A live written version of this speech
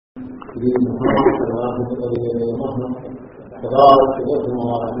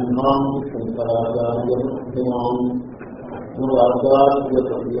సదాశివసమారంభాం శంకరాచార్యమధ్యమాం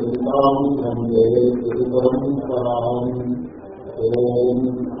మూలాచార్యపర్యంతాం వందే గురుపరంపరాం. ఓం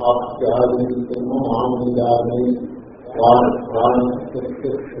ఆప్యాయంతో మామియామి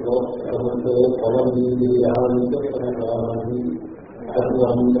ప్రాణశ్రోత్రమతో పవనీయాని సర్వాణి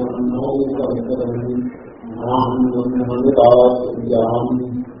సర్వం బ్రహ్మోపనిషదం మాం బ్రహ్మనిరాకుర్యాం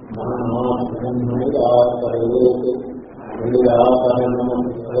బ్రహ్మనిరాకరోతు నిరాకరణం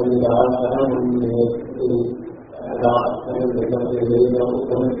నేస్తు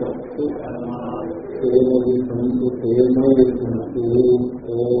ఉపనిషత్తు తేనవి సంతు తేనవి సంతు.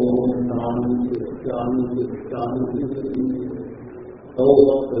 ఓం శాంతి శాంతి శాంతి.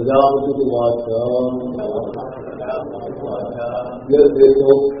 ప్రజాపతివాచ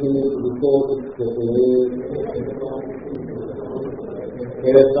యదేతోక్షి పురుషోదృశ్యతే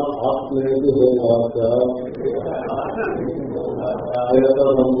ఏత ఆత్మేతి హోవాచ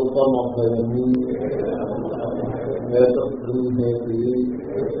ఏతదమృతమభయం ఏతద్బ్రహ్మేతి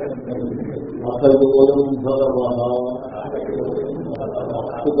అథయోయం భగవః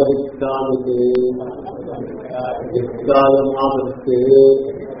సుపరిక్షామితే విశ్రాయమాదస్తే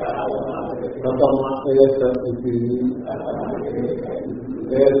కథమ ఏత ఇతి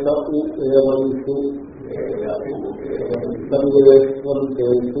ఏత ఏవైషు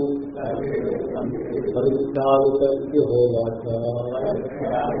సర్వేష్వంతేషు పరిక్షామిత ఇతి హోవాచ.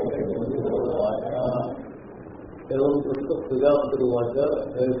 एवं पृष्ठ प्रजापतिर्वाच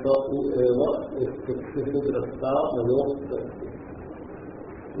ऐसा एव चक्षुषु द्रष्टा मयोक्त.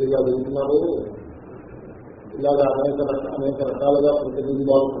 ఇలా వింటున్నారు. ఇలాగ అనేక రకాలుగా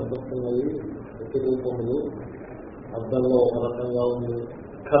ప్రతిబింబాలు కనిపిస్తున్నాయి. ప్రతిరూపములు అర్థంలో ఒక రకంగా ఉంది,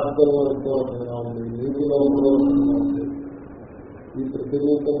 ఖర్దంలో ఇంకో రకంగా ఉంది, నీటిలో ఇంకో రకంగా ఉంది. ఈ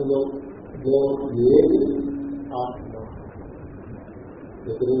ప్రతిరూపంలో ఏది ఆత్మ?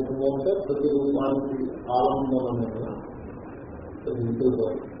 ప్రతిరూపము అంటే ప్రతిరూపానికి ఆలంబనమైన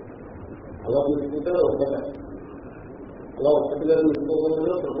అలా తీసుకుంటే ఒకటే. అలా ఒక్కటిగా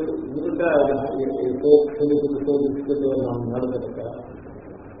తీసుకోకుండా ఎందుకంటే అన్నాడు కనుక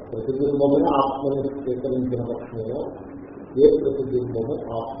ప్రతిబింబమును ఆత్మని స్వీకరించిన పక్షంలో ఏ ప్రతిబింబము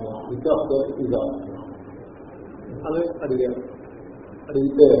ఆత్మ ఇది అప్పటి ఇది ఆత్మ అని అడిగారు.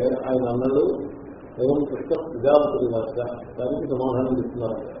 అడిగితే ఆయన అన్నాడు ఏం కృష్ణ ప్రజాపతి వాక్య. దానికి సమాధానం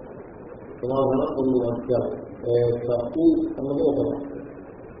ఇస్తున్నారు. సమాధానం కొన్ని వాక్యాలు. అన్నది ఒక వాక్యం.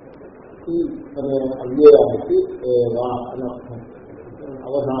 అనే అవ్యయానికి వా అని అర్థం.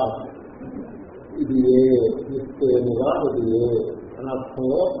 అవధానం ఇది ఏ నిశ్చయముగా ఇది ఏ అనే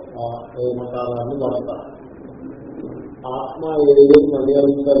అర్థంలో ఏ మతాన్ని వాడతారు. ఆత్మ ఏదేది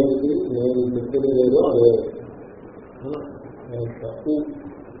మర్యాదించాలి నేను చెప్పేది లేదో అదే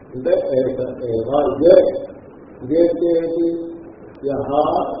అంటే ఇదేంటి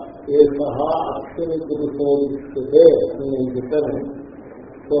అక్షని పురుషోదిస్తే నేను చెప్పాను.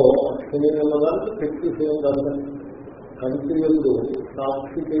 సో అక్షని అన్నదానికి శక్తి సేమ్ కాదు. కంట్రీలు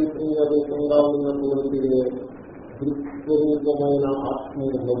సాక్షి చైతన్య రూపంగా ఉన్నటువంటి దృక్స్వరూపమైన ఆత్మ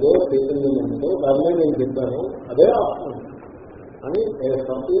ఉన్నదో చైతన్యం ఉన్నదో దాన్నే నేను చెప్పాను. అదే ఆత్మ అని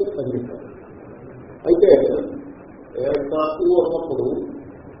ఏసాకు సంగీతం. అయితే ఏసాకు అన్నప్పుడు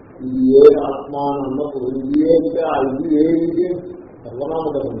ఇది ఏ ఆత్మ అని అన్నప్పుడు ఇది అంటే ఇది ఏది సర్వనామ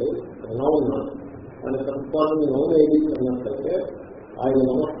కదండి. సర్వనామం దాని తత్వాన్ని నౌన్ ఏది అన్నట్లయితే ఆయన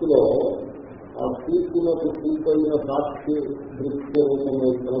మనస్సులో ఆ చూపులకు చూపైన సాక్షి దృశ్య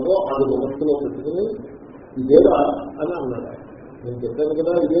రూపంలో అది మనస్సులో పెట్టుకుని ఇదేదా అని అన్నాడు. నేను చెప్పాను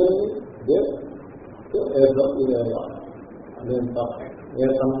కదా ఇదే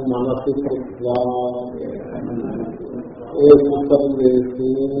ఏతం మనసు సర్వేషు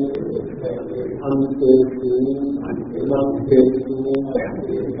అంతేషు మధ్యేషు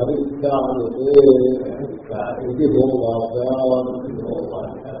పరిష్కారతే ఇది హోవాచ.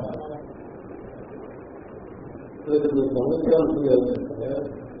 గమనించాల్సింది ఏంటంటే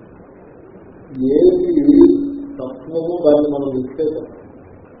ఏది తత్వము దాన్ని మనం విశ్లేషం.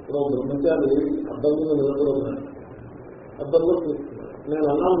 ఇప్పుడు బ్రహ్మచారి అర్థం మీద నిలబడుతున్నాడు. అర్థంలో చూస్తున్నాడు. నేను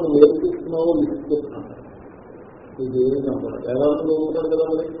అన్నాను నువ్వు ఏం చూస్తున్నావో విసుకుంటున్నాను. ఇది ఏమి కనపడదు. వేదాంతంలో ఉంటాడు కదా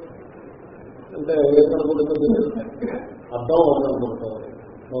మరి. అంటే ఏం కనపడుతుంది? అర్థం కనపడుతుంది.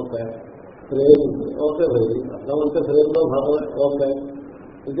 ఓకే ఫ్రేమ్ ఉంది. ఓకే అర్థం అంటే ఫ్రేమ్లో భాగమే. ఓకే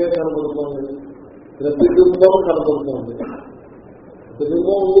ఇంకేం కనపడుతుంది? ప్రతిబింబం కనపడుతుంది.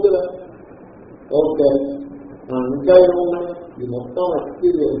 ప్రతిబింబం ఉంది కదా. ఓకే ఇంకా ఏమున్నాయి? ఈ మొత్తం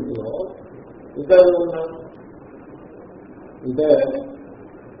ఎక్స్పీరియన్స్ లో ఇంకా ఏమున్నాయి అంటే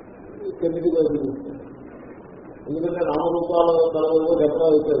కెమికల్ ఎందుకంటే నామరూపాల తలలో ఎక్కడ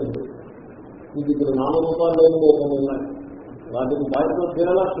అయిపోయింది. మీకు ఇక్కడ నామరూపాలు లేని రూపం ఉన్నాయి, వాటిని బాధ్యత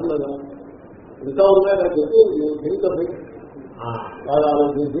చేయాలనుకున్నదా ఇంకా ఉన్నాయి నాకు చెప్పి బాగా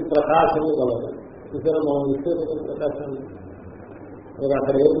ఆలోచించి ప్రకాశం కలదు. చూసారా మనం విశ్లేషణ ప్రకాశాన్ని మీరు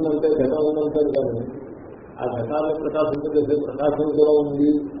అక్కడ ఏముందంటే ఘటం ఉందంటారు కానీ ఆ ఘటాన్ని ప్రకాశింపజేసే ప్రకాశం కూడా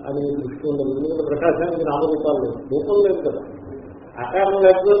ఉంది అనే దృష్టి ఉండదు. ఎందుకంటే ప్రకాశానికి నామరూపాలు లేదు, రూపం లేదు కదా. ఆకారం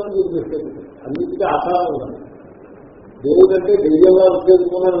లేకపోతే మీరు విశ్లేషించారు, అన్నిటికీ ఆకారం ఉండాలి. దేవుడు అంటే దెయ్యంగా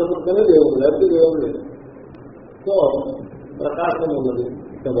ఉద్యోగంగా అనుకుంటేనే దేవుడు, లేకపోతే దేవుడు లేదు. సో ప్రకాశం ఉన్నది,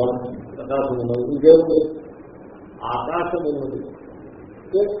 ప్రకాశం ఉన్నది, ఇంకేముంది ఆకాశం ఉన్నది.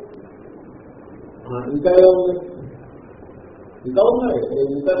 ఇంకా ఏముంది, ఇంకా ఉన్నాయి,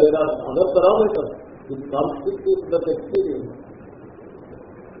 ఇంకా అదర్ పారామీటర్. ఇది కాన్స్టిట్యూట్ దట్ ఎక్స్పీరియన్స్.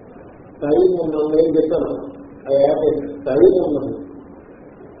 టైం ఉన్నది, నేను చెప్పాను టైం ఉన్నది.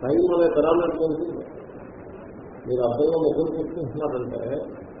 టైం అనే పారామీటర్ ఉంటుంది. మీరు అర్థంలో ముఖం చూసుకుంటున్నారంటే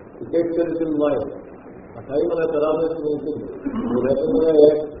ఇటెక్టెడ్ వాయి ఆ టైం అనే పారామీటర్ ఉంటుంది. లేకుండా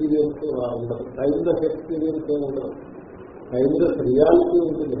ఎక్స్పీరియన్స్ ఉండదు, టైమ్లెస్ ఎక్స్పీరియన్స్ ఏమి ఉండదు. టైమ్లెస్ రియాలిటీ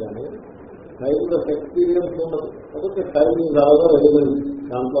ఉంటుంది కానీ టైమ్లెస్ ఎక్స్పీరియన్స్ ఉండదు. కాబట్టి టైం రాగా వెళ్ళదు,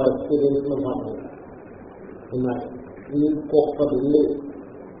 దాంట్లో ఎక్స్పీరియన్స్ మాత్రం ఉన్నాయి. ఇంకొకటి ఉంది,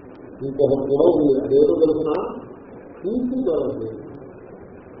 ఇంకొకటి కూడా ఉంది. అదేదో తెలిసిన చూసి కలదు.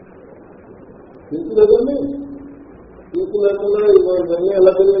 చూసి లేదండి, చూపు లేకుండా ఇవన్నీ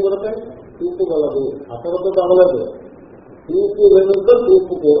ఎలా తెలియబడతాయి? చూపు కలదు, అక్కడతో తగలదు. చూపు లేదంటే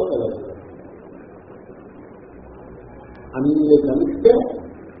చూపు కూడా కలదు. అన్ని కలిస్తే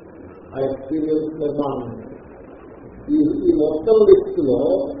ఆ ఎక్స్పీరియన్స్ నిర్మాణం. ఈ మొత్తం లిస్టులో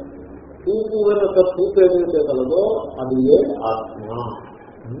చూపు వెనక చూపు ఏదైతే కలదో అది ఏ ఆత్మ.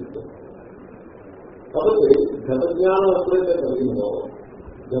 కాబట్టి ఘట జ్ఞానం ఎప్పుడైతే కలిగిందో,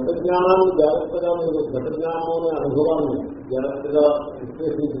 ఘట జ్ఞానాన్ని జాగ్రత్తగా మీరు ఘట జ్ఞానం అనే అనుభవాన్ని జాగ్రత్తగా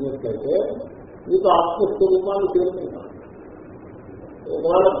విశ్లేషించినట్లయితే మీకు ఆత్మస్వరూపాన్ని చేరుకుంటారు.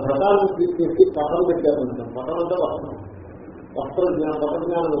 ఒకవేళ ఘటాన్ని తీసేసి పటం పెట్టారంటాం, పటం అంటే వస్త్రం పట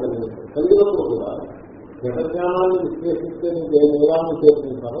జ్ఞానం కలిగినప్పుడు కూడా ఘట జ్ఞానాన్ని విశ్లేషిస్తే మీకు ఏ మూలాన్ని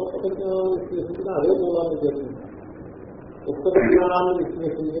చేరుకుంటారో పట జ్ఞానాన్ని విశ్లేషించిన అదే మూలాన్ని చేరుకుంటారు. పుస్తక జ్ఞానాన్ని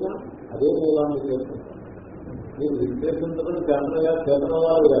విశ్లేషించిన అదే మూలాన్ని చేరుకుంటారు. మీరు విశ్లేషించడం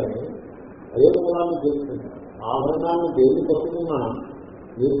చేతనవారు కానీ అదే మూలాన్ని చేరుకుంటారు. ఆభరణాన్ని దేన్ని పట్టుకున్నా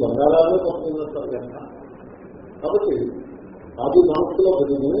మీరు బంగారాలే పట్టుకున్నట్టు లెక్క. కాబట్టి అది మనస్సులో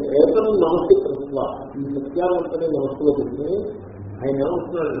పెట్టుకుని ఏదైనా మనస్సు ప్రతిభ ఈ సత్యాలంతనే మనస్సులో పెట్టుకుని ఆయన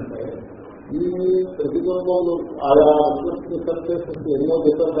ఏమంటున్నాడంటే ఈ ప్రతిబింబంలో ఆయా సర్ఫేసెస్ ఎన్నో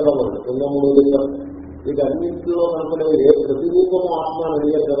దిశలు కలవాలి, 2-3 దిశలు. వీటన్నింటిలో కనపడే ఏ ప్రతిరూపము ఆత్మ అని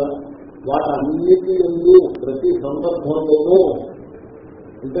అడిగారు కదా, వాటన్నిటి ఎందు ప్రతి సందర్భంలోనూ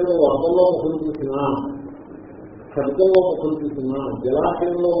అంటే నువ్వు అర్థంలో ముఖం చూసినా, శబ్దంలో ముఖం చూసినా,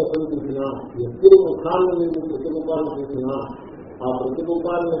 జలాశయంలో ముఖం చూసినా, ఎప్పుడు ముఖాన్ని నీకు ప్రతిరూపాన్ని చూసినా ఆ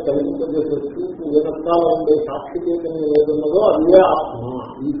ప్రతిరూపాన్ని కలిగింపజేసే చూపు వినస్తాలో ఉండే సాక్షి చైతన్యం ఏదున్నదో అదే ఆత్మ.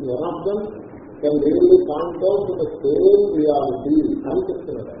 ఈ వనర్థం can really point out the same reality అని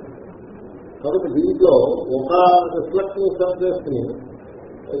చెప్తున్నారు. కాబట్టి దీంట్లో ఒక రిఫ్లెక్టివ్ సబ్జెక్ట్ ని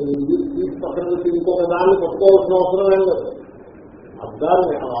పక్కన పెట్టి ఇంకొక దాన్ని పట్టుకోవాల్సిన అవసరం ఏం లేదు.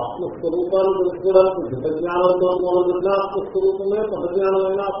 అర్థాన్ని ఆత్మస్వరూపాన్ని తెలుసుకోవడానికి ఘట జ్ఞానంతో మొదలుపెట్టిన ఆత్మస్వరూపమే,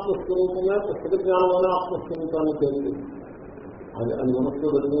 పదజ్ఞానమైన ఆత్మస్వరూపమే, పుస్తక జ్ఞానమైన ఆత్మస్వరూపాన్ని తెలియదు. అది మనస్సు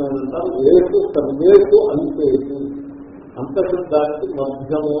పెట్టుకున్నానంటారు. వేసు సర్వేసు అంతేసు, అంతశబ్దానికి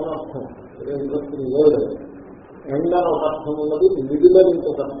మధ్యము అని అర్థం. Interesting word. ఎండ్ అని ఒక అర్థం ఉన్నది, మిడిల్ అని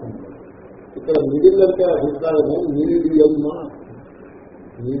ఇంకొక అర్థం ఉంది. ఇక్కడ మిడిల్ అంటే అభిప్రాయము medium.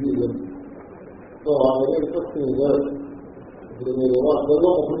 Medium so very interesting word. ఇప్పుడు మీరు అర్థంలో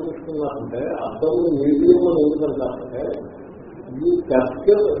ముఖం చూసుకున్నారంటే అర్థంలో మీడియం అని ఎందుకంటే ఈ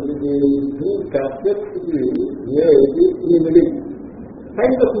క్యాప్చర్ ఈ మిడిల్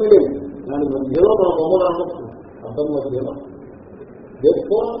కైండ్ ఆఫ్ మిడిల్, దాని మధ్యలో మన బొమ్మలు అనుకుంటుంది అర్థం మధ్యలో.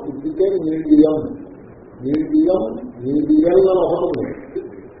 దేనికో ఇది మీడియం. మీడియం మీడియం అని ఒకటి ఉంది,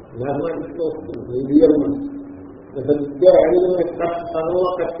 మ్యాథమెటిక్స్ లో వస్తుంది మీడియం అని. విద్య సగంలో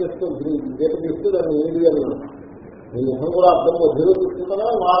కట్ చేస్తుంది, గీత తీస్తే దాన్ని మీడియం అని. మీ ముఖం కూడా అర్థం మధ్యలో చూసుకుంటారా,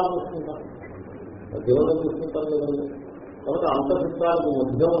 వాళ్ళు చూసుకుంటారు, మధ్యలో చూసుకుంటారు కదండి. కాబట్టి అంతర్శబ్దానికి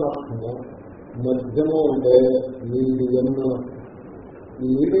మధ్యమ అర్థము, మధ్యము అంటే మీడియం. ఈ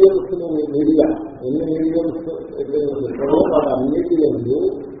మీడియంస్ మీడియా ఎన్ని మీడియంస్ వాటి అన్నిటి ఎందు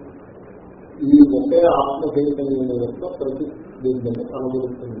ఈ ఒకే ఆత్మ చైతన్యం యొక్క ప్రతిబింబం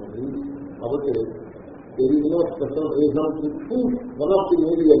కనబడుతున్నది. కాబట్టి ఎన్నో special reason one of the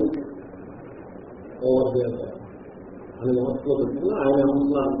medium over there అని మనసులో పెట్టుకుని ఆయన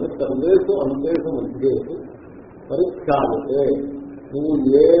ఏమంటున్నారంటే సర్వేసు అంతేసు మధ్యేసు పరిఖ్యాలతే నువ్వు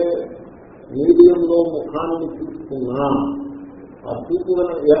ఏ మీడియంలో ముఖాన్ని తీసుకున్నా ఆ చూపు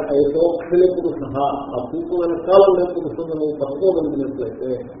యథోక్షలేపుడు సహా ఆ చూపు వెనకాల లేపుడుస్తుంది నువ్వు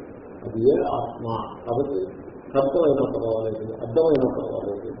పట్టుకోగలిగినట్లయితే అది ఏ ఆత్మ. కాబట్టి కర్తమైనా పర్వాలేదు, అర్థమైనా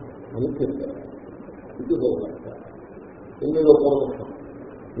పర్వాలేదు అని చెప్పారు. ఇది పూర్వపక్ష. 8వ పూర్వపక్షం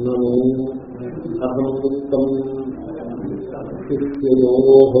నన్ను అహంతం శిష్యయో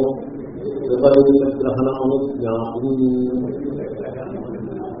విపరీత గ్రహణమనుజ్ఞాతం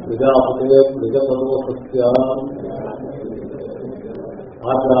ప్రజాపతే ప్రజపదోసస్య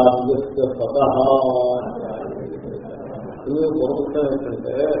ఆచార్యస్య సతః. పూర్వపక్షం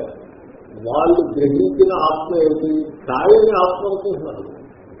ఏంటంటే వాళ్ళు గ్రహించిన ఆత్మ ఏంటి? ఛాయని ఆత్మ అనుకుంటున్నారు,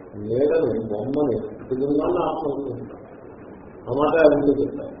 మేడని బొమ్మని కుటుంబాన్ని ఆత్మ అనుకుంటున్నారు. ఆ మాట ఆయనతో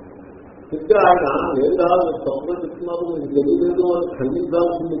చెప్తారు. చెప్తే ఆయన లేదా తప్పుగా చెప్తున్నారు మీకు తెలియలేదు అని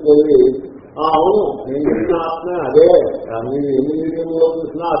ఖండించాల్సింది పోయి అవును నేను చెప్పిన ఆత్మే అదే, మీరు ఎన్ని మీడియంలో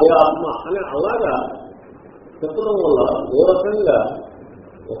చూసినా అదే ఆత్మ అని అలాగా చెప్పడం వల్ల ఓ రకంగా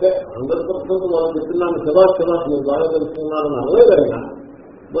ఓకే 100% వాళ్ళు చెప్తున్నాను శబాష్ శబాష్ మీరు బాగా తెలుసుకున్నారని అనలేదైనా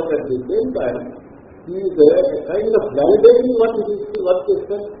but at the same time kind of validating work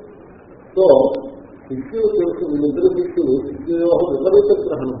చేస్తారు. సో శిష్యులు తెలుసు, వీళ్ళిద్దరు శిష్యులు విపరీత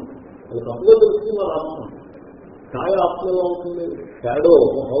గ్రహణం అది తప్పుగా తెలుసుకున్నారు ఆత్మ. ఛాయ ఆత్మలో అవుతుంది, షాడో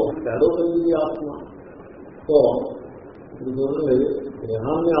హౌస్ షాడో కలిగి ఆత్మ. సో ఇప్పుడు చూడండి,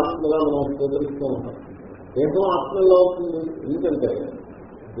 దేహాన్ని ఆత్మగా మనం స్వీకరిస్తూ ఉంటాం. దేహం ఆత్మలో అవుతుంది, ఎందుకంటే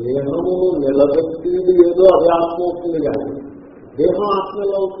దేహము నిలబెట్టేది ఏదో అదే ఆత్మ అవుతుంది కానీ దేహం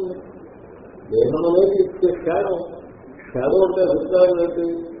ఆత్మలో అవుతుంది. దేహం అనేది ఇచ్చే షాడో. షాడో అంటే అభిప్రాయం ఏంటి?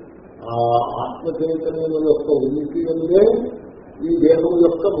 ఆ ఆత్మ చైతన్యం యొక్క ఉనికి ఉందే ఈ దేహం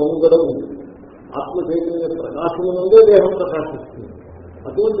యొక్క మనుగడ ఉంది. ఆత్మ చైతన్య ప్రకాశం ఉందే దేహం ప్రకాశిస్తుంది.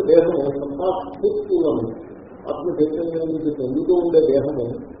 అటువంటి దేహము సంపాస్ఫూర్తులను ఆత్మ చైతన్యం నుంచి పొందుతూ ఉండే దేహము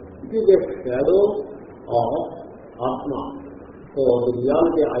ఇది ద షాడో ఆఫ్ ఆత్మ. సో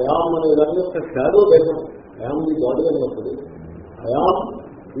రియాలిటీ అయామ్ అనే దాని యొక్క షాడో దేహం. అయామ్ ది బాడీ అన్నప్పుడు I am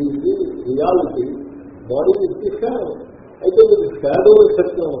is the reality, body is the shadow. అయితే ఇది షాడో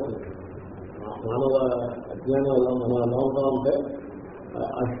సత్యం అవుతుంది. మానవ అజ్ఞానం వల్ల మనం ఎలా ఉంటామంటే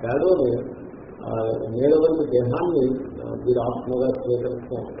ఆ షాడోని నేలవంటి దేహాన్ని వీరు ఆత్మగా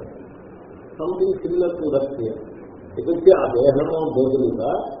స్వీకరిస్తూ ఉంటారు. Something similar to that here. ఇకపోతే ఆ దేహం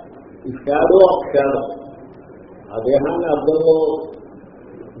బదులుగా ఈ షాడో ఆఫ్ షాడో ఆ దేహాన్ని అర్థంలో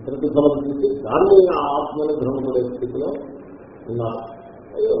ప్రతిఫలం చూసి దాన్ని ఆత్మని భ్రమపడే స్థితిలో ఉన్నారు.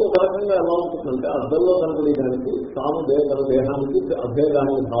 ఒక రకంగా ఎలా ఉంటుందంటే అర్థంలో కనపడేదానికి తాను తన దేహానికి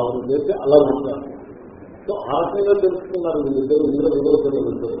అభేదాన్ని భావన చేసి అలా ఉంటారు. సో ఆ రకంగా తెలుసుకున్నారు వీళ్ళిద్దరు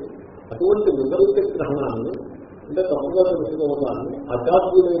వివరించారు. అటువంటి విపరీత గ్రహణాన్ని అంటే తప్పుగా తెలుసుకోవడాన్ని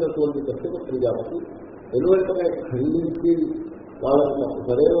అజాత్యులైనటువంటి దర్శక ప్రజాపతి వెనువెంటనే ఖండించి వాళ్ళకి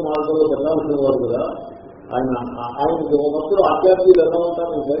సరైన మార్గంలో పెట్టాల్సిన వారు కదా. ఆయనకి ఒకప్పుడు ఆధ్యాత్మికులు ఎలా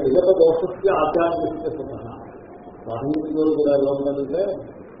ఉంటారంటే విగత దోషస్య ఆధ్యాత్మిక సాహిత్యంలో కూడా ఎలా ఉండాలంటే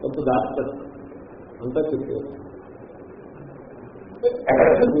కొంత దాస్తారు అంతా చెప్పారు.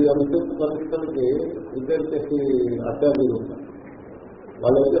 ఈ అంశం పరిస్థితులకి రిపేర్ చేసి ఆధ్యాత్మికులు ఉంటారు.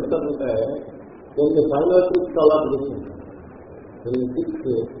 వాళ్ళు ఏం చెప్తారంటే కొన్ని ఫైనల్ ట్రిక్స్ అలా తెలుసుకుంటారు, కొన్ని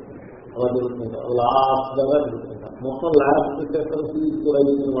ట్రిక్స్ అలా తెలుసుకుంటారు, లాస్ట్గా తెలుసుకుంటారు. మొత్తం లాస్ట్ సెషన్ ఫీజు కూడా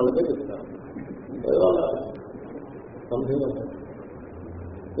అయిన వాళ్ళకే చెప్తారు. సంథింగ్ అంటే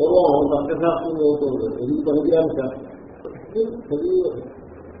పూర్వం తర్కశాస్త్రం అవుతుంది, ఎందుకు పనికిరాని శాస్త్రం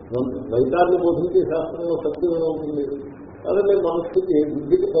వైతాన్ని బోధించే శాస్త్రంలో సత్యం ఏమవుతుంది. అదే మనస్సుకి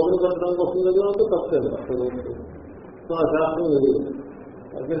బుద్ధికి పనులు పెట్టడానికి వస్తుంది అంటే తప్పలేదు అసలు. సో ఆ శాస్త్రం తెలియదు.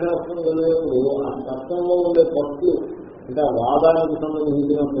 తర్కశాస్త్రం వెళ్ళేప్పుడు ఆ తత్వంలో ఉండే పట్లు అంటే ఆ వాదానికి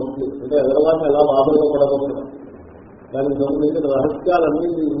సంబంధించిన పట్లు అంటే ఎదరవాడిని ఎలా వాదనలో పడగలరు దానికి సంబంధించిన రహస్యాలన్నీ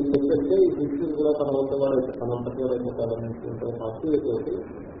చెప్పేస్తే ఈ శిష్యులు కూడా తన వంట వాడు తనంతటి వాడైపోతారని పట్టుతోటి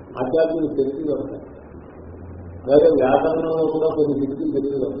ఆధ్యాత్మిక శక్తి వస్తాయి. అలాగే వ్యాకరణంలో కూడా కొన్ని శక్తులు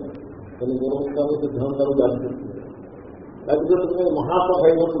శక్తి వస్తాయి, కొన్ని పూర్వకాలు సిద్ధాంతాలు దాచిపెడుతుంది. దాచిపెట్టుకునే మహాత్మ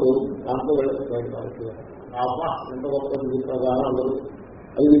అయినప్పుడు దాంట్లో వెళ్ళకపోయింది. ఆత్మ ఎంత గొప్ప జీవితంగా అందరూ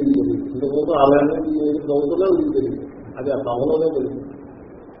అది వీడికి తెలియదు. ఇంతకుముందు అలానే చదువుతున్నా వీడికి తెలియదు, అది ఆ సభలోనే తెలియదు.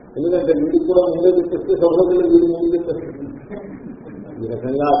 ఎందుకంటే వీడికి కూడా ముందే చెప్పేస్తే సభలోకి వీడి ముందు చెప్పేస్తుంది. ఈ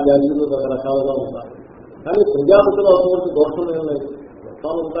రకంగా అధ్యాయులు రకరకాలుగా ఉంటారు. కానీ ప్రజాపతిలో అటువంటి దోషం ఏం లేదు.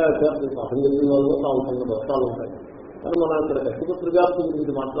 దోషాలు ఉంటాయి, అసలు జరిగిన వాళ్ళు కావాల్సిన దోషాలు ఉంటాయి. కానీ మనం ఇక్కడ కష్టపడి ప్రజాపతి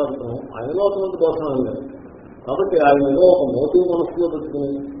గురించి మాట్లాడుతున్నాం, ఆయనలో అటువంటి దోషం ఏం లేదు. కాబట్టి ఆయనలో ఒక మోటివ్ మనసులో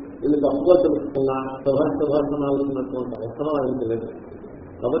పెట్టుకుని వీళ్ళు తప్పుగా తెలుసుకున్నా సభాషణాలు ఉన్నటువంటి అవసరం ఆయనకి లేదు.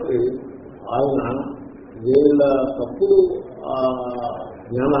 కాబట్టి ఆయన వీళ్ళ తప్పుడు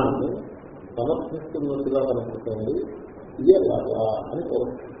జ్ఞానాన్ని సమర్థిస్తున్నట్టుగా కనపడుతుంది, ఇదే లాగా అని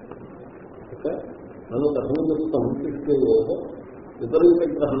ఓకే. నన్ను కథనం సంశిష్టే విపరీత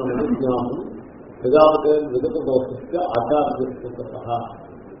గ్రహణం జ్ఞానం ప్రజాపతే విగత దోషిస్తే ఆచార్యత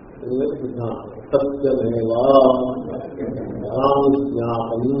సత్యమేవా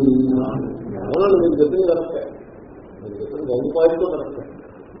జ్ఞాపం. అవునండి, మీరు చెప్పింది కరెక్టే, మీరు చెప్పింది గౌరవాయితో కరెక్టే.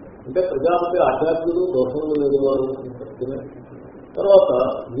 అంటే ప్రజాపతి ఆచార్యులు దోషములు లేదు వారు సత్యమే. తర్వాత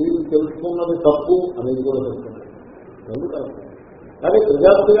వీరు తెలుసుకున్నది తప్పు అనేది కూడా తెలుసుకున్నారు, రెండు కరెక్టే. కానీ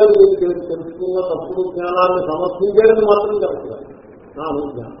ప్రజాపతి గారు వీరు తెలుసుకున్న తప్పుడు జ్ఞానాన్ని సమర్థించేది మాత్రం కరెక్ట్ కాదు, నా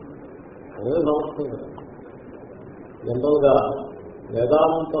అనుజ్ఞానం అనేది సమర్థం కదా. జనరల్గా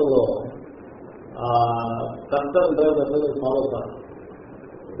వేదాంతంలో కరెక్ట్ అంటే ఫాలో కాదు.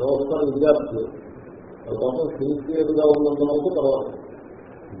 వస్తారు విద్యార్థులు కోసం సిన్సియర్గా ఉన్నంత వరకు తర్వాత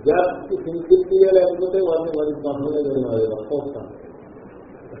విద్యార్థికి సిన్సియర్గా లేకపోతే వారికి పర్సనల్గా జరిగినది వర్క్ వస్తాను.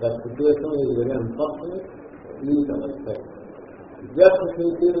 సిచ్యువేషన్ ఇది వెరీ అన్ఫార్చునేట్. విద్యార్థి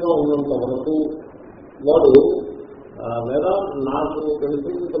సిన్సియర్గా ఉన్నంత వరకు వాడు నాకు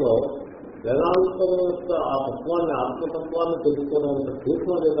తెలిసినంతలో వేదాంతం యొక్క ఆ తత్వాన్ని, ఆత్మతత్వాన్ని తెలుసుకోవడం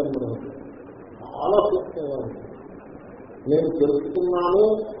తీర్చడం లేదని మనం చాలా సూక్ష్మంగా ఉంటుంది. నేను తెలుసుకున్నాను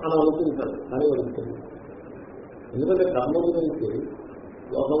అని అనుకుంటాను, కానీ వెళ్తుంది. ఎందుకంటే కర్మ గురించి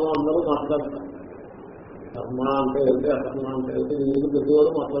లోకంలో అందరూ మాట్లాడతారు. కర్మ అంటే వెళ్తే, అకర్మ అంటే వెళ్తే, నీకు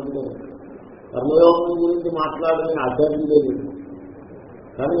ప్రతివాడు మాట్లాడుతూ ఉంటారు. కర్మయోగం గురించి మాట్లాడని ఆచార్యం లేదు.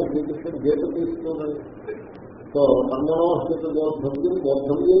 కానీ శ్రీకృష్ణుడు గీత తీసుకున్నాడు. సో కర్మణోస్థిత బోద్ధవ్యం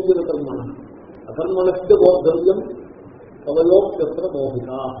బోద్ధవ్యం కర్మ, అకర్మణస్థిత బోద్ధవ్యం కవయోప్యత్ర మోహిత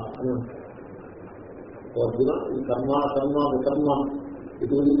అని అంటారు. అర్జున, ఈ కర్మ కర్మ వికర్మ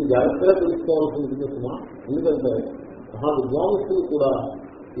ఇటు గురించి జాగ్రత్తగా తెలుసుకోవాల్సింది సుమా. ఎందుకంటే మహా విద్వాంసులు కూడా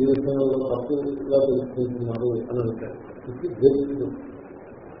ఈ విషయంలో తప్పుగా తెలుసుకుంటున్నారు అని అంటారు. ఇది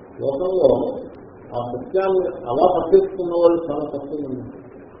లోకంలో ఆ సత్యాన్ని అలా పట్టించుకున్న వాళ్ళు చాలా తక్కువ మంది.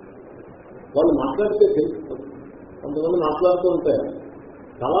 వాళ్ళు మాట్లాడితే తెలుస్తారు. కొంతమంది మాట్లాడుతూ ఉంటే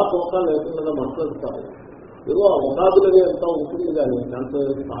చాలా తోకాలు లేకుండా మాట్లాడుతారు. ఏదో అవకాశులది ఎంత ఉంటుంది, కానీ దాంట్లో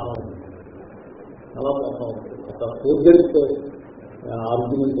చాలా ఉంది, చాలా తోకా ఉంటుంది. ఒక పూర్జలిక్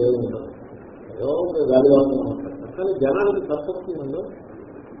ఆర్గ్యుమెంట్ ఏమి ఉండదు, ఏదో గాలివాసం మాట్లాడతారు. కానీ జనానికి సర్పక్తి ఉండదు.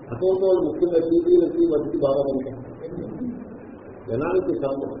 అటువంటి వాళ్ళు ముఖ్యంగా టీవీలకి వచ్చి బాగా ఉంటారు. జనానికి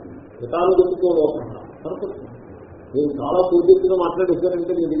సర్పక్తి మితాలు చెప్పుకోవాలి. సర్పక్తి మీరు చాలా పూర్తిగా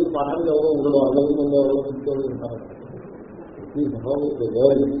మాట్లాడేశారంటే మీ దగ్గర పాఠానికి ఎవరో ఉండదు, 60 మంది ఎవరో కూర్చొని ఉంటారు.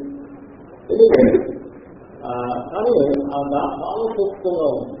 కానీ చాలా సూక్ష్మంగా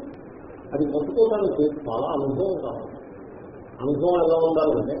ఉంది. అది పట్టుకోవడానికి చాలా అనుభవం కావాలి. అనుభవం ఎలా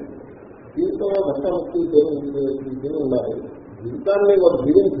ఉండాలంటే జీవితంలో భక్తముక్తి ఉండాలి. జీవితాన్ని వారు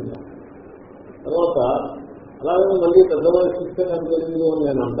జీవించాలి. తర్వాత అలాగే మళ్ళీ పెద్ద వయసు ఇస్తే నాకు తెలియదు అని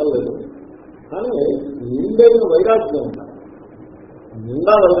నేను అంటలేదు. కానీ నిండైన వైరాగ్యం ఉండాలి,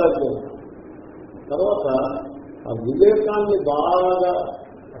 నిండా వైరాగ్యం ఉండాలి. తర్వాత ఆ వివేకాన్ని బాగా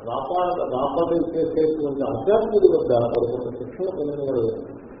రాపడేసేటువంటి అధ్యాత్మిక వద్ద ఒక శిక్షణ పొందిన వాడు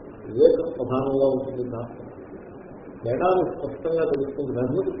వివేకం ప్రధానంగా ఉంటుంది. శాస్త్రం తేడాన్ని స్పష్టంగా తెలుస్తుంది,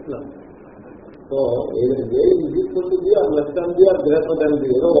 నిర్మిస్తున్నారు. సో ఏది ఈక్వల్ది అది లెస్ దాన్ది, అది గ్రేటర్ దాన్ది,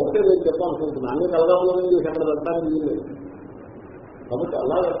 ఏదో ఒకటే నేను చెప్పాల్సి ఉంటుంది. అన్ని కలగాలని చూసి అక్కడ పెట్టడానికి వీల్లేదు. కాబట్టి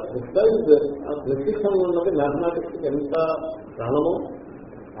అలా ప్రిసైజ్ ఆ ప్రెసిషన్ ఉన్నది మ్యాథమెటిక్స్ ఎంత ప్రాణమో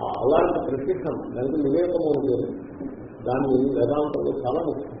అలాంటి ప్రెసిషన్ దానికి వివేకము ఉంటుంది. దాన్ని వేదాంతంలో చాలా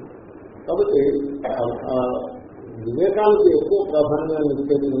ముఖ్యం. కాబట్టి వివేకానికి ఎక్కువ ప్రాధాన్యాన్ని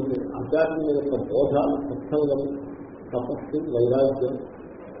ఇచ్చేది ఆధ్యాత్మిక యొక్క బోధ, సత్సంగం, తపస్సు, వైరాగ్యం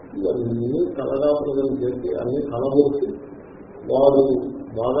ఇవన్నీ కలగాపురం చేసి అన్ని కలబోసి వాడు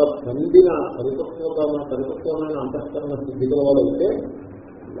బాగా పండిన పరిపక్వమైన అంతఃకరణ స్థితిలో వాడైతే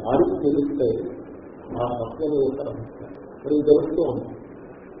వారికి తెలిస్తే ఆ తత్వం యొక్క రహస్యం మరి తెలుస్తూ ఉంటాం.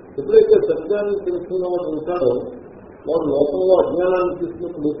 ఎప్పుడైతే సత్యాన్ని తెలుసుకున్న వాడు ఉంటాడో వాడు లోకంలో అజ్ఞానాన్ని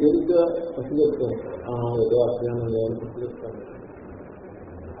తీసుకున్నప్పుడు తేలిగ్గా పసిగెడుతూ ఉంటాడు. ఏదో అజ్ఞానం లేదని పసిగెడతాడు.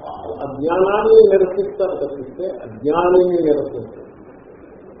 అజ్ఞానాన్ని నిరసిస్తారు తప్పిస్తే అజ్ఞానాన్ని నిరసిస్తారు.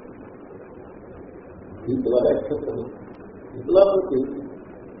 వీటిలో యాక్సెప్టబుల్ వీటిలోకి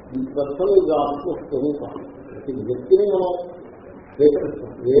ఈ పర్సన్ ఇది ఆత్మస్వరూపం. ప్రతి వ్యక్తిని మనం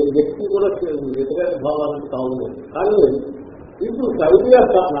స్వీకరిస్తాం. ఏ వ్యక్తి కూడా వ్యతిరేక భావానికి కావలేదు. కానీ పీపుల్స్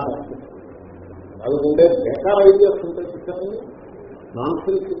ఐడియాస్ అవి ఉండే బేకార్ ఐడియాస్ ఉంటాయి చూసారండి, నాన్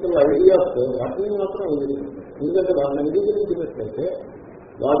ఫిజికల్ ఐడియాస్, వాటిని మాత్రం ఎందుకంటే వాళ్ళని అంగీకరించినట్లయితే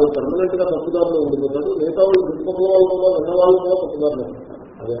వాడు పర్మనెంట్ గా తప్పుదారులో ఉండిపోతాడు. మిగతా వాళ్ళు చుట్టుపక్కల వాళ్ళు కూడా ఉన్నవాళ్ళు కూడా తప్పుదారులు ఉంటారు.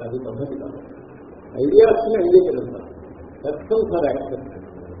 అది పద్ధతి కాదు. ఐడియాస్ ని అంగీకరించాలి. Persons are accept.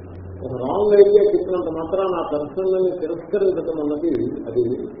 ఒక రాంగ్ ఐడియా చెప్పినంత మాత్రం నా పర్సన్ ని తిరస్కరించడం అన్నది అది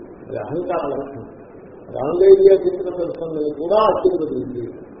అది అహంకార లక్షణం. రాంగేయ చెప్పిన దర్శనం కూడా అత్యున్నది.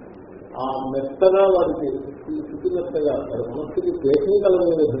 ఆ మెత్తగా వారికి స్థితి మెత్తగా వారి మనస్సుకి ద్వేషం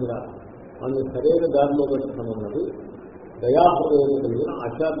కలిగిన విధంగా వారిని సరైన దారిలో పెట్టమన్నది దయాహృదయం కలిగిన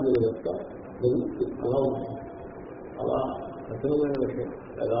ఆచార్యుల యొక్క ప్రవృత్తి. అలా ఉంటుంది. అలా కఠినమైన విషయం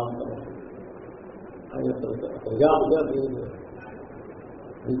వేదాంతం. ఆయన ప్రజాపతి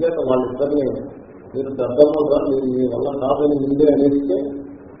అంచేత వాళ్ళిద్దరినీ మీరు దద్దమ్మగా మీరు మీ వల్ల కాదని ముందే అనేస్తే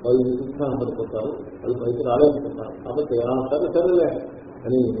వాళ్ళు నిరుత్సాహం పడిపోతారు, వాళ్ళు పైకి రాలేకపోతారు. కాబట్టి సరే సరేలే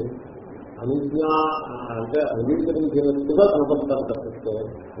అని అనుజ్ఞా అంటే అంగీకరించినట్టుగా కనపడతారు తప్పిస్తే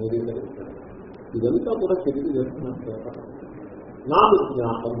అంగీకరించారు. ఇదంతా కూడా చెప్పి చేస్తున్నారు. నా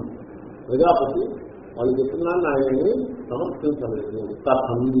విజ్ఞాపం ప్రజాపతి వాళ్ళు చెప్పినాన్ని ఆయన్ని సమర్పించలేదు.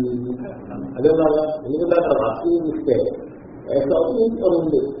 కథం అదేలాగా ఎందుకంటే అక్కడ రాష్ట్రీయం ఇస్తే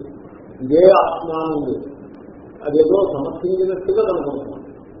ఉంది, ఇదే ఆత్మ ఉంది, అదేదో సమర్పించినట్టుగా కనుకుంటున్నాం.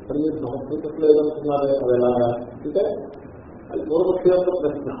 మరి మీరు సమర్పించట్లేదనుకున్నారే అది ఎలాగా అంటే అది పూర్వపక్ష యొక్క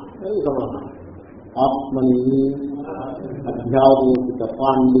ప్రశ్న. సమాధానం ఆత్మని అధ్యారోపిత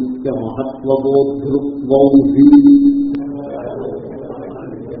పాండిత్య మహత్వబోధృత్వం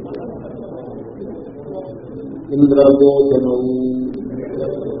ఇంద్రయోజనం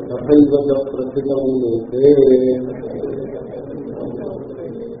తథైవ ప్రసిద్ధం లోకే.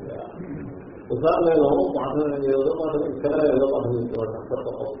 ఒకసారి నేను ఏదో పాఠం ఇక్కడ ఏదో పాఠం ఇచ్చేవాడు అక్కడ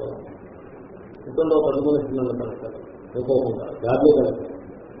ఇతరులో పట్టుకునిస్తున్నాను కనుక అనుకోకుండా జాతీయ కనుక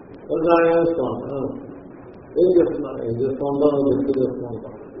ఏం చేస్తున్నారు, ఏం చేస్తూ ఉంటాం, వ్యక్తి చేస్తూ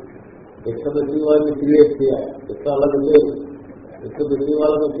ఉంటాం. ఎక్కడ పెట్టి వారిని క్రియేట్ చేయాలి, ఎక్కడ అలాగే లేదు. ఎక్కడ పెట్టి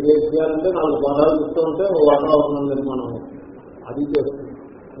వాళ్ళని క్రియేట్ చేయాలంటే 4 పాఠాలు ఇస్తూ ఉంటే వాతావరణం నిర్మాణం అది చేస్తుంది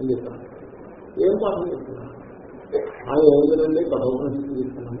అని చెప్తాను. ఏం పాఠం చేస్తున్నాను ఏం లేదండి కఠోపనిషత్తు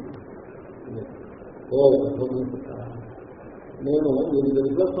చేస్తున్నాను. కఠోపనిషత్తా నేను మీరు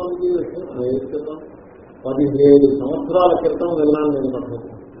తెలుగులో స్వామికి ఏం చేద్దాం 17 సంవత్సరాల క్రితం వెళ్ళాను నేను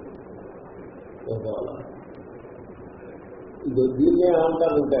కఠోపనిషత్తు. ఇది దీన్నే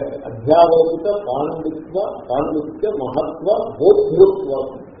ఏమంటారంటే అధ్యారోపిత పాండిత్య మహత్వ బోధృత్వం.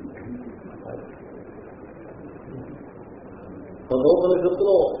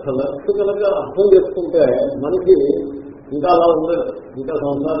 కఠోపనిషత్తులో ఒక్క లక్ష కనుక అర్థం చేసుకుంటే మనకి ఇంకా అలా ఉండదు. ఇంకా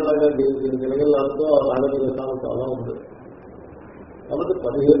సంసారాలుగా గిలగిలాడుతూ రాగదేశాలు చాలా ఉండదు. కాబట్టి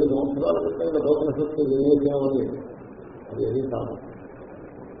 17 సంవత్సరాల క్రితం కఠోపనిషత్తు వినియోగమని అది ఏమీ కాదు.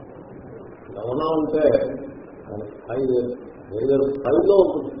 రమణ ఉంటే స్థాయిలో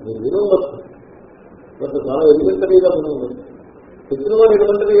ఉంటుంది. మీరు వినవచ్చు, బట్ చాలా ఎలిమెంటరీగా వినవచ్చు. చెప్పిన వాడు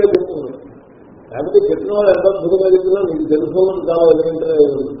ఎలిమెంటరీగా చెప్తున్నారు. లేకపోతే చెప్పిన వాడు ఎంత అద్భుతంగా చెప్పినా మీకు తెలుసుకోవడం చాలా ఎలిమెంటరీగా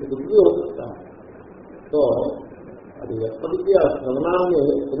వస్తుంది. సో అది ఎప్పటికీ ఆ శ్రవణాన్ని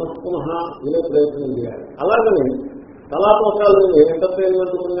పునఃపునః వినే ప్రయత్నం చేయాలి. అలాగని కళాపోకాలను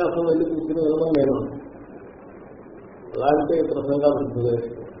ఎంటర్టైన్మెంట్ ఉపన్యాసం వెళ్ళి తీసుకుని వినడం నేను అలాంటి ప్రసంగాలు సిద్ధం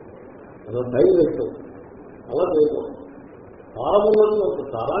చేస్తాను. అలా టైం వేస్తాం. అలా చేయకూడదు. సారములను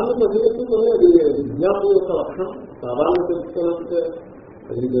సారాన్ని ప్రతిష్ఠించుకుని అది విజ్ఞానం యొక్క లక్షణం. సారాన్ని తెలుసుకోవాలంటే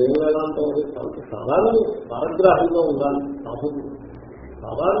అది ఏం వేదాంతం అది కాబట్టి సారాన్ని పారగ్రాహంగా ఉండాలి.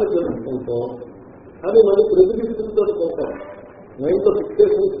 సారాన్ని తెలుసుకుంటూ అది మళ్ళీ ప్రతిష్ఠితులతో పోతాం. మైండ్లో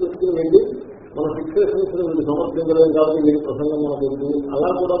ఫిక్సేషన్స్ పెట్టుకుని వెళ్ళి మన ఫిక్సేషన్స్ వీళ్ళు సమర్థించలేం కాబట్టి వీడి ప్రసంగం మనకు ఉంటుంది. అలా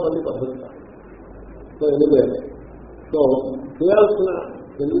కూడా మళ్ళీ పద్ధతి. సో ఎనివే సో చేయాల్సిన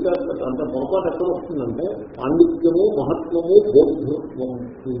ఎందుకంటే అంత పొరపాటు ఎక్కడ వస్తుందంటే పాండిత్యము మహత్వము బోధృత్వము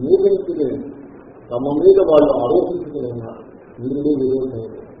ఈ మూడింటిని తమ మీద వాళ్ళు ఆరోపించుకుని ఉన్నారు. ఇందులో విరోధం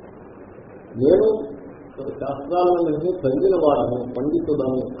నేను శాస్త్రాలన్నింటినీ చదివిన వాడను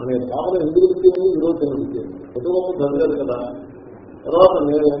పండితుడను అనే భావన ఎందుకు విరోధం విద్యను కుటుంబం చదివారు కదా. తర్వాత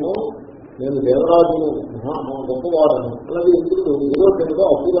నేను దేవరాజును గొప్పవాడను అలాగే ఇంద్రుడు విరోధంగా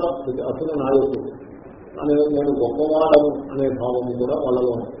అసుర నాయకుడు నేను గొప్పవాడను అనే భావము కూడా వాళ్ళలో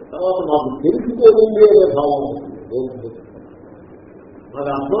ఉంది. తర్వాత మాకు తెలిసిపోతుంది అనే భావం నాకు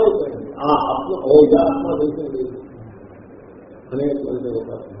అర్థమైపోయింది. ఆత్మ ఆత్మ తెలిసింది అనేటువంటి ఒక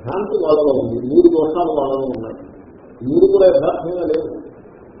భ్రాంతి వాళ్ళలో ఉంది. 3 దోషాలు వాళ్ళలో ఉన్నాయి. 3 కూడా యథార్థంగా లేదు.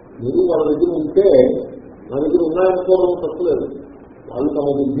 3 వాళ్ళ దగ్గర ఉంటే నా దగ్గర ఉన్నాయనుకోవడం తప్పు లేదు. వాళ్ళు తమ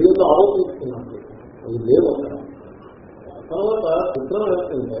బుద్ధిలో ఆరోపిస్తున్నారు. అది లేదు అక్కడ. తర్వాత చిత్రం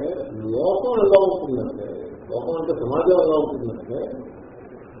ఏంటంటే లోకం ఎలా ఉంటుందంటే లోకం అంటే సమాజం ఎలా ఉంటుందంటే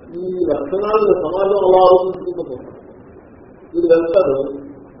ఈ లక్షణాలను సమాజం అలా ఆరోపించుకుంటూ పోతారు. వీళ్ళు వెళ్తారు,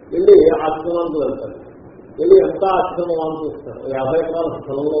 వెళ్ళి ఆశ్రమానికి వెళ్తారు. వెళ్ళి ఎంత ఆశ్రమం చూస్తారు. 50 ఎకరాల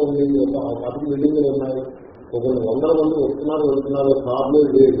స్థలంలో ఉంది, 10 బిల్డింగ్లు ఉన్నాయి, కొన్ని 100 మంది వస్తున్నారు వెళ్తున్నారు, కార్లు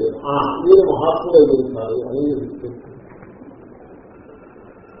లేదు. మీరు మహాత్ములు ఎదుగుతున్నారు అని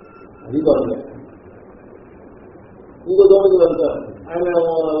అది బాగా ఇంకో దోడికి వెళ్తారు. ఆయన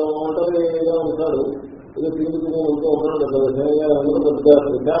ఒంటరిగా ఉంటాడు, ఇది తీసుకుని ఉంటూ ఉన్నాడు. విధంగా అందరూ పెద్దగా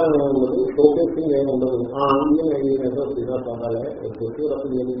విచారణ ఉండదు, షోకేసింగ్ ఏమి ఉండదు. అందుకే శ్రీనివాసాలే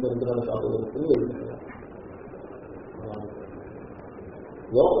రసం ఏమి చరిత్రను కాపాడుకుని వెళ్తున్నాడు.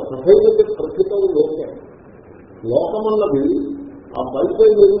 సహైవిక ప్రకృతం లోకే, లోకమన్నది ఆ పైపై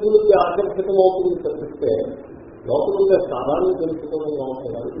వెలుగులకి ఆకర్షితమవుతుంది తప్పిస్తే లోపల స్థానాన్ని తెలుసుకోవడం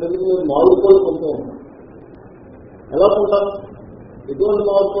అవసరం. ఇప్పుడు మీరు మామిడిపళ్ళు కొంటూ ఉంటారు, ఎలా కొంటారు? ఎటువంటి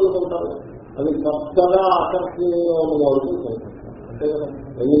మామిడిపళ్ళు కొంటారు? అది కొత్తగా ఆకర్షణీయంగా ఉన్న మామిడిపళ్ళు కొంటారు, అంతే కదా.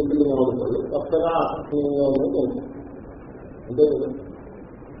 రైతులు మామిడిపళ్ళు కొత్తగా ఆకర్షణీయంగా ఉన్నది కొంటారు, అంతే కదా.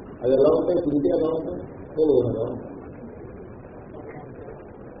 అది ఎలా ఉంటాయి? తింటే ఎలా ఉంటాయి? ఎలా ఉంటాయి?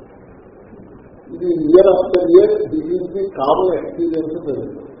 ఇది year after year this is the common experience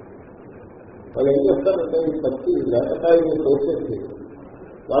జరుగుతుంది. వాళ్ళు ఏం చేస్తారంటే ఈ పచ్చి లేకకాయని తోసేసి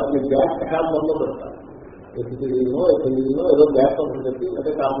వాటిని గ్యాస్ హ్యాప్ వల్ల పెడతారు. ఎసిడినో ఏదో గ్యాస్ అని చెప్పి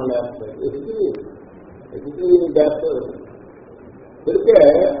అంటే కామన్ లేకపోతే ఎసిడి గ్యాస్ పెడితే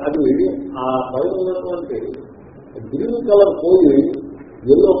అది ఆ పైన ఉన్నటువంటి గ్రీన్ కలర్ పోయి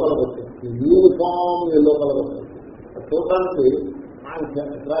ఎల్లో కలర్ వస్తుంది, యూనిఫామ్ ఎల్లో కలర్ వస్తుంది. చూడడానికి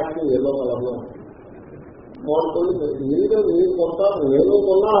అట్రాక్టివ్ ఎల్లో కలర్ లో ఉంటుంది. మామిడిపళ్ళు మీరు కొంటాను, నేను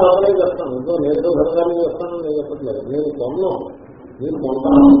కొన్నా అలాగే చేస్తాను. ఇంట్లో నేనేదో ధరగానే చేస్తానని నేను చెప్పట్లేదు. నేను కొన్నాను, మీరు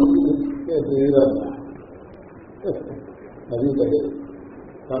కొంటాను అది కదా.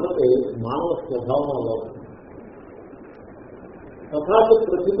 కాబట్టి మానవ స్వభావం అలా తథాపి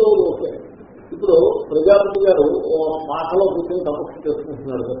ప్రతితో ఓకే. ఇప్పుడు ప్రజాపతి గారు పాటలో కూర్చొని తపస్సు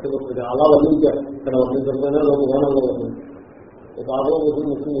చేసుకుంటున్నాడు. ప్రతి అలా వర్ణించారు. ఇక్కడ వర్ణించకపోయినా ఒక గోణంలో వర్ణించారు. ఒక ఆటలో కూర్చొని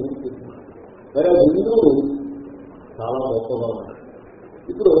ముఖ్యం తీసుకుంటున్నాడు. వేరే హిందువులు చాలా గొప్పగా ఉన్నారు.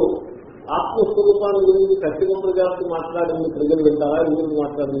 ఇప్పుడు ఆత్మస్వరూపాన్ని గురించి ఖచ్చితంగా ప్రజాపతి మాట్లాడింది ప్రజలు వింటారా? హిందువులు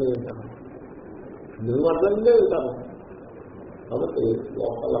మాట్లాడింది వింటారా? హిందువులు మాట్లాడిందే వింటారు. కాబట్టి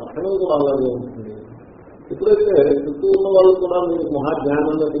ఒక లక్షణం కూడా అలాగే ఉంటుంది. ఎప్పుడైతే చుట్టూ ఉన్న వాళ్ళు కూడా మీరు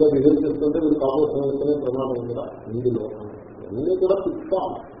మహాజ్ఞానంగా బిహేవ్ చేస్తుంటే మీరు కాపాడుకునే ప్రమాదం కూడా ఇందులో అన్నీ కూడా పిస్తాం,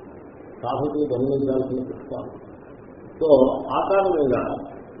 సాధకులు గమనించాల్సిన పిస్తాం. సో ఆ కారణంగా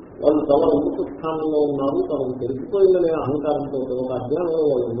వాళ్ళు తమ ఉన్నత స్థానంలో ఉన్నారు, తమకు తెలిసిపోయిందనే అహంకారంతో ఒక అజ్ఞానంలో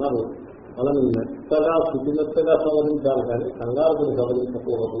వాళ్ళు ఉన్నారు. వాళ్ళని మెత్తగా శుచిమెత్తగా సవరించాలి, కానీ కంగారుని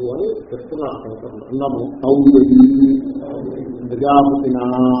సవరించకూడదు అని చెప్తున్నారు. అన్నాము ప్రజాపతిన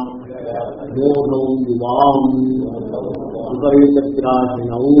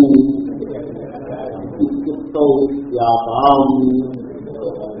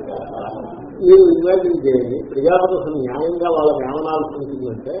మీరు ఇమాజిన్ చేయండి. ప్రజాపతి అసలు న్యాయంగా వాళ్ళకి ఏమనాల్సి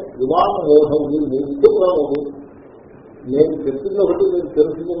ఉంటుందంటే వివాహ మోహం, మీరు ముఖ్యప్రభు, నేను చెప్పింది ఒకటి, మీరు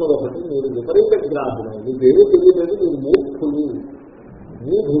తెలుసుకున్నది ఒకటి, మీరు విపరీత గ్రాహ్యం, మీకు ఏదో తెలియలేదు, మీరు మూర్ఖులు,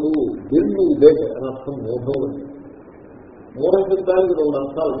 మూఢులు, ఢిల్లీదే అని అర్థం. మోహం అంటే మూఢ శబ్దానికి రెండు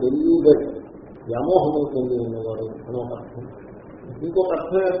అర్థాలు. ఢిల్లీదే వ్యామోహము పొంది ఉన్నవారు అని ఒక అర్థం. ఇంకొక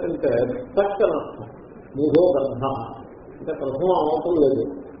అర్థం ఏంటంటే స్టక్ అని అర్థం. మూఢో గర్భ అంటే ప్రథమం అవటం లేదు,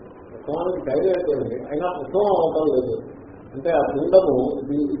 ప్రథమానికి టైం అయిపోయింది, అయినా ప్రథమం అవటం లేదు అంటే ఆ పిండము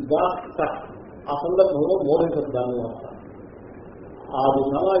స్టక్. ఆ సందర్భంలో మూఢ శబ్దాన్ని వాడతారు. అది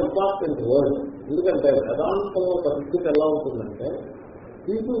చాలా ఇంపార్టెంట్ వర్డ్. ఎందుకంటే వేదాంతంలో పరిస్థితి ఎలా ఉంటుందంటే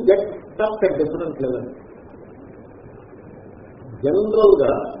people get stuck at different level. General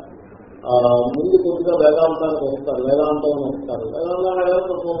గా ముందు కొద్దిగా వేదాంతానికి వస్తారు, వేదాంతం వస్తారు.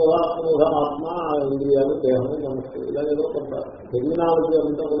 వేదాంతం ఆత్మ, ఇంద్రియాలు, దేహము, మనస్సు ఇలాగేదో కొంత టెర్మినాలజీ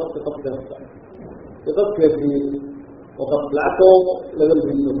అంతా కూడా పికప్ చేస్తారు. పికప్ చేసి ఒక ప్లాటో లెవెల్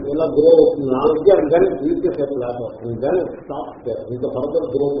తీసుకుంటుంది. ఇలా గ్రో అవుతుంది నాలెడ్జ్ అని కానీ రీచ్ చేసే ప్లాటో కానీ స్టాప్ చేయాలి. ఇంకా ఫర్దర్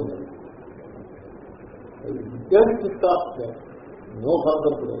గ్రోత్ ఉంది. జస్ట్ స్టాప్ చేయాలి, నో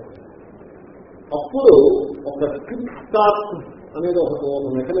ఫర్దర్ గ్రోత్. అప్పుడు ఒక కిక్ స్టార్ట్ అనేది ఒక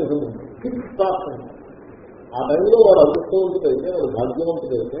మెకానిజం ఉంది. కిక్ స్టార్ట్ అంటే ఆ టైంలో వాడు అదృష్టవంతుడైతే, వాడు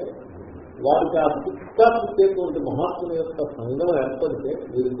భాగ్యవంతుడైతే, వారికి ఆ కిక్ స్టార్ట్ ఇచ్చేటువంటి మహాత్ముల యొక్క సంఘం ఏర్పడితే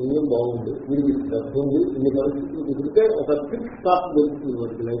వీరి పుణ్యం బాగుంది, వీరికి శ్రద్ధ ఉంది, ఇన్ని పరిస్థితులు కుదిరితే ఒక కిక్ స్టార్ట్ దొరుకుతుంది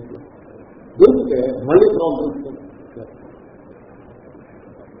వారికి లైఫ్ లో. దొరికితే మళ్ళీ problems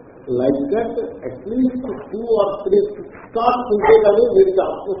like that at least 2 or 3 kick starts ఉంటే కానీ వీరికి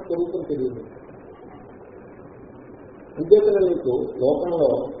ఆత్మస్వరూపం తెలియదు. అంతేకానే మీకు లోకంలో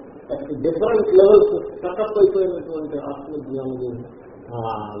డిఫరెంట్ లెవెల్స్ సెటప్ అయిపోయినటువంటి ఆత్మజ్ఞానులు,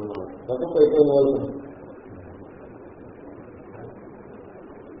 సెటప్ అయిపోయిన వాళ్ళు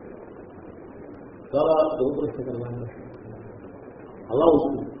చాలా దురదృష్టకరమైన అలా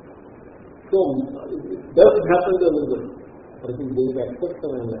ఉంటుంది. So does happen to everybody. ప్రతి దీనికి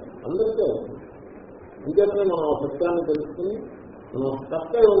ఎక్సెప్షన్ ఏం లేదు, అందరికీ అవుతుంది. అంతేకానే మనం ఆ సత్యాన్ని తెలుసుకుని మనం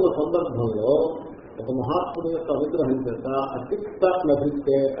స్టక్ అయి ఉన్న సందర్భంలో ఒక మహాత్ముడి యొక్క అనుగ్రహం చేత అతిక్త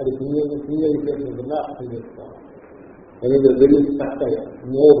లభిస్తే అది పుణ్య విశేషం కింద అర్థం చేసుకోవాలి. నేను వెళ్ళి స్టక్ అయ్యా,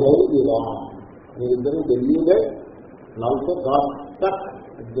 నో రౌ ది రాంగ్, మీరిద్దరూ వెళ్ళిదే నాలుగు God stuck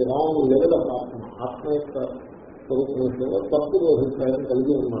the wrong level of ఆత్మ, ఆత్మ యొక్క స్వరూపంలో తప్పుడు అభిప్రాయం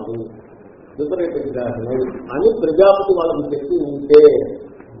కలిగి ఉన్నారు, అని ప్రజాపతి వాళ్ళకి చెప్పి ఉంటే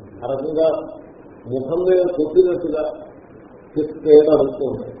ఆ రకంగా ముఖం మీద కొట్టినట్టుగా చెప్తే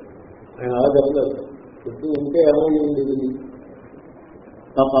అనుకోండి. ఆయన అలా చెప్పలేదు, చెప్పి ఉంటే ఏమైంది,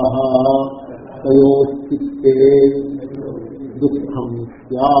 తయోచిత్తే దుఃఖం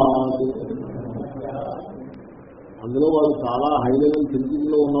స్యాత్. అందులో వాళ్ళు చాలా హై లెవెల్ థింకింగ్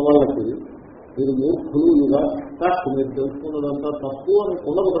లో ఉన్న వాళ్ళకి మీరు మూర్ఖులు ఇలా స్టాక్ మీరు తెలుసుకున్నదంతా తప్పు అని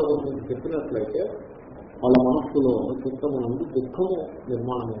కుండబుద్ధి చెప్పినట్లయితే వాళ్ళ మనస్సులో చిత్తము నుండి దుఃఖము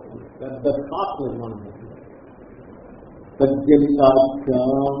నిర్మాణం అవుతుంది, పెద్ద స్టాక్ నిర్మాణం అవుతుంది.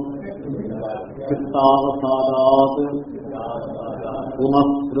 చిత్తావసారాత్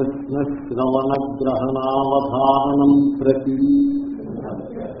పునఃకృష్ణ శ్రవణ గ్రహణావధానం ప్రతి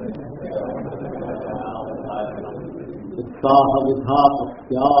ఉత్సాహ విధాత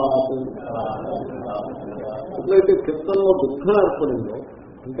స్యాత్. ఎప్పుడైతే చిత్తంలో దుఃఖం ఏర్పడిందో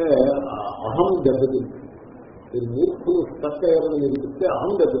అంటే అహం దెబ్బతింది. మీరు మూర్ఖులు స్టక్ అయ్యారని మీరు చెప్తే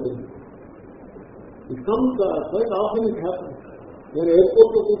అహం దెబ్బతింది. నేను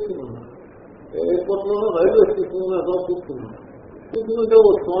ఎయిర్పోర్ట్ లో కూర్చున్నాను, ఎయిర్పోర్ట్ లోనూ రైల్వే స్టేషన్ లో ఎక్కడ కూర్చున్నాను, కూర్చుంటే ఓ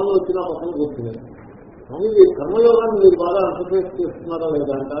స్వామి వచ్చిన పక్కన కూర్చున్నాను. కానీ ఈ కర్మయోగాన్ని మీరు బాగా అంతర్ఫేస్ చేస్తున్నారా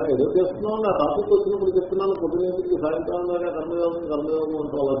లేదా అంటే ఏదో చేస్తున్నావు, నా టాపిక్ వచ్చినప్పుడు చెప్తున్నాను, పొద్దునేటికి సాయంకాలం దాకా కర్మయోగం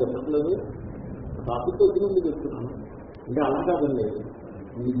అంటూ అలా చెప్పట్లేదు, టాపిక్ వచ్చినప్పుడు చెప్తున్నాను అంటే అలా కాదండి.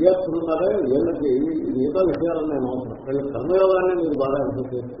 విద్యార్థులు ఉన్నారే వీళ్ళకి మిగతా విషయాలను నేను అవసరం, వీళ్ళ కర్మయోగాన్ని మీరు బాగా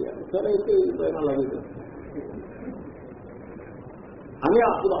అంతర్ఫేస్ చేయాలి. సరే అయితే పైన అలాగే చేస్తాను అని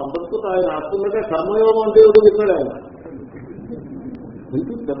అప్పుడు అందరితో ఆయన ఆత్మగా కర్మయోగం అంటే ఏదో చెప్పాడు ఆయన.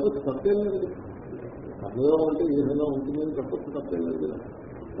 ఇంటికి చెప్పచ్చు తప్పేం లేదు, కర్మయోగం అంటే ఈ విధంగా ఉంటుందని చెప్పచ్చు తప్పేం లేదు.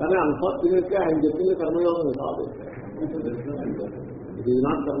 కానీ అన్ఫార్చునేట్గా ఆయన చెప్పింది కర్మయోగం కాదు, ఇది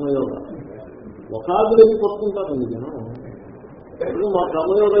నాట్ కర్మయోగం. ఒక ఆదులకి పట్టుకుంటారండి జనం. ఇప్పుడు మా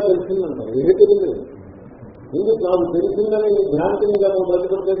కర్మయోగా తెలిసిందంటారు, ఏ తెలియదు ఎందుకు నాకు తెలిసిందని భ్రాంతిని కానీ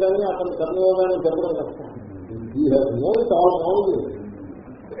బయటపడితే కానీ అతను కర్మయోగాన్ని చెప్పడం కష్టం. ఈ has no it all wrong.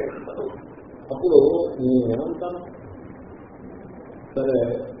 అప్పుడు నేనేమంటాను, సరే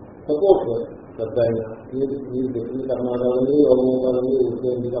సపోజ్ పెద్ద అయినా మీరు చెప్పింది కర్మయోగాలని యోగయోగాలని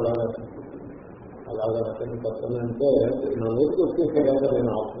ఎందుకు అలాగా పక్కన అంటే నా నోటికి వచ్చేసే కదా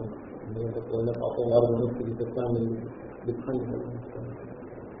నేను ఆప్షన్. ఎందుకంటే పాపం వారు మనసుకి చెప్తాను డిఫరెంట్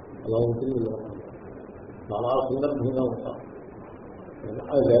అలా ఉంటుంది. చాలా సందర్భంగా ఉంటాం,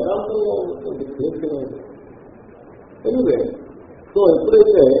 అది వేదాంతంలో చేసేది. ఎనివే, సో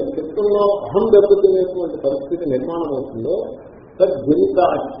ఎప్పుడైతే చిత్తంలో అహం దెబ్బతినేటువంటి పరిస్థితి నిర్మాణం అవుతుందో తద్జనిత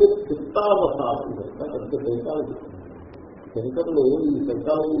అత్య చిత్తావసాలు పెద్ద సైకాలజీ. శంకరులు ఈ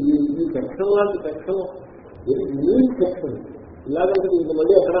సైకాలజీ ఈ సెక్షన్ లాంటి సెక్షన్ వెరీ యూనిక్ సెక్షన్. ఇలాగంటే ఇంత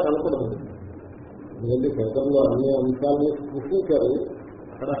మళ్ళీ ఎక్కడా కనపడుతుంది. ఎందుకంటే శంకరులు అన్ని అంశాలని సృష్టించారు,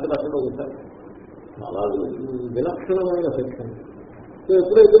 అక్కడక్కడ ఉంటారు. చాలా విలక్షణమైన సెక్షన్. సో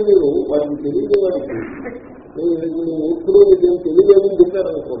ఎప్పుడైతే మీరు వాటిని తెలియదు, వాడికి ఇప్పుడు మీకు తెలియదని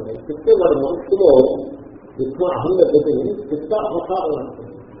చెప్పారనుకోండి, చెప్తే వాడి మనసులో ఎక్కువ అహం దగ్గర చిత్త అవసారం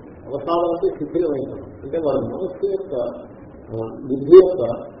అంటుంది. అవసారం అంటే శిథిలమైన అంటే వాడి మనస్సు యొక్క బుద్ధి యొక్క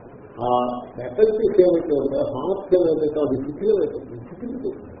ఆ ఫ్యాకల్టీస్ ఏమైతే ఉంటాయో సామర్థ్యం ఏదైతే అది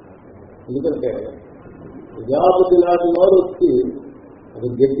శిథిలమైపోతుంది. ఎందుకంటే ప్రజాపతి లాంటి వాడు వచ్చి అది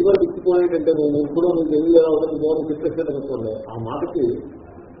గట్టిగా తిప్పిపోయేటంటే నేను ఎప్పుడో మీకు తెలియదు దూరం చెప్పేసాడు అనుకోండి, ఆ మాటకి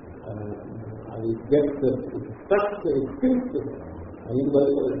అది అది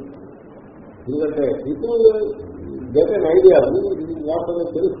బయటపడలేదు. ఎందుకంటే ఇప్పుడు గెట్ అన్ ఐడియా వాటిని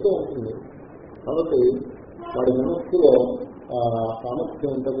తెలుస్తూ ఉంటుంది. కాబట్టి వాడి మనస్సులో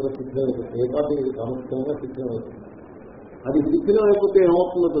సామర్థ్యం అంతా కూడా సిద్ధమవుతుంది, ఏపాటి సామర్థ్యంగా సిద్ధమవుతుంది. అది శిథిలం అయిపోతే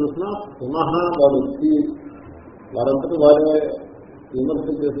ఏమవుతుందో తెలిసిన పునః వాడు వచ్చి వారంతటి వారే విమర్శ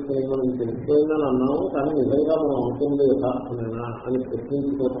చేసుకునే మనం తెలిసిపోయిందని అన్నాము, కానీ నిజంగా మనం అనుకుంది యథార్థమేనా అని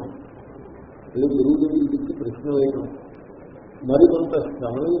ప్రశ్నించుకోవడం, ఇది గురువు దగ్గరికి ఇచ్చి ప్రశ్న వేయడం, మరి కొంత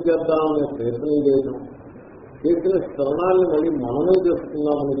శ్రవణం చేద్దామనే ప్రయత్నం చేయడం, చేసిన శ్రవణాన్ని మళ్ళీ మననం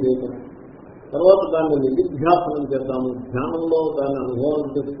చేసుకుందామని చేయడం, తర్వాత దాన్ని నిధిధ్యాసనం చేద్దాము, ధ్యానంలో దాన్ని అనుభవం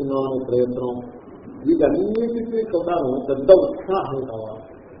చేసుకుందామనే ప్రయత్నం, వీటన్నిటికీ కూడా పెద్ద ఉత్సాహం కావాలి.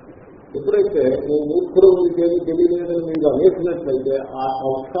 ఎప్పుడైతే నువ్వు మూర్ఖుడు మీకేమి తెలియలేదని మీరు అనేసినట్లయితే ఆ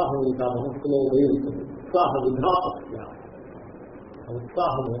ఉత్సాహం ఇంకా మనస్సులో వేయి ఉంటుంది. ఉత్సాహ విధాపస్య,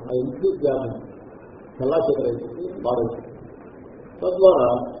 ఉత్సాహము ఆ ఎంతూజియాజం చల్లాచెదరైపోతుంది, బాధవుతుంది. తద్వారా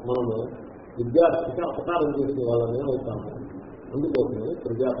మనము విద్యార్థికి అపకారం చేసే వాళ్ళని అవుతాము. అందుకోసమే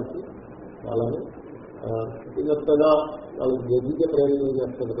ప్రజాపతి వాళ్ళని వ్యక్తిగతంగా వాళ్ళకి బోధించే ప్రయత్నం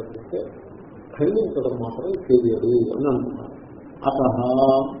చేస్తారు తప్పిస్తే ఖండించడం మాత్రం చేయడు అని అంటున్నారు. అత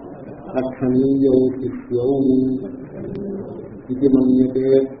రక్షణీయౌ శిష్యౌ ఇది మన్యతే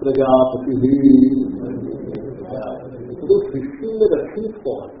ప్రజాపతి. ఇప్పుడు శిష్యుల్ని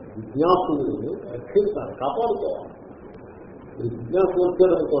రక్షించుకోవాలి, జిజ్ఞాసుల్ని రక్షించాలి, కాపాడుకోవాలి. జిజ్ఞాసు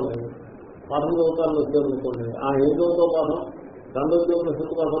వచ్చారనుకోండి, పాఠం చదువుతారని వచ్చారనుకోండి, ఏం చదువుతావు పాఠం, చాంద్రోగ్య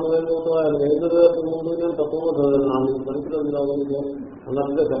ఉపనిషత్తు పాఠం ఏం చదువుతావు, ఆయన ఏం చదివే ముందు నేను తక్కువగా చదివాను, 4 పరీక్షలు రావాలి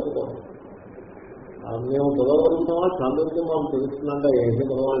అన్నట్టుగా చెప్పుకోవాలి. మేము చదవగలుగుతామా, చాంద్రోగ్యం మాకు తెలుస్తుందంటే ఏం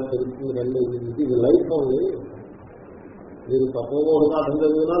చదవాలని తెలుస్తుంది రండి, ఇది లైఫ్ ఉంది. మీరు తక్కువగా ఒక పాఠం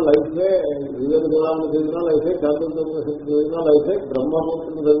చదివినా లైఫే, వివేక గుణాలను చదివినా లైఫే, చాంద్రోగ్య ఉపనిషత్తు చదివినా లైఫే,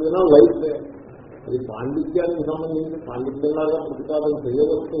 బ్రహ్మమూర్తిని చదివినా లైఫే. అది పాండిత్యానికి సంబంధించి పాండిత్యంలాగా ప్రతిపాదన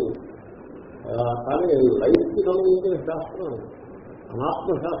చేయవచ్చు, కానీ లైఫ్కి సంబంధించిన శాస్త్రం, అనాత్మ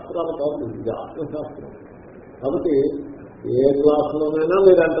శాస్త్రాలు కాదు, ఇది ఆత్మశాస్త్రం. కాబట్టి ఏ క్లాసులోనైనా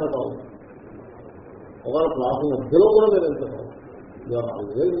మీరు ఎంటర్ కావచ్చు, ఒకవేళ క్లాసు మధ్యలో కూడా మీరు ఎంటర్ కావచ్చు.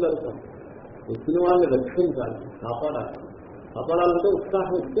 వెళ్తాం, వచ్చిన వాళ్ళని రక్షించాలి, కాపాడాలి. కాపాడాలంటే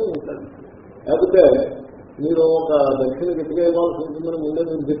ఉత్సాహం ఇస్తే ఉంటాడు. లేకపోతే మీరు ఒక దక్షిణ గట్టిగా ఇవ్వాల్సి ఉంటుందని ముందే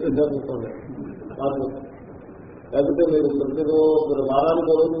మీరు చెప్పేసారనుకోండి, లేకపోతే మీరు ప్రతిరోజు వారానికి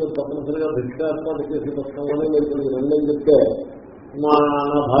రోజు మీరు తప్పనిసరిగా భిక్ష ఏర్పాటు చేసి పక్షంలోనే మీరు రెండని చెప్తే నా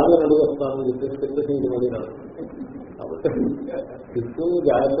భార్యను అడిగొస్తానని చెప్పేసి ఇంటి మళ్ళీ రాదు. కాబట్టి శిశువుని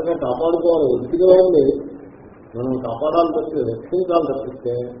జాగ్రత్తగా కాపాడుకోవాలి. వ్యక్తిగతంగా మనం కాపాడాలి తప్పితే, రక్షించాలి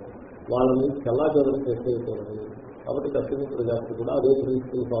తప్పిస్తే వాళ్ళని చాలా జాగ్రత్త చేసేయకూడదు. కాబట్టి కశ్యప ప్రజాపతి కూడా అదే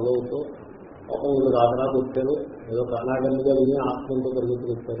ప్రిన్సిపల్ ఫాలో అవుతూ పాపం వీళ్ళు రాకరాకు వచ్చారు, ఏదో ప్రాణాగండిగా విని ఆత్మంతో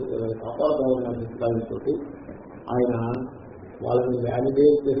పరిగెత్తుకు వచ్చారు, ఏదైనా కాపాడుకోవాలని అభిప్రాయంతో ఆయన వాళ్ళని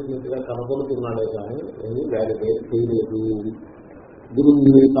వ్యాలిడేట్ చేసినట్టుగా కనపడుతున్నాడే కానీ ఏమీ వ్యాలిడేట్ చేయలేదు.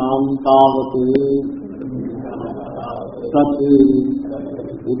 గురుతాం తావత్ తత్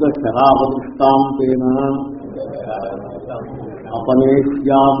ఉదశరావదృష్టాంతేన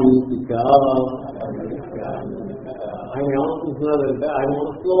అపనేష్యామీతి చ. ఆయన ఏమనుకుంటున్నారంటే ఆయన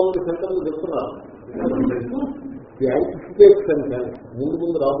మనసులో ఉన్న సెంటర్లు చెప్తున్నారు. యాంటిసిపేట్స్ అంటే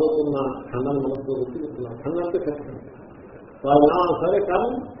ముందు రాబోతున్న ఖండాన్ని మనసులో వచ్చి చెప్తున్నారు. ఖండం అంటే సెంటర్ వాళ్ళు సరే,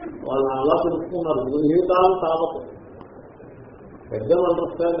 కానీ వాళ్ళు అలా తెలుసుకున్నారు. గృహీతాలు తావత్ పెద్ద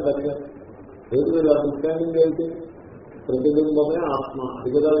అండర్స్టాండ్ దగ్గర ఏది వీళ్ళ అండర్స్టాండింగ్ ఏంటి, ప్రతిబింబమే ఆత్మ, అది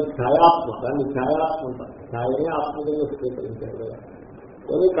కదా ఛాయాత్మ, దాన్ని ఛాయాత్మ అంటారు. ఛాయనే ఆత్మకంగా స్వీకరించారు కదా.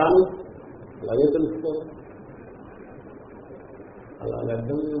 కానీ అలాగే తెలుసుకోవాలి. అలా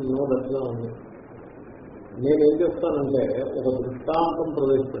లగ్నంలో దర్శనం ఉంది. నేనేం చేస్తానంటే ఒక దృష్టాంతం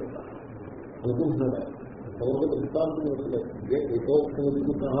ప్రవేశపెడతాను అనుకుంటున్నాడు. ఒక దృష్టాంతం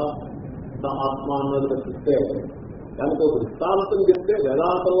యథోక్తి సహా ఆత్మ అన్నది తప్పిస్తే దానికి ఒక దృష్టాంతం చెప్తే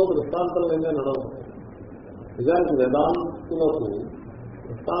వేదాంతంలో దృష్టాంతం లేదే నడవదు. నిజానికి వేదాంతులకు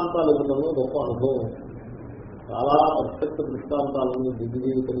దృష్టాంతాలు ఇవ్వడంలో గొప్ప అనుభవం. చాలా పర్ఫెక్ట్ దృష్టాంతాలను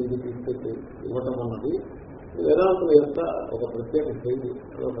దిగ్విజీవితంగా తీసుకొచ్చి ఇవ్వటం అన్నది వేదాంతుల యొక్క ఒక ప్రత్యేక శైలి,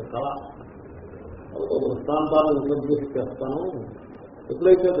 ఒక కళ. ఒక దృష్టాంతాలను ఇంట్రడ్యూస్ చేస్తాను.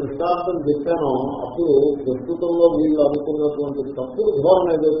 ఎప్పుడైతే దృష్టాంతం చెప్పానో అప్పుడు ప్రస్తుతంలో వీళ్ళు అనుకున్నటువంటి తప్పుడు ధోరణ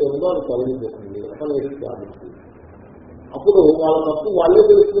ఏదైతే ఉందో అది కలిగిపోతుంది. అప్పుడు వాళ్ళ తప్పు వాళ్ళే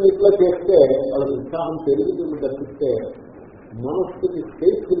తెలుసుకుని ఇట్లా చేస్తే వాళ్ళకి ఉత్సాహం పెరుగుతుంది తప్పిస్తే మనస్సుకి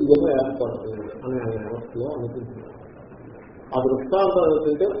స్వేచ్ఛలు ఏర్పడుతుంది అని ఆయన మనస్సులో అనుకుంటున్నారు. ఆ దృష్టాంతం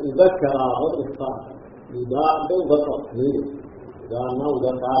ఏంటంటే ఉదశరావ దృష్టాంతం. ఉదా అంటే ఉదకం, నీరు. ఉదా అన్నా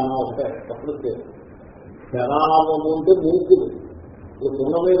ఉదక అన్నా ఉంటాయి తప్పుడు. శరావము అంటే మూకులు. ఇప్పుడు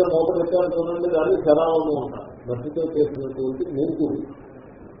కుండ మీద మూట పెట్టారు చూడండి, దాన్ని శరావము అంటారు. మట్టితో చేసినటువంటి మూకులు.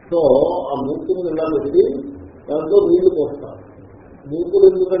 సో ఆ మూకులు ఇలా పెట్టి దాంట్లో నీళ్లు పోస్తారు. మూకులు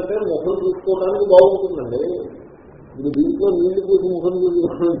ఎందుకంటే ముఖం చూసుకోవడానికి బాగుంటుందండి. ఇప్పుడు దీంట్లో నీళ్లు పోసి ముఖం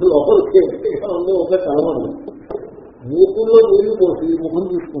చూసుకోవడానికి లోపలికి ఉంది ఒక కలవడం. మూకుల్లో నీళ్లు పోసి ముఖం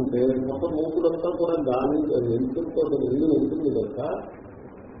చూసుకుంటే మొత్తం మూకులంతా కూడా దాని వెంటుతో నీళ్లు ఉంటుంది కనుక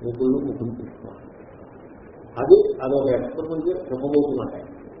మూకుల్లో ముఖం చూస్తున్నారు. అదొక ఎక్స్పెరిమెంట్ చెప్పబోతున్నట్టే.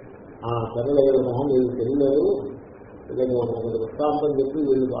 సరేలేదు మొహం వీళ్ళు తెలియలేదు, ఒక దృష్టాంతం చెప్పి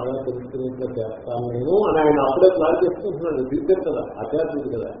వీళ్ళు బాగా తెలుసుకునేట్లా చేస్తాను నేను అని ఆయన అప్పుడే ప్లాన్ చేసుకుంటున్నాడు. టీచర్ కదా, ఆచార్యుడు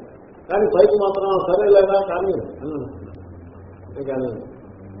కదా. కానీ పైకి మాత్రం సరేలేదా కానీ అని అంటున్నాడు. కానీ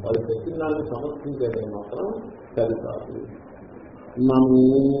వాళ్ళు చెప్పిన దాన్ని సమర్థించేది మాత్రం సరికాదు.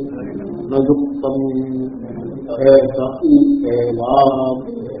 నయుక్తం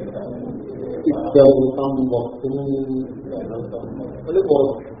ఇత్యవృతం వస్తుని మళ్ళీ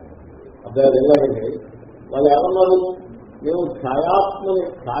పోవచ్చు. అదే ఎలాగంటే వాళ్ళు ఏమన్నారు, మేము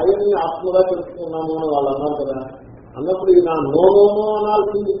ఛాయని ఆత్మగా తెలుసుకున్నాము అని వాళ్ళు అన్నారు కదా. అన్నప్పుడు ఇది నా నోనోనో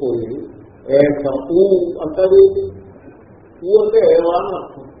అనాల్సింది పోయి ఏక ఊ అంటది. ఊ అంటే ఏవా అని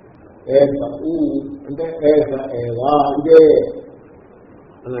అర్థం. ఏక ఊ అంటే ఏక ఏవా ఇదే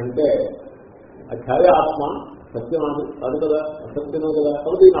అని అంటే ఆ ఛాయ ఆత్మ సత్యం అది కదా, అసత్యమే కదా.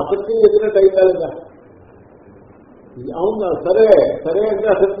 కాబట్టి ఈయన అసత్యం చెప్పినట్టు అయిందా లేదా? అవునా, సరే సరే అంటే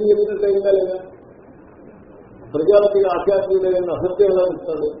అసత్యం చెప్పినట్టు అయిందా లేదా? ప్రజాపతి ఆధ్యాత్మిక అసత్యం ఎలా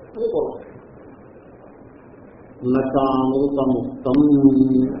ఇస్తాడు అని కోరు. నమృతముక్తం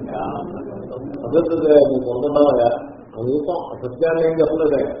అసత్యదే నువ్వు పొందడాగా అమృతం అసత్యాన్ని ఏం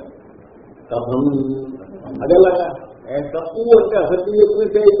చెప్పలేదే. కథం అదేలాగా తప్పు అంటే అసత్యం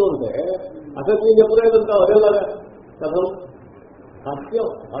చెప్పినట్టే అవుతుంటే అసత్యం చెప్పలేదంటావు అదేలాగా కథం. సత్యం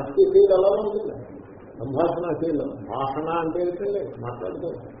సత్యశీలు అలా ఉంటుంది. సంభాషణశీలం భాషణ అంటే ఏంటండి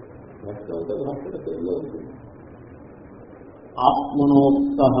మాట్లాడుతుంది. భక్తి అంటే భాషణ శైలిలో ఉంటుంది.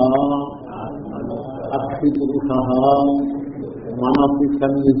 ఆత్మనోక్త అక్షిపురుష మనసి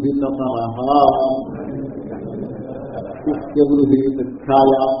సన్నిహితత శిష్యగృహీత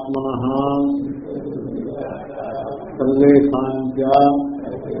ఛాయాత్మన సర్వేషాంచ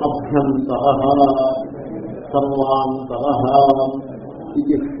అభ్యంతర సర్వాంతర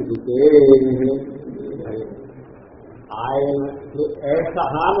ఇది శ్రుతే. ఆయన ఏష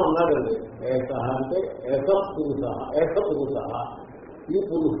అని ఉన్నాడండి. ఏష అంటే ఏష పురుష, ఏష పురుష ఈ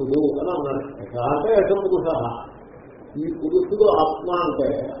పురుషుడు అని అన్నాడు. ఏష అంటే ఏష పురుష, ఈ పురుషుడు ఆత్మ అంటే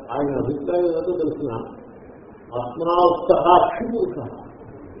ఆయన అభిప్రాయం ఏదో తెలిసిన ఆత్మనాస్త అక్షి పురుష,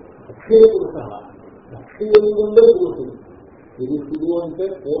 అక్షయ పురుష, అక్షయంలో పురుషుడు. పురుషుడు అంటే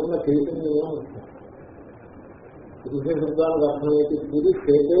పూర్ణ చైతన్యం వస్తుంది. పురుష శబ్దానికి అర్థమైతే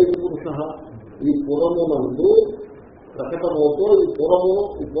పురుషేతే పురుష. ఈ పురమునందు ప్రకటమవుతూ ఈ పురము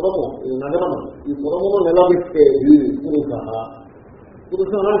ఈ నగరము ఈ పురమును నిలబెట్టేది పురుష.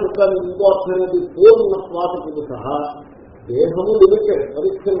 పురుష చెప్తాను. ఇంకో అర్థమైనది పూర్ణ శ్వాస పురుష. దేహము లిమిటెడ్,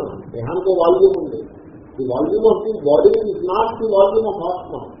 పరిచ్ఛిన్నం. దేహానికి వాల్యూమ్ ఉంది. The volume of the body is not the volume of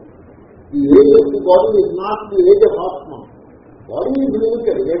ఆత్మ. The age of the body is not the age of ఆత్మ. Body is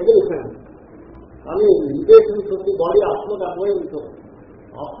limited, regulation. కానీ లిమిటేషన్స్ ఆఫ్ ది బాడీ ఆత్మకు అన్వయించదు.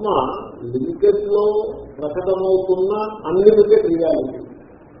 ఆత్మ లిమిటెడ్ లో ప్రకటమవుతున్న unlimited reality.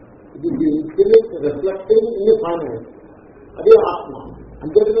 ఇది infinite reflecting in finite. అదే ఆత్మ.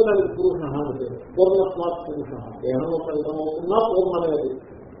 అంతేకాదు దానికి పురుష అంటే పూర్ణస్మాత్ పురుష. దేహంలో ప్రకటమవుతున్నా పూర్ణమనేది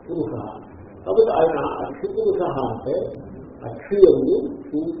పురుష. కాబట్టి ఆయన అక్షి పురుష అంటే అక్షియందు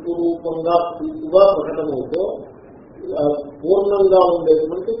సూక్ష్మరూపంగా సూక్ష్మగా ప్రకటమవుతూ పూర్ణంగా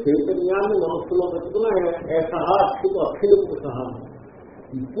ఉండేటువంటి చైతన్యాన్ని మనస్సులో పెట్టుకున్న ఏష అక్షిల పురుష.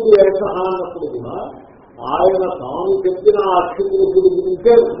 ఇప్పుడు ఏష అన్నప్పుడు కూడా ఆయన తాను చెప్పిన అక్షి పురుషుడి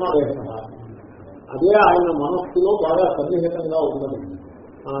గురించే అంటున్నారు ఏష. అదే ఆయన మనస్సులో బాగా సన్నిహితంగా ఉన్నది.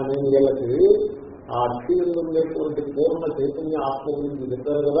 నేను వీళ్ళకి ఆ అక్షిలో ఉండేటువంటి పూర్ణ చైతన్య ఆత్మ గురించి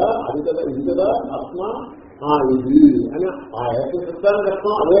చెప్పారు కదా, అది కదా ఇది కదా ఆత్మ ఇది అని ఆ ఏక శబ్దానికి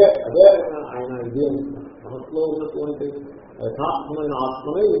అర్థం అదే అదే ఆయన ఇది అంటున్నారు. మనస్సులో ఉన్నటువంటి యథార్థమైన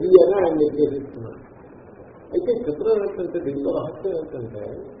ఆత్మనే ఇది అని ఆయన నిర్దేశిస్తున్నారు. అయితే చిత్రం ఏంటంటే దీంట్లో రహస్యం ఏంటంటే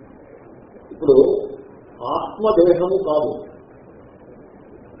ఇప్పుడు ఆత్మదేహము కాదు,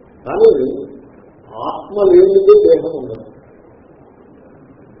 కానీ ఆత్మ లేనిదే దేహం ఉండదు.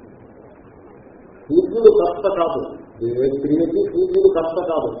 సూర్యుడు కర్త కాదు, క్రియకి సూర్యుడు కర్త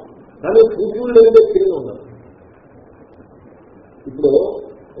కాదు, కానీ సూర్యుడు లేనిదే క్రియ ఉండదు. ఇప్పుడు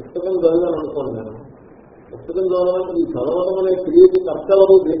పుస్తకం చదివాను అనుకోండి. నేను పుస్తకం చదవడానికి ఈ చదవడం అనే క్రియకి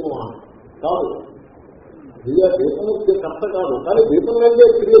కర్తవరు దీపమా కాదు. క్రియ దీపము కర్త కాదు, కానీ దీపం లేనిదే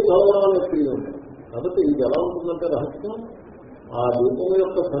క్రియ చదవడం అనే క్రియ ఉంటుంది. కాబట్టి ఇది ఎలా ఉంటుందంటే రహస్యం, ఆ దీపం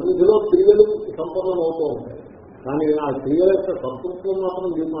యొక్క సన్నిధిలో క్రియలు సంపన్నమవుతూ ఉంటాయి. కానీ ఆ క్రియల యొక్క సంతృప్తిని మాత్రం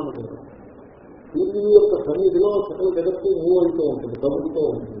దీపం అనుకుంటాం. సూర్యుని యొక్క సన్నిధిలో సకల జగత్తు మూవ్ అవుతూ ఉంటుంది, కదులుతూ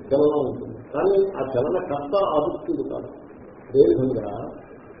ఉంటుంది, చలనం ఉంటుంది. కానీ ఆ చలన కర్త ఆదుర్తుడు కాదు. అదేవిధంగా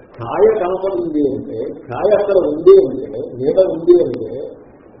ఛాయ కనపడింది అంటే, ఛాయ అక్కడ ఉంది అంటే, నీడ ఉంది అంటే,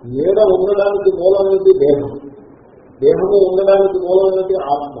 నీడ ఉండడానికి మూలమైనది దేహం, దేహము ఉండడానికి మూలమైనది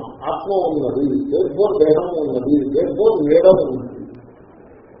ఆత్మ, ఆత్మ ఉన్నది, దేర్ఫోర్ దేహము ఉన్నది, దేర్ఫోర్ నీడ ఉన్నది.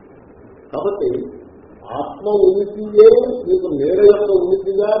 కాబట్టి ఆత్మ ఉనికియే మీకు నీడ యొక్క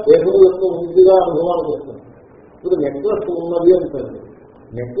ఉనికిగా, దేహం యొక్క ఉనికిగా అనుభవానికి వస్తుంది. ఇప్పుడు నెక్లెస్ ఉన్నది అంటారు.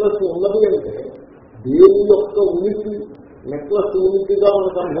 నెక్లెస్ ఉన్నది అంటే దేని యొక్క ఉనికి, నెక్లెస్ ఉనికిగా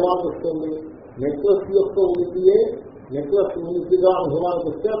మనకు అనుభవానికి వస్తుంది. నెక్లెస్ యొక్క ఉనికియే నెక్లెస్ ఉనికిగా అనుభవానికి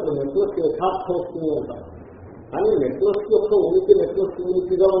వస్తే అప్పుడు నెక్లెస్ యథార్థం వస్తుంది అంటారు. కానీ నెక్లెస్ యొక్క ఉనికి నెక్లెస్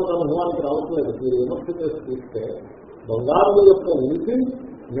ఉనికిగా మనకు అనుభవానికి రావట్లేదు. మీరు విమర్శ చేసి చూస్తే బంగారం యొక్క ఉనికి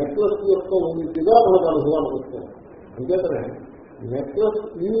నెక్లెస్ యొక్క ఉనికిగా మనకు అనుభవానికి వస్తుంది. అంచేతనే నెక్లెస్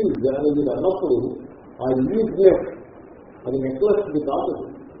ఈజ్ అని మీరు అన్నప్పుడు ఆ ఈజ్నెస్ అది నెక్లెస్ది కాదు.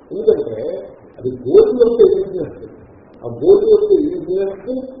 ఎందుకంటే అది గోల్డ్ యొక్క ఈజ్నెస్. ఆ గోల్డ్ యొక్క ఈజ్నెస్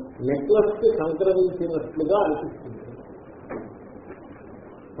నెక్లెస్ కి సంక్రమించినట్లుగా అనిపిస్తుంది.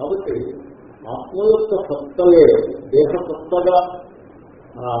 కాబట్టి ఆత్మ యొక్క సత్తయే దేహ సత్తగా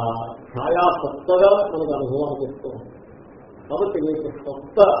ఛాయా సత్తగా మనకు అనుభవానికి వస్తుంది. కాబట్టి మీకు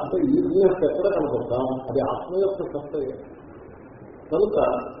సత్త అంటే ఈజ్నెస్ ఎక్కడ కనపడతా అది ఆత్మ యొక్క సత్తయే. కనుక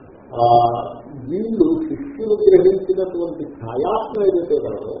వీళ్ళు శిష్యులు గ్రహించినటువంటి ఛాయాత్మ ఏదైతే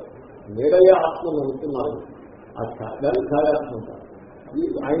కలదో మేడయ ఆత్మను అనుకున్నారు. ఆ దాని ఛాయాత్మ కాదు.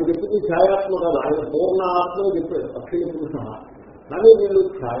 ఆయన చెప్పింది ఛాయాత్మ కాదు, ఆయన పూర్ణ ఆత్మను చెప్పాడు అక్షయుడు సహా. కానీ వీళ్ళు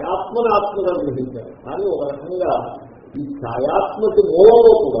ఛాయాత్మని ఆత్మగా గ్రహించారు. కానీ ఒక రకంగా ఈ ఛాయాత్మకి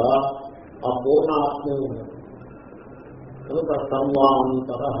మూలంలో కూడా ఆ పూర్ణ ఆత్మే ఉన్నది. కనుక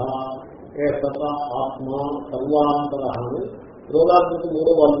సర్వాంతర ఏకత ఆత్మ సర్వాంతర అని రోగాత్మక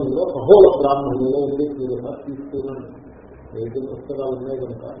 3వ వాల్యంలో ఖగోళ బ్రాహ్మణంలో ఉండి తీసుకున్నాను. ఏది పుస్తకాలు ఉన్నాయి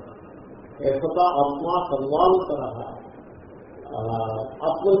కనుక ఏకత ఆత్మ సర్వాంతర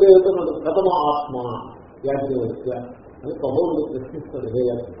ఆత్మ అంటే ఏమిటన్నాడు కథమ ఆత్మ యాజ్ఞవల్క్య అని ఖగోళుడు ప్రశ్నిస్తాడు.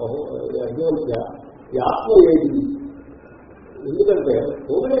 యాజ్ఞవల్క్య ఈ ఆత్మ ఏది? ఎందుకంటే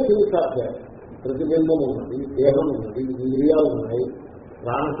హృదయ హింసాధ్య ప్రతిబింబం ఉన్నది, దేహం ఉన్నది, ఇంద్రియాలు ఉన్నాయి,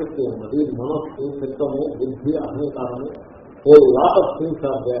 ప్రాణశక్తి ఉన్నది, మనస్సు, చిత్తము, బుద్ధి, అహంకారము, ఓ lot of things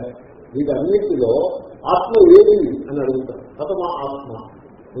are there. వీటన్నిటిలో ఆత్మ ఏది అని అడుగుతారు. కథమ ఆత్మ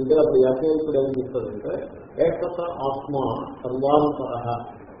అంటే అప్పుడు యాజ్ఞవల్కుడు ఏమని చెప్తాడంటే ఏకత ఆత్మ సర్వాంతర.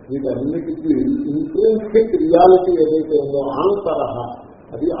 వీటన్నిటికీ ఇంట్రిన్సిక్ రియాలిటీ ఏదైతే ఉందో ఆంతర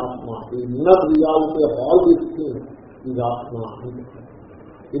అది ఆత్మ. ఈ inner reality of all these things ఇది ఆత్మ అని.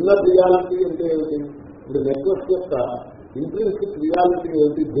 ఇన్నర్ రియాలిటీ అంటే ఏమిటి? ఇప్పుడు నెట్వర్క్ యొక్క ఇంట్రిన్సిక్ రియాలిటీ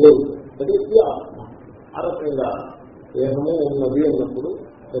ఏమిటి? గోల్డ్. అది ఆత్మ. ఆ రకంగా దేహము ఉన్నది అన్నప్పుడు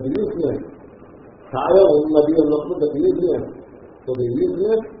దట్ ఈజ్నెస్, ఛాయ ఉన్నది అన్నప్పుడు that ఈజ్నెస్. So the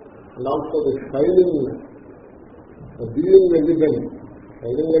ఈజ్నెస్ and also the shining, being evident.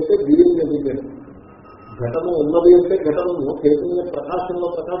 Shining అంటే బీయింగ్ ఎవిడెంట్. ఘటము ఉన్నది అంటే ఘటము చైతన్య ప్రకాశంలో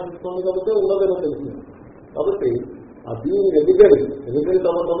ప్రకాశిస్తుంది కాబట్టి ఉన్నదని తెలిసింది. కాబట్టి ఆ బీయింగ్ ఎవిడెంట్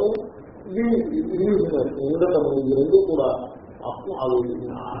అవ్వటము, ఉండటము, ఈ రెండు కూడా ఆత్మ.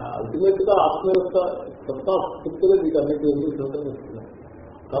 అల్టిమేట్ గా ఆత్మ యొక్క సత్తా స్థితిలో వీటన్నిటి ఎందుకు సంక్రమిస్తున్నాయి.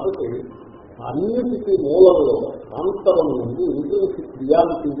 కాబట్టి అన్నిటికీ మూలంలో అంతరం నుండి ఇంట్రెన్సిక్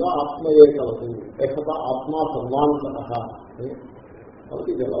రియాలిటీగా ఆత్మయే కలదు. ఏకత ఆత్మ సర్వాంతర. కాబట్టి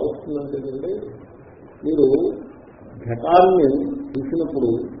ఇది ఎలా వస్తుందంటే మీరు ఘటాన్ని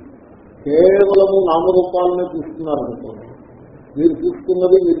చూసినప్పుడు కేవలము నామరూపాలనే చూస్తున్నారనుకోండి. మీరు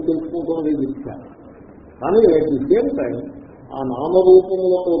చూసుకున్నది మీరు తెలుసుకుంటున్నది మిథ్య. కానీ అట్ ది సేమ్ టైం ఆ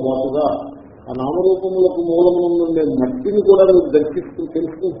నామరూపములతో పాటుగా ఆ నామరూపములకు మూలము నుండే మట్టిని కూడా మీరు దర్శిస్తూ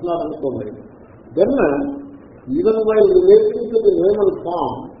తెలుసుకుంటున్నారనుకోండి. Then even by relating to the name and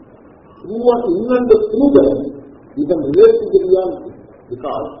form in and through them you can relate to the reality,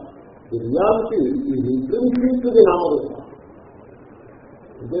 because the reality is intrinsic to the నామరూపం.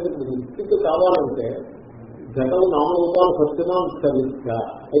 అంటే నిశ్చిత కావాలంటే ఘటన నామరూపాలు సత్యమా సత్య.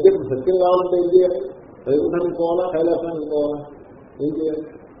 అయితే సత్యం కావాలంటే ఏం చేయాలి? వైకుంఠానికి పోవాలా, కైలాసానికి పోవాలా? ఏం చేయాలి?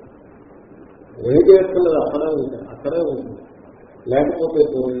 ఏం చేయక్కర్లేదు, అక్కడే ఉంటుంది. లేకపోతే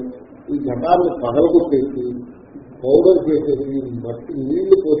ఈ ఘటాన్ని పగలగొట్టేసి పౌడర్ చేసేసి మట్టి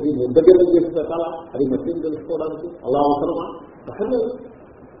నీళ్లు పోసి ముద్దగిల్ల చేసి పెట్టాలా? అది మట్టిని తెలుసుకోవడానికి అలా అవసరమా? అసలు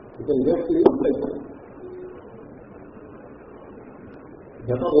ఇక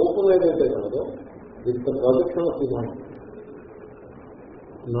ఘట రూపం ఏదైతే కలదో ఇంత ప్రదక్షిణ సిద్ధాంతం.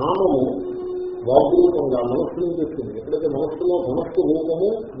 నామము వాగ్రూపంగా మనస్సు నుంచి వచ్చింది. ఎప్పుడైతే మనస్సు రూపము,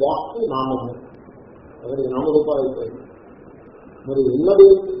 వాక్కు, నామము, అక్కడికి నామరూపాలు అయిపోయింది. మరి ఉన్నది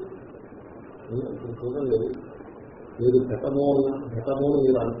చూడండి, మీరు ఘటము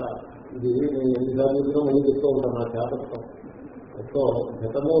మీరు అంటారు. ఇది నేను ఎన్నిసార్లు మళ్ళీ చెప్తూ ఉంటాను నా చేతత్వం. సో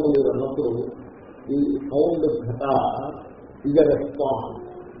ఘటము మీరు అన్నప్పుడు ఈ సౌండ్ ఘట ఇజ్ అ రెస్పాన్స్.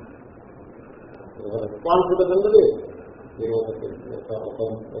 రెస్పాన్స్ కదండి. మీరు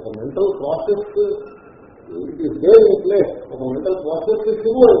ఒక mental process it is there in place. ఒక మెంటల్ ప్రాసెస్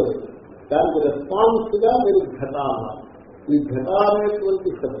శురు అయింది. దానికి రెస్పాన్స్ గా మీరు ఘట అన్నారు. ఈ ఘట అనేటువంటి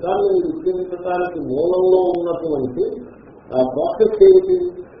శబ్దాన్ని మీరు ఉచ్చరించడానికి మూలంలో ఉన్నటువంటి ప్రాసెస్ ఏమిటి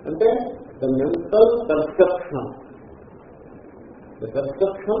అంటే the mental perception. The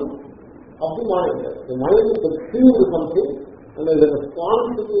perception of the mind. The mind perceived something and as a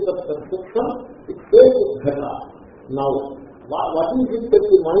response to the perception it says ghata. Now what is it that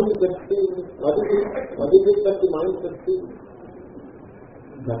the mind perceives? What is it that the mind perceives?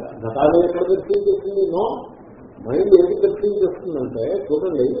 ఘటాన్ని ఎక్కడ దర్శనం చేసింది? No, mind ఏది perceive చేస్తుందంటే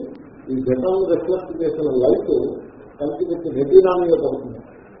చూడండి, ఈ ఘటాన్ని reflect చేసిన light కలిసి పెట్టి రెటీనా మీద పడుతుంది.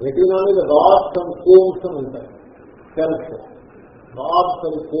 రెటీనా మీద డాట్స్ అండ్ కోన్స్ అని ఉంటాయి, సెల్స్. డాట్స్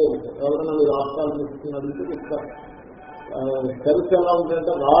అండ్ కోన్స్ ఎవరైనా మీరు ఆస్కాలు తీసుకున్నట్టు చెప్తారు. సెల్స్ ఎలా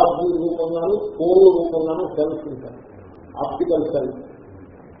ఉంటాయంటే రాజు రూపంగాను కోలు రూపంగాను సెల్స్ ఉంటాయి, ఆప్టికల్ సెల్స్.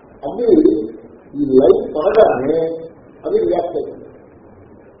 అవి ఈ లైట్ పడగానే అది రియాక్ట్ అవుతుంది.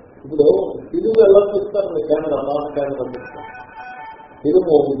 ఇప్పుడు ఫిలిం ఎలా చూస్తారండి, కెమెరా కెమెరా చూస్తారు, ఫిలిం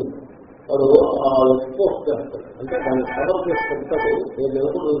ఉంటుంది, వాడు ఎక్స్పోజ్ చేస్తాడు, అంటే దాన్ని కవర్ చేసి పెడతాడు, నేను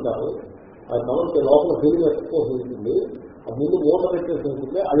ఎవరు ఉంటారు ఆ కవర్కి లోపల ఫిలిం ఎక్స్పోజ్ ఉంటుంది, ఆ ముందు మూట పెట్టేసి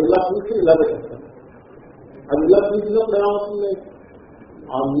ఉంటుంది, అది ఇలా చూసి ఇలా పెట్టేస్తాడు. అది ఇలా చూసినప్పుడు ఏమవుతుంది,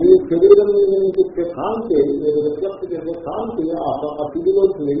 ఆ మీ శరీరం చెప్పే కాంతి, మీరు రిఫ్లెక్ట్ చేసే కాంతి ఆ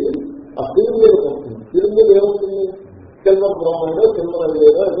ఫిలింలోకి వెళ్ళి ఆ ఫిలిం మీద పడుతుంది. ఫిలిం మీద ఏమవుతుంది, సిల్వర్ బ్రౌన్ సిల్వర్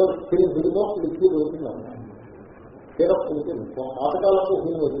ఏదో ఫిలిం ఆఫ్ లిక్విడ్ అవుతుందన్న సిరప్ ఉంటుంది. పాతకాలంలో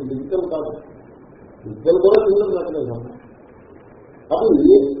ఫిలిం అవుతుంది, డిజిటల్ కాదు, డిజిటల్ కూడా ఫిలిం మెకానిజం. అది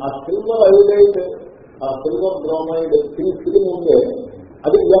ఆ సిల్వర్ ఐడైడ్, ఆ సిల్వర్ బ్రౌనైడ్ ఫిలిం ఉందే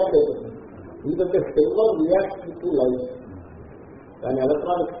అది రియాక్ట్ అవుతుంది. ఎందుకంటే సిల్వర్ రియాక్ట్ టు లైట్, దాని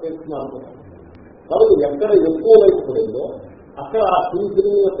ఎలక్ట్రానిక్ స్టేట్స్ మారుతుంది. కాబట్టి ఎక్కడ ఎక్కువ లైట్ పడిందో అక్కడ ఆ ఫిలిం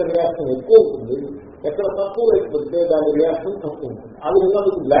యొక్క రియాక్షన్ ఎక్కువ ఉంటుంది, ఎక్కడ తక్కువ లైట్ పడితే దాని రియాక్షన్ తక్కువ ఉంటుంది. ఆ విధంగా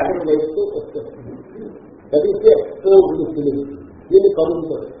మీకు బ్లాక్ అండ్ వైట్ వచ్చేస్తుంది. కదిలితే ఎక్స్పోజ్డ్ ఫిలిం, దీన్ని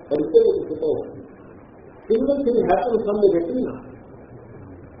కలుగుతుంది, కలిస్తే మీకు సిద్ధ అవుతుంది. సింగిల్ థింగ్ హ్యాపీనెస్ అన్ని పెట్టిన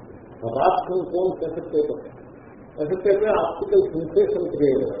రాష్ట్రం ఫోన్స్ ఎఫెక్ట్ అయిపోతుంది. ఎఫెక్ట్ అయితే ఆప్టికల్ సెన్సేషన్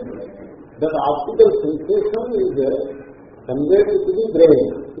క్రియేట్ అవుతుంది. That optical sensation is conveyed to the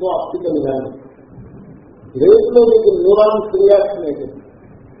brain through optical event. Brain లో మీకు న్యూరాన్స్ రియాక్షన్ అయిపోతుంది.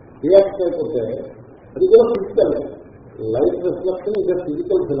 రియాక్షన్ అయిపోతే అది కూడా physical. Light reflection is a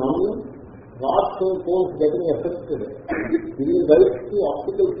physical phenomenal. Rods and phones getting affected, ఇది right to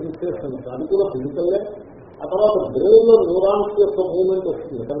optical sensations, అది కూడా ఫిజికల్లే. ఆ తర్వాత బ్రెయిన్ లో న్యూరాన్స్ యొక్క మూవ్మెంట్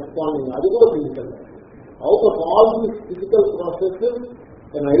వస్తుంది కరెస్పాండింగ్, అది కూడా physical. Out of all these physical processes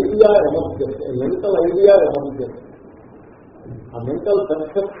an idea emerges, a mental idea emerges, a mental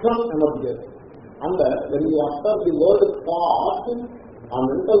perception emerges, and when you utter the word thought, a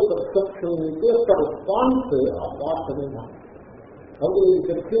mental perception is a response of thought anymore. How do you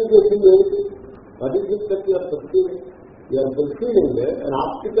perceive this in reality? What is it that you are perceiving? You are perceiving an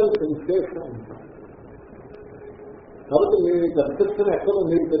optical sensation. కాబట్టి మీ perception ఎక్కడ,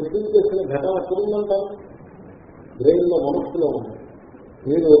 మీరు perceive చేసిన ఘటన ఎక్కడుందంటారు? Brain లో, మనస్సులో ఉంది.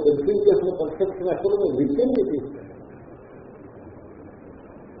 మీరు perceive చేసిన పర్సెప్షన్ ఎక్కడ విద్యని తీసుకుంటారు.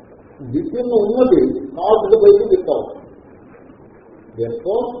 విద్యను ఉన్నది కాల్డ్ బయట విత్తారు.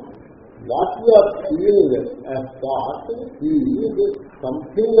 therefore what you are feeling as thought is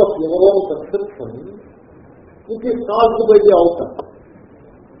something of your own perception which is caused by the outer.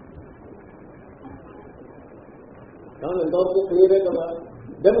 ఎంతవరకు క్లియరే కదా.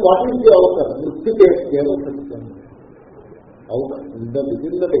 Then what is the outer? మృత్తికేవ Satyam. outer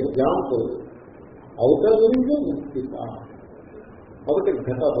within that example, outer means మృత్తిక. కాబట్టి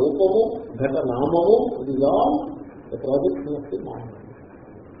ఘట రూపము, ఘట నామము, ఇది projection వస్తే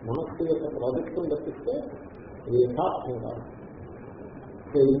మనస్సు యొక్క ప్రాజెక్షన్ తప్పిస్తే ఇది యథార్థం కాదు.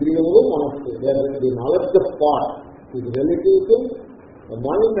 ఇంద్రియములు మనస్సు, ది నాలెడ్జ్ ఆఫ్ థాట్ ఇది relative to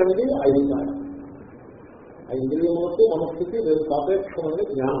mind and the idea. ఆ ఇంద్రియములకు మనస్సుకి రెండు సాపేక్షమైన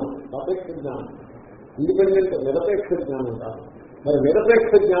జ్ఞానం, సాపేక్ష జ్ఞానం, ఇండిపెండెంట్ నిరపేక్ష జ్ఞానం కాదు. మరి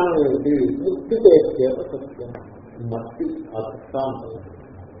నిరపేక్ష జ్ఞానం ఏమిటి? మృత్తికేవ సత్యం, మట్టి ఆ దృష్టాంతం.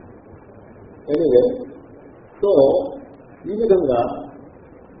 ఎనివే, సో ఈ విధంగా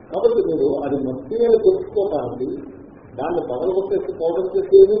కాబట్టి మీరు అది మట్టి అని తెలుసుకోవటానికి దాన్ని పగలగొట్టేసి పౌడర్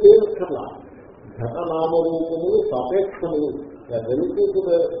చేసి ఏమీ చేయక్కర్లా. ఘటనామరూపములు సాపేక్షములు, relative to the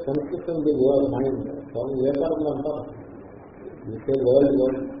consistence the mind. Swami Vivekananda అంటారు, వరల్డ్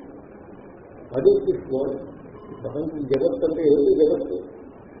వరల్డ్ అది దిస్ వరల్డ్. ప్రపంచం జగత్తు అంటే ఏది జగత్తు?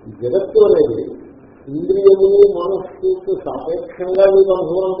 ఈ జగత్తు అనేది ఇంద్రియములు మనస్సుకు సాపేక్షంగా మీకు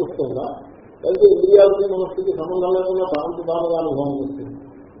అనుభవానికి వస్తుందా, లేకపోతే ఇంద్రియాలకి మనస్సుకి సంబంధం లేకుండా దాంతో దానిగా అనుభవానికి వస్తుంది?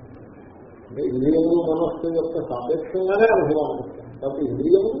 అంటే ఇంద్రియములు మనస్సు యొక్క సాపేక్షంగానే అనుభవానికి వస్తుంది. కాబట్టి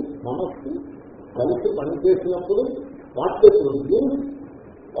ఇంద్రియము మనస్సు కలిసి పనిచేసినప్పుడు వాటి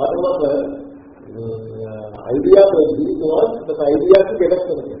ఐడియా ఐడియాకి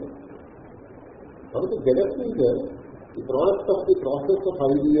జగత్తు అనేది. కాబట్టి జగత్తు ఈ product of the process of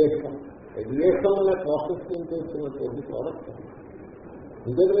ideation. Ideation అనే ప్రాసెస్ నుంచి చేస్తున్నటువంటి ప్రోడక్ట్.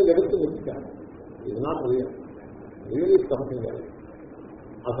 ఇంకేదైనా జగత్తు నిలిచాను, ఇది not real. Real is something else.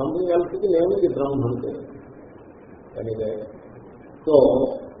 ఆ సంథింగ్ ఎల్స్కి నేను ఇది బ్రహ్మ అంటే. ఎనీవే, సో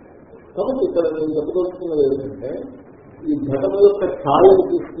కాబట్టి ఇక్కడ నేను చెప్పదలుచుకున్నది ఏంటంటే ఈ ఘటన యొక్క ఛాయను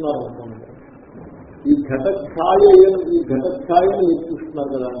తీసుకున్నారు అనుకోండి. ఈ ఘటఛాయను మీరు చూస్తున్నారు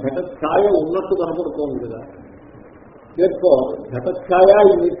కదా, ఘటఛాయ ఉన్నట్టు కనపడుతోంది కదా. ఘటఛాయ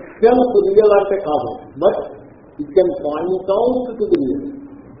నిత్యం రియల్ అంటే కాదు, but it can point out to the real,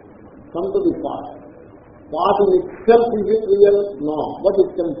 come to the part. Part నిత్యం is it real? No, but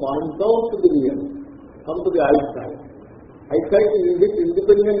it can point out to the real, come to the eyesight. Eyesight is it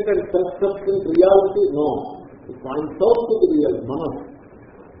independent and self-sufficient reality? No, it points out to the real. మనస్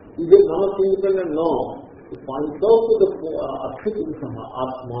is it not independent? No. It points out to the Akshita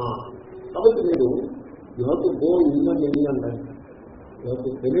Atma. Kabatti meeru, you have to go in and in and out. You have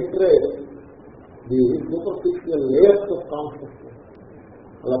to penetrate the superficial layers of consciousness.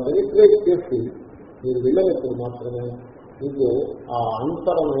 అలా penetrate చేసి మీరు వెళ్ళినప్పుడు మాత్రమే మీకు ఆ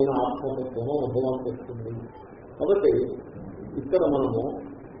అంతరమైన ఆత్మతత్వం అనుభవానికి వస్తుంది. కాబట్టి ఇక్కడ మనము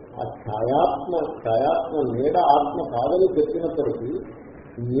ఆ ఛాయాత్మ నీడ ఆత్మ కాదని చెప్పినప్పటికీ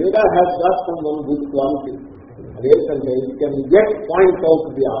నీడ has got some one good quality. అదేంటంటే it can get point out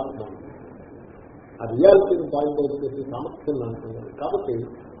the ఆత్మ, ఆ రియాలిటీని పాయింట్ అవుట్ చేసి సామర్థ్యం అనుకున్నాడు. కాబట్టి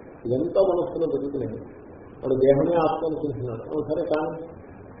ఇదంతా మనస్సులో జరుగుతున్నాయి. వాడు దేహమే ఆత్మ అనుకుంటున్నాడు, సరే కానీ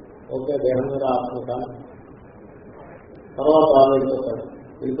ఓకే దేహం మీద ఆత్మ కానీ తర్వాత వెళ్ళిపోతాడు,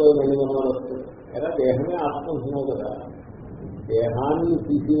 వెళ్ళిపోయి మళ్ళీ మనం వస్తుంది కదా. దేహమే ఆత్మ అంటున్నావు కదా, దేహాన్ని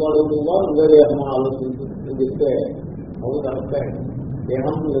తీసేవాడు నువ్వే దేహం ఆలోచించు. నేను చెప్తే అవును కరెక్టే,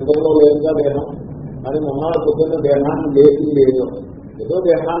 దేహం నిద్రలో లేదుగా దేహం, కానీ మొన్నాడు పొద్దున్న దేహాన్ని లేచి లేదు, ఏదో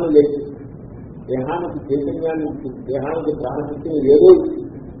దేహాన్ని లేచి దేహానికి చైతన్యాన్ని దేహానికి ప్రాణశక్తిని ఏదో ఇచ్చి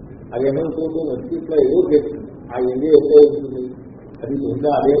ఆ దేహం చూసి నచ్చిట్లా ఏదో చేస్తుంది. ఆ ఎండి ఏదో ఉంటుంది, అది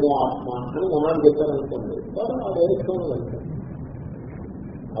ఉందా అదేమో ఆత్మ అని మొన్నాడు చెప్పారనుకోండి, ఆ డైరెక్షన్ వెళ్తాం.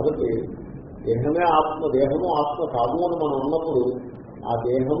 కాబట్టి దేహమే ఆత్మ, దేహము ఆత్మ కాదు అని మనం ఉన్నప్పుడు ఆ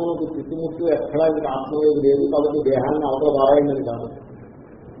దేహములకు చుట్టుముట్టు ఎక్కడా ఆత్మ లేదు. కాబట్టి దేహాన్ని అవతల రాయండి కాదు,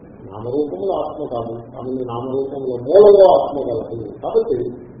 నామరూపంలో ఆత్మ కాదు, ఆమె నామరూపంలో మూలంలో ఆత్మ కలదు. కాబట్టి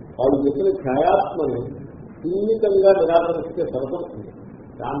వాళ్ళు చెప్పిన ఛాయాత్మని సున్నితంగా నిరాకరిస్తే సరిపడుతుంది,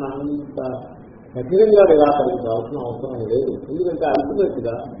 దాన్ని అంత కఠినంగా నిరాకరించాల్సిన అవసరం లేదు. ఎందుకంటే అల్టిమేట్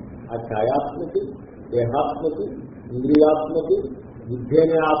గా ఆ ఛాయాత్మకి, దేహాత్మకి, ఇంద్రియాత్మకి, బుద్ధి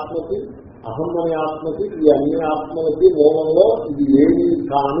అనే ఆత్మకి, అహం అనే ఆత్మకి, ఈ అన్ని ఆత్మలకి మూలంలో ఇది ఏమీ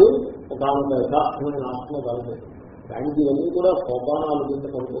కాని ఒక యథార్థమైన ఆత్మ కలదు. దానికి ఇవన్నీ కూడా సోపానాలు కింద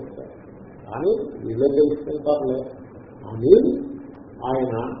పనికొస్తాయి, కానీ వీళ్ళే తెలుసుకుంటారులే అని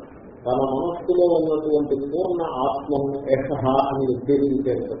ఆయన తన మనస్సులో ఉన్నటువంటి పూర్ణ ఆత్మను ఏషః అని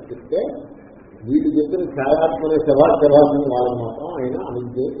ఉద్దేశించే తప్పిస్తే వీటి చెప్పిన ఛాయాత్మనే శవాన్ని వాళ్ళని మాత్రం ఆయన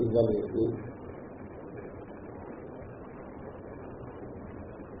అనుజ్ఞ ఇవ్వలేదు.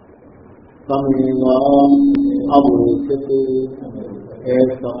 తమేవా అవోచత్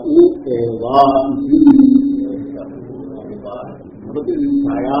కాబట్టి ఈ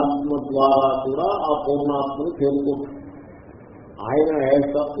ఛాయాత్మ ద్వారా కూడా ఆ పూర్ణాత్మను చేరుకుంటుంది. ఆయన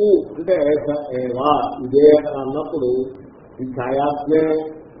ఏసపు అంటే ఏస ఏవా ఇదే అన్నప్పుడు ఈ ఛాయాత్మే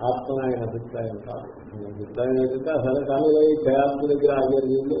ఆత్మ ఆయన అభిప్రాయం కాదు. అభిప్రాయం ఏంటంటే అసలు కానీ ఈ ఛాయాత్మ దగ్గర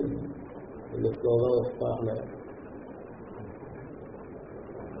ఆగేది వీళ్ళు స్లోగా వస్తారులే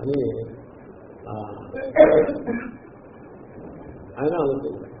అని ఆయన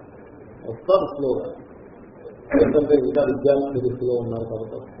అనుకుంది. వస్తారు స్లోగా, ఎందుకంటే ఇంకా విద్యార్థి దృష్టిలో ఉన్నారు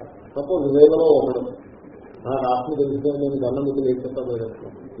కాబట్టి వస్తారు. సపోజ్ వేగంలో ఉండడం, నాకు ఆత్మ తెలిసిన నేను గన్నమికి లేకపోతే పోయినట్లు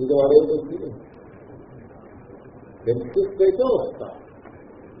ఇంకా వాడేంటి వచ్చి ఎక్సిస్ట్ అయితే వస్తా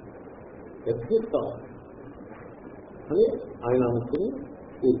ఎక్సిస్తాం అని ఆయన అనుకుని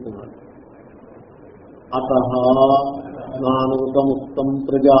కూర్చున్నాడు. అత నానుతముక్తం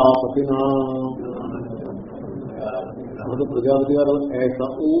ప్రజాపతినా, అప్పుడు ప్రజాపతి గారు ఏషు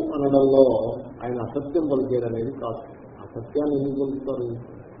అనడంలో ఆయన అసత్యం పలికేది అనేది కాదు. అసత్యాన్ని ఎందుకు పలుకుతారు?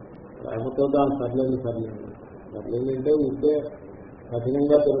 లేకపోతే దాని సర్లేని అంటే ఉంటే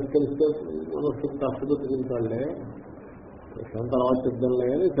కఠినంగా తిరస్కరిస్తే మనస్సు కష్టపెట్టుకుంటాడులే, ప్రశాంత తర్వాత సిద్ధంలే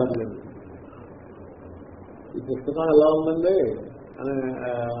అని సర్లేదు. ఈ పుస్తకం ఎలా ఉందండి అని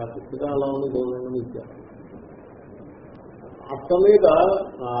ఆ పుస్తకం ఎలా ఉంది గౌరవం ఇచ్చారు. అర్థం మీద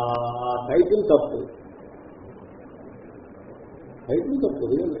టైటిల్ తప్పు,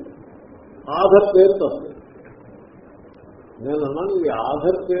 ఆధార్ పేరు తప్పు. నేను అన్నాను ఈ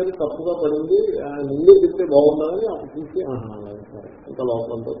ఆధార్ పేరు తప్పుగా పడింది, ముందే చెప్తే బాగుంటుందని అప్పుడు చూసి సరే ఇంకా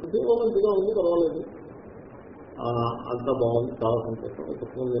లోపలంతో మంచిగా ఉంది, పర్వాలేదు, అంత బాగుంది, చాలా సంతోషం.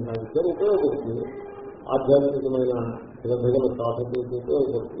 పుస్తకం నాకు ఇచ్చారు, ఉపయోగపడుతుంది, ఆధ్యాత్మికమైన శ్రద్ధగల సాధకులకు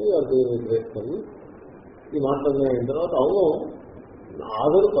ఉపయోగపడుతుంది, అది గ్రహిస్తుంది. ఈ మాటలన్నీ అయిన తర్వాత అవును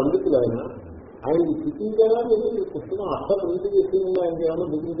ఆధార్ పండితులు ఆయన ఆయనకి చూపించారా మీరు పుస్తకం అర్థ ప్రింట్ చేసింది ఆయనకి ఏమన్నా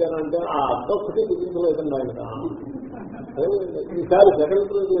చూపించారా అంటే ఆ అర్థ ఒకటి చూపించలేదండి ఆయన. ఈసారి సెకండ్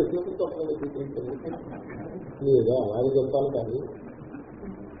ప్రింట్ చేసినప్పుడు తప్పకుండా చూపించండి లేదా ఆయన చెప్తాను. కానీ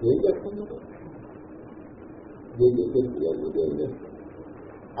ఏం చేస్తున్నారు? ఏం చేస్తారు?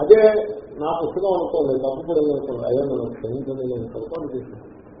 అదే నా పుస్తకం అనుకోండి, తప్పుపడి అనుకోండి, అయ్యా మనం క్షమించండి, నేను తప్పని చేశాను,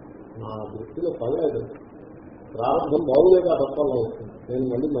 నా దృష్టిలో పర్లేదు, ప్రారంభం బాగులేక ఆ తప్పల్లో వస్తుంది, నేను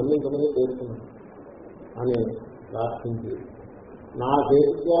మళ్ళీ ఇంతమంది కోరుతున్నాను అని ప్రార్థించి నా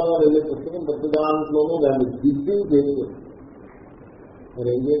చేతి ద్వారా వెళ్ళే పుస్తకం ప్రతి దాంట్లోనూ దాన్ని దిద్ది చేయలేదు. మరి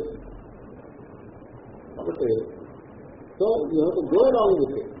ఏం చేయాలి? కాబట్టి so you have to go down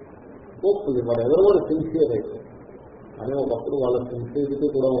with it. Hopefully వాడు ఎవరు కూడా సిన్సియర్ అయితే, కానీ ఒకప్పుడు వాళ్ళ సిన్సియరిటీ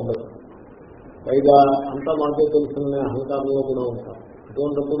కూడా ఉండదు, పైగా అంతా మాకే తెలుసుకునే అహంకారంలో కూడా ఉంటారు.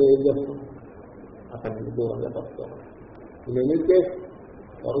 అటువంటిప్పుడు ఏం చేస్తాం? అక్కడికి దూరంగా తప్పుతాం. ఎన్నికే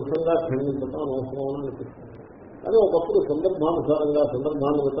పరుషంగా ఖండించడం అనవసరం అని అనిపిస్తుంది. కానీ ఒకప్పుడు సందర్భానుసారంగా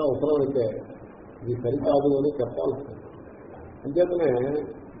సందర్భాన్ని బట్టి అవసరమైతే ఇది సరికాదు అని చెప్పాల్సింది. అంచేతనే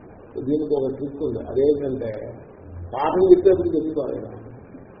దీనికి ఒక ట్రిక్ ఉంది. అదేంటంటే పాఠం చెప్పేప్పుడు చెప్తారు.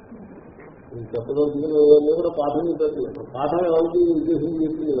 చెప్పదలుచుకుని కూడా పాఠం చెప్పేది, పాఠం ఎవరికి ఉద్దేశం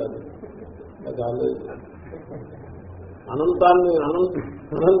చెప్పింది కాదు. అనంతాన్ని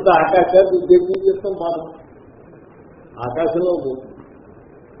అనంత ఆకాశాన్ని ఉద్దేశం చేస్తాం. పాఠం ఆకాశంలో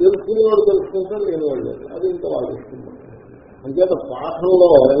తెలుసుకునేవాడు తెలుసుకుంటారు, లేని వాళ్ళు లేదు. అది ఇంకా వాళ్ళు ఇస్తున్నారు. అంచేత పాఠంలో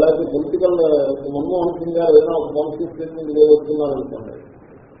ఎలాంటి పొలిటికల్ మన్మోహన్ సింగ్ గారు ఏదైనా ఒక పాలసీ స్టేట్మెంట్ వస్తున్నారనుకోండి,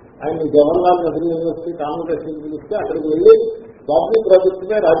 ఆయన జవహర్లాల్ నెహ్రూ యూనివర్సిటీ కాంగ్రెస్ పిలిస్తే అక్కడికి వెళ్ళి పబ్లిక్ ప్రాజెక్ట్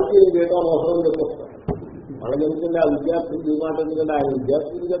మీద రాజకీయం చేయడం అవసరం చెప్పొస్తారు. వాళ్ళకి ఎందుకంటే ఆ విద్యార్థులు డిమాండ్, ఎందుకంటే ఆయన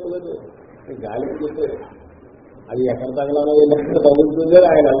విద్యార్థులు చెప్పలేదు, గాలికి చెప్పారు. అది ఎక్కడ తగలాలో ఎక్కడ తగులుతుందే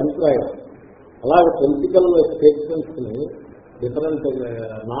ఆయన అభిప్రాయం. అలాగే పొలిటికల్ స్టేట్మెంట్స్ ని డిఫరెంట్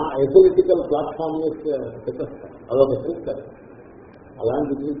పొలిటికల్ ప్లాట్ఫామ్ పెట్టేస్తారు. అదొక ట్రిక్.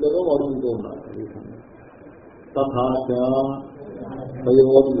 అలాంటి ట్రిక్లో వాడుకుంటూ ఉన్నారు. తథాచ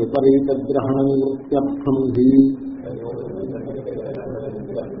విపరీత గ్రహణ నివృత్త్యర్థం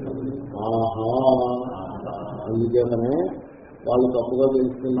అందుచేతనే వాళ్ళు తప్పుగా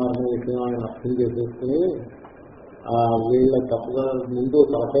తెలుసుకున్నారనే విషయం ఆయన అర్థం చేసేసుకుని వీళ్ళ తప్పుగా ముందు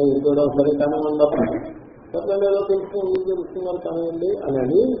తలకాయ ఉంచడం సరే కానివ్వండి, తప్పని ఏదో తెలుసుకున్నారు కానివ్వండి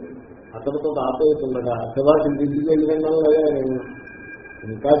అని అతనితో ఆపేస్తుండగా శివాకి దిద్దుకు వెళ్ళినా నేను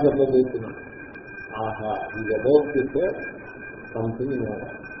ఇంకా చెప్పబోతున్నాను. ఆహా ఇది ఏదో చెప్తే సంథింగ్.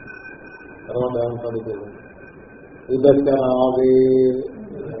 తర్వాత ఏమంటాడు? ఉదరావే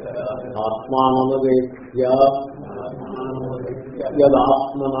ఆత్మానవేక్ష్య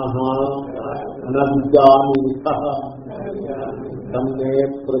యదాత్మనః అనవిజానీతః తన్మే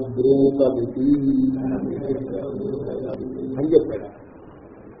ప్రబ్రూతమితి అని చెప్పాడు.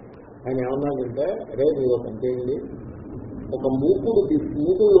 ఆయన ఏమన్నాడంటే, అరే మీరు పంచేయండి, ఒక మూకుడు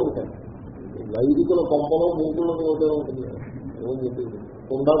మూకుడు ఉంటాయి, వైదికుల పంపలో మూకుళ్ళతో ఒకటే ఉంటుంది, ఏమని చెప్పింది,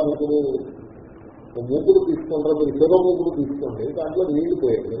 కుండా మూకుడు, మూకుడు తీసుకుంటారు, మీరు చెరో మూకుడు తీసుకోండి, దాంట్లో నీళ్లు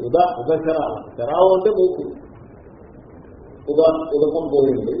పోయండి, శరావు అంటే మూకుడు, ఉదకం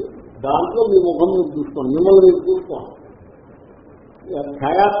పోయండి, దాంట్లో మీ ముఖం మీరు చూసుకోండి, మిమ్మల్ని మీరు చూసుకోండి,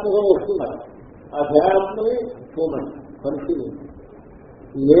 ఛాయాత్మకం వస్తున్నారు, ఆ ఛాయాత్మని చూడండి, పరిశీలించి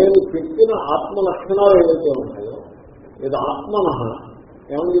నేను చెప్పిన ఆత్మ లక్షణాలు ఏవైతే ఉంటాయో, ఏదో ఆత్మనః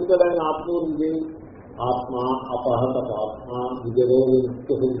ఏమని చెప్పారు ఆయన ఆత్మ గురించి? ఆత్మ అపహత ఆత్మ విజయో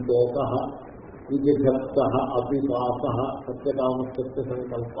నిత్యశోక విజభక్త అపిపాస సత్యకామ సత్య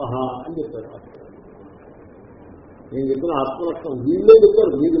సంకల్ప అని చెప్పారు. నేను చెప్పిన ఆత్మలక్షణం వీళ్ళే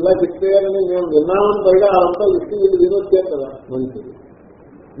చెప్పారు. మీరు ఇలా చెప్పారని మేము విన్నామని పైగా అదంతా ఇష్టం వీళ్ళు వినొచ్చారు కదా, మంచిది.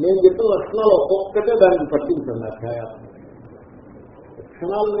 నేను చెప్పిన లక్షణాలు ఒక్కొక్కటే దానికి పట్టించండి. ఆ ఛాయాత్మ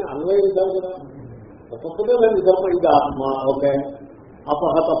లక్షణాలని అన్వయించాలి కదా, ఒక్కొక్కటే దానికి చెప్ప. ఇది ఆత్మ, ఓకే.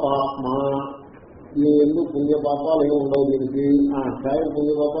 అపహత పాత్మ, ఈ ఎందుకు పుణ్యపాపాలు ఏమి ఉండవు దీనికి, ఛాయ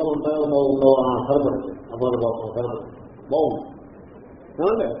పుణ్యపాపాలు ఉంటాయో ఉండవు సరిపడుతుంది, అపహత పాపం సరిపడుతుంది, బాగుంది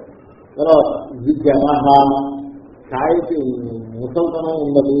ఏమంటే. తర్వాత విద్య, ఛాయకి ముసల్తనం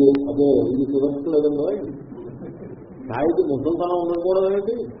ఉండదు, అదే ఇది కుదరట్లేదండి. ఛాయకి ముసల్తనం ఉండకూడదు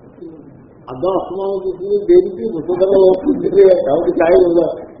అనేది అర్థం అసమానం చూసింది, దేనికి ముసల్తనం వస్తుంది కాబట్టి ఛాయ ఉండదు,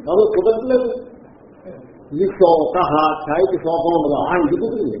 కాబట్టి కుదరట్లేదు. ఇది శోక, ఛాయకి శోకం ఉండదు,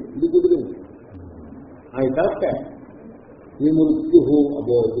 ఇది కుదిరింది అది కరెక్టే. ఈ మృత్యు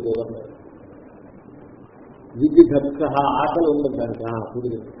అదో ఇది కుదరలేదు. విద్యుత్ ఆకలి ఉండదు దానికి,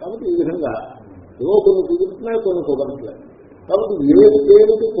 కుదిరింది. కాబట్టి ఈ విధంగా ఏవో కొన్ని కుదురుతున్నాయి, కొన్ని కుదరట్లేదు. కాబట్టి ఏది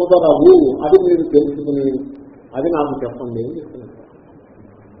పేరుకి కుదరవు అది మీరు తెలుసుకుని అది నాకు చెప్పండి అని చెప్తున్నారు.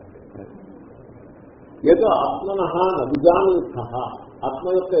 ఏదో ఆత్మనః నవిజానీతః ఆత్మ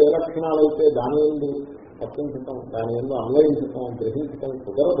యొక్క ఏ లక్షణాలు అయితే దాని ఎందు పట్టించటం, దాని ఎందు అన్వయించటం, గ్రహించటం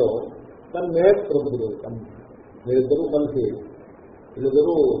కుదరదో దాన్ని మే ప్రభుత్వం. మీరిద్దరూ కలిసి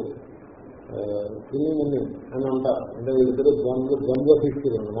వీళ్ళిద్దరూ ముని అని అంటారు. అంటే వీళ్ళిద్దరూ ద్వంద్వ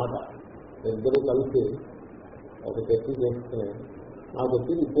శిష్యులు అన్నమాట. వీళ్ళిద్దరూ కలిసి ఒక చర్చ చేసుకుని నాకు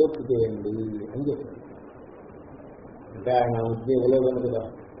వచ్చి రిపోర్ట్ చేయండి అని చెప్పారు. అంటే ఆయన అనుజ్ఞ ఇవ్వలేదని కదా,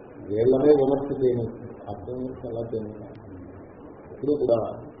 వీళ్ళనే విమర్శ చేయను, అర్థం ఎలా చేయాలి. ఇప్పుడు కూడా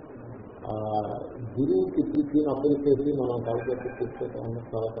గురువుకి పిలిచి అప్పులు చేసి మనం కాల్చేసి తీసుకోవడం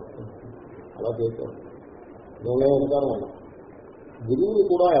చాలా కష్టం. అలా చేశాం. నేనే ఉంటాను. గురువుని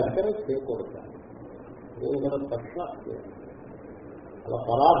కూడా ఎంకరేజ్ చేయకూడదు. గురువు తక్షణ అలా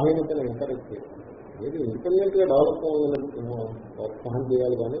పరాధీనతను ఎంకరేజ్ చేయాలి. ఏది ఇంటర్నెట్ గా డెవలప్ ప్రోత్సాహం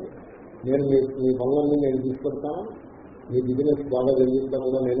చేయాలి. కానీ నేను మీ పనులన్నీ నేను తీసుకెళ్తాను, మీ బిజినెస్ బాగా జరిగిస్తాను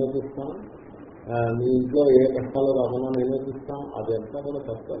కూడా నేనే చూస్తాను, మీ ఇంట్లో ఏ కష్టాలు రాకుండా నేనే చూస్తాను, అదంతా కూడా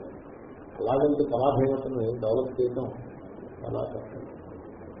కష్టం. అలాగంటే పరాధీనతను డెవలప్ చేయడం చాలా కష్టం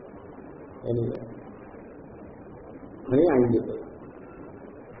అని ఆయన చెప్పారు.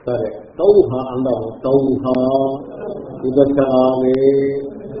 సరే, తౌహ అందాము. తౌహ ఉదశరావే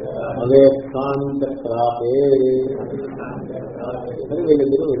అవేక్షాంతరాపే అని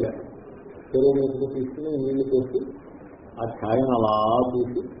వీళ్ళిద్దరూ వెళ్ళారు. చెరువు మీదకు తీసుకుని నీళ్లు పోసి ఆ ఛాయను అలా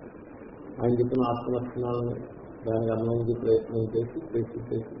చూసి ఆయన చెప్పిన ఆత్మలక్షణాలను దానికి అన్వయించి ప్రయత్నం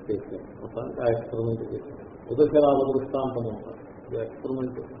చేశారు. మొత్తానికి ఆ ఎక్స్పెరిమెంట్ చేశారు. ఉదశరాల దృష్టాంతం ఉంటారు.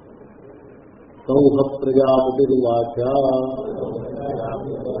 ఎక్స్పెరిమెంట్. సౌహ ప్రజాపతిర్వాచ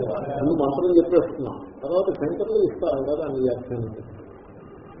అని మంత్రం చెప్పేస్తున్నాం. తర్వాత శంకర్లు ఇస్తారు కదా అన్ని వ్యాఖ్యానం.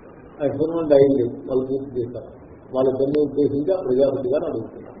 ఎక్స్పెరిమెంట్ అయింది, వాళ్ళు పూర్తి చేశారు. వాళ్ళిద్దరినీ ఉద్దేశించి ఆ ప్రజాపతి గారు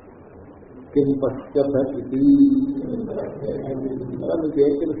అడుగుతున్నారు. కిం పశ్యతి,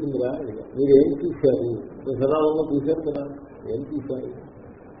 మీకేం తెలిసిందిరా, మీరేం చూశారు? దశరాలంలో చూశారు కదా, ఏం చూశారు?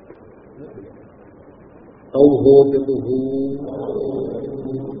 తౌహో చతు.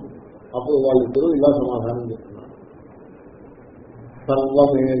 అప్పుడు వాళ్ళిద్దరూ ఇలా సమాధానం చెప్తున్నారు.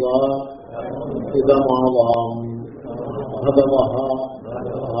 సర్వమేవ ఇదమావాం భగవః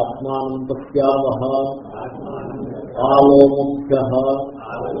ఆత్మానం పశ్యావః ఆలోమభ్యః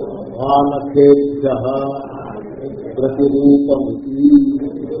ఆనఖేభ్యః ప్రతిరూపమితి.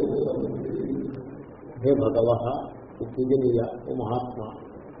 హే భగవః, పూజనీయ, ఓ మహాత్మా,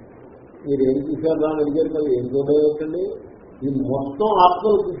 మీరేం చూశారు అని అడిగారు కదా, ఏం చూడలేదండి, ఈ మొత్తం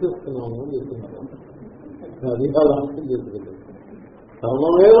ఆత్మలు చూసేస్తున్నాము అని చెప్తున్నారు. అది కాదు అర్థం చేసుకుంటారు.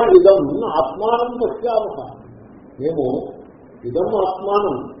 సర్వమేవ ఇదం ఆత్మానం పశ్యావః. మేము ఇదం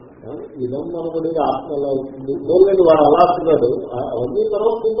ఆత్మానం, ఇదం అనబడి ఆత్మ ఎలా అవుతుంది లేదు, వాడు అలా అంటున్నాడు. అవన్నీ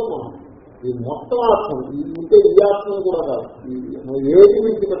తర్వాత చూద్దాం. ఈ మొత్తం ఆత్మ ఉంటే ఈ ఆత్మను కూడా కాదు, ఏది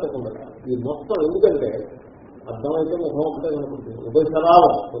విడిచిపెట్టకుండా ఈ మొత్తం. ఎందుకంటే అర్థమైతే ముఖం ఒకటే కనపడుతుంది.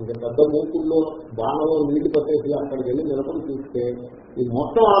 ఉభయసరావం కొంచెం పెద్ద మూకుల్లో బాణలో నీళ్లు పట్టేసి అక్కడికి వెళ్ళి నిలబడి చూస్తే ఈ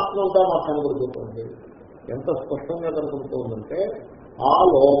మొత్తం ఆత్మ అంతా మాకు కనపడుతుంది. ఎంత స్పష్టంగా కనపడుతుందంటే ఆ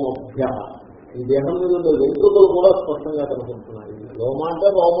లోమభ్య, ఈ దేహం మీద ఉండే వెంట్రుకలు కూడా స్పష్టంగా కనపడుతున్నాయి. లోమ అంటే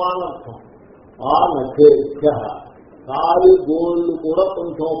లోమానర్థం. ఆ నఖేభ్య, కాలి గోళ్ళు కూడా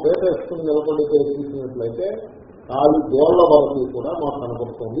కొంచెం పేటేసుకుని నిలబడితే చూసినట్లయితే కాలి గోళ్ల వరకు కూడా మాకు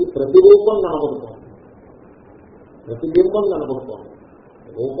కనపడుతుంది. ప్రతిరూపం కనపడుతుంది, ప్రతిబింబం కనపడుతుంది.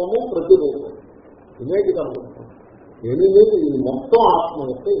 రూపము ప్రతిరూపం, ఇమేజ్ కనపడుతుంది. ఎనిమిది ఈ మొత్తం ఆత్మ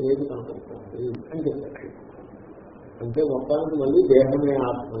యొక్క ఇమేజ్ కనపడుతుంది అని చెప్పారు. అంటే మొత్తానికి మళ్ళీ దేహమే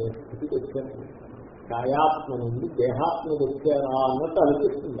ఆత్మ స్థితికి వచ్చారు. కాయాత్మ నుండి దేహాత్మకు వచ్చారా అన్నట్టు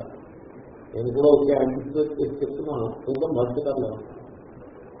అనిపిస్తుంది. నేను కూడా ఒకే అంటిసిపేట్ చేసి చెప్తున్నాను. చూద్దాం భక్తులు.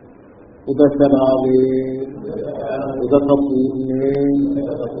 ఉదశరావే ఉదకపూర్ణే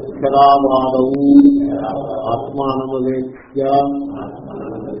శరావాదౌ ఆత్మానమవేక్ష్య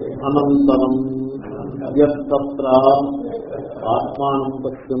అనంతరం యత్ర ఆత్మానం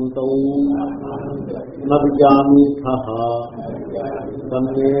పశ్యంతౌ న విజానీథః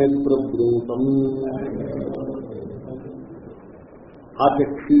తన్మే ప్రబ్రూతం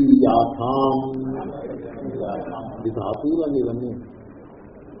ఆచక్షీయాథాం. ఈ ధాతువులు ఇవన్నీ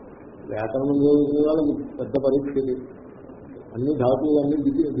వ్యాకరణం చదువుకునే వాళ్ళకి పెద్ద పరీక్ష ఇది. అన్ని ధాతువులన్నీ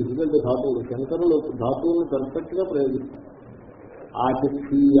డిఫికల్ట్ ధాతువులు. శంకరులు ధాతువులను పర్ఫెక్ట్ గా ప్రయోగిస్తారు.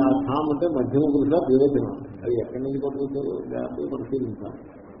 ఆచక్షీయాథాం అంటే మధ్యమ పురుష ద్వివచనం. అది ఎక్కడి నుంచి పట్టుకుంటారు జాగ్రత్తగా పరిశీలించాలి.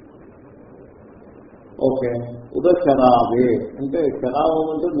 ఓకే. ఉదశరావే అంటే శరావం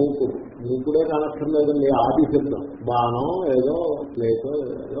అంటే మూకుడు. మూకుడే కానక్కర్లేదండి, ఆది శబ్దం. బాణం ఏదో ప్లేటో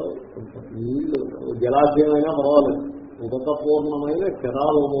ఏదో నీళ్లు జలాశయమైనా పర్వాలేదు. ఉదకపూర్ణమైన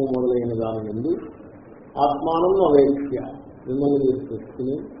శరావము మొదలైన దాని నుండి ఆత్మానం అవేక్ష్య, మిమ్మల్ని మీరు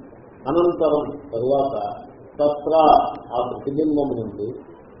తెలుసుకుని అనంతరం తరువాత తత్ర ఆ ప్రతిబింబం నుండి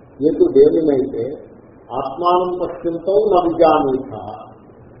ఎటు దేనినైతే ఆత్మానం పశ్యంతో నవిజానీత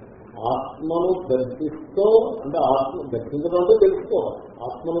ఆత్మను దర్శిస్తూ అంటే ఆత్మ దర్శించడం అంటే తెలుసుకోవాలి.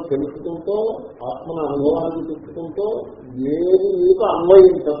 ఆత్మను తెలుసుకుంటూ ఆత్మను అనుభవానికి తెచ్చుకుంటూ ఏది మీకు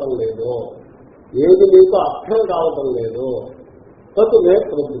అన్వయించటం లేదో, ఏది మీకు అర్థం కావటం లేదో తదు నే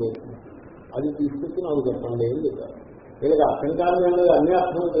ప్రద్రోహం అది తీసుకొచ్చి నాకు చెప్పండి ఏం చెప్పారు. వీళ్ళకి అర్థం కాని అనేది అన్ని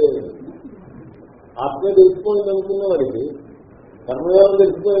అర్థం లేదు. ఆత్మే తెలిసిపోయింది అనుకున్న వాడికి, కర్మయోగం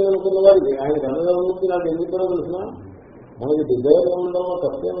తెలిసిపోయింది అనుకున్న వాడికి, ఆయన కర్మయోగం గురించి నాకు ఎందుకు తెలిసిన మనకి డిజైర్ ఉండడం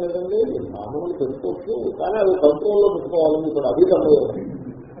తప్పేం లేదండి. మామూలు తెలుసుకోవచ్చు, కానీ అది కంట్రోల్లో పెట్టుకోవాలని ఇక్కడ అది కర్మయోగం.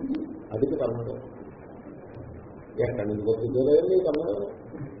 అది కర్మయోగం ఎక్కడి నుంచి వచ్చిందండి కర్మయోగం.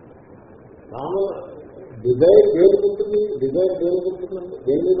 మామూలు డిజైర్ దేనికుంటుంది, డిజైర్ దేనికుంటుందండి,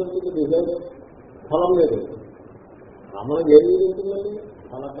 దేని మీద ఉంటుంది డిజైర్? ఫలం లేదు. కామన దేని మీద ఉంటుందండి?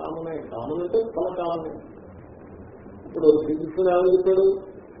 ఫలకామనే. కామన అంటే ఫలకామనే. ఇప్పుడు శ్రీకృష్ణుడు ఏమని చెప్పాడు?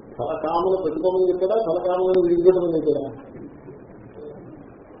 ఫలకామను పెట్టుకోమని చెప్పాడా, ఫలకామను విడిపెట్టమని చెప్పాడా?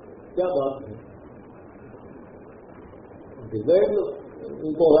 డిజైర్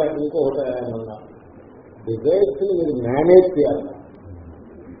ఇంకొకటి ఏమన్నా డిజైర్స్ ని మీరు మేనేజ్ చేయాలి.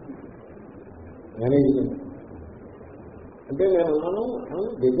 మేనేజ్మెంట్ అంటే నేను అన్నాను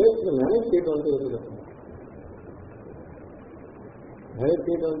డిజైర్స్ ని మేనేజ్ చేయడం అంటే ఏంటి? మేనేజ్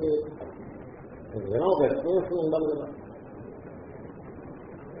చేయడం అంటే ఏదైనా ఒక ఎక్స్ప్లెనేషన్ ఉండాలి కదా.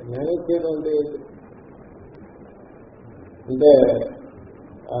 మేనేజ్ చేయడం అంటే అంటే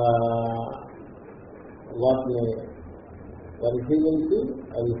వాటిని పరిశీలించి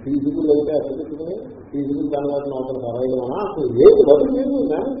అది ఫీజిబుల్ అయితే అసలుకుని ఫీజిబుల్ దాని వాటిని అవసరం పరాయమా అసలు ఏది వరకు లేదు.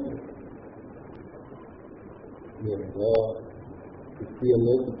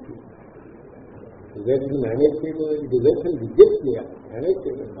 డిజైర్స్ని మేనేజ్ చేయడం, డిజైర్స్ని రిజెక్ట్ చేయాలి, మేనేజ్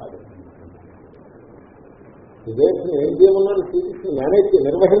చేయడం కాదు. డిజైర్స్ని ఏం చేయమన్నాడు శ్రీకృష్ణుడు? మేనేజ్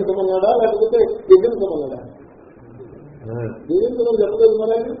నిర్వహించమన్నాడా లేకపోతే త్యజించమన్నాడా? త్యజించమని చెప్పలేదు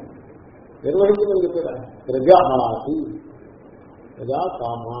మరి, నిర్వహించమని చెప్పాడా? ప్రజాహాతి ప్రజా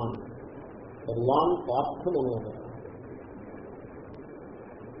కామాన్ సర్వాన్ పార్థమను.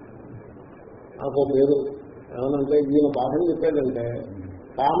 నాకు పేరు ఏమనంటే ఈయన పాఠం చెప్పాడంటే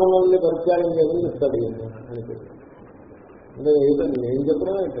కామల్ని పరిచయం చేయమని ఇస్తాడు అని చెప్పి. అంటే ఏంటంటే నేను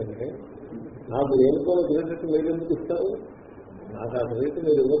చెప్పడం ఏంటంటే నాకు ఏనుకోని క్రెడిట్ మీరు ఎందుకు ఇస్తారు? నాకు ఆ క్రెడిట్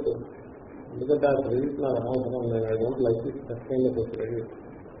మీరు ఇవ్వద్దు. ఎందుకంటే ఆ క్రెడిట్ నాకు అనవసరం. నేను I don't like it sustain credit.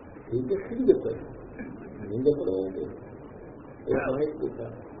 శ్రీకృష్ణుడు చెప్పాడు, నేను చెప్పడం ఏంటి?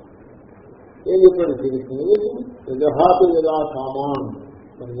 ఏం చెప్పాడు శ్రీకృష్ణుడు? ప్రజహాతు యదా కామాన్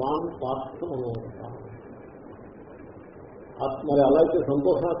సర్వాన్ పార్థమను. మరి అలా అయితే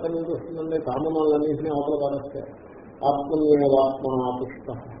సంతోషం అక్కడి నుంచి వస్తుందండి. కామనాలన్నింటినీ అవతల పారేస్తే ఆత్మన్యేవాత్మనాపుష్ట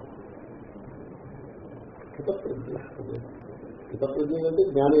స్థితప్రజ్ఞ. స్థితప్రజ్ఞ అంటే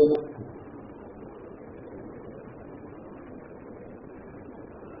జ్ఞానం.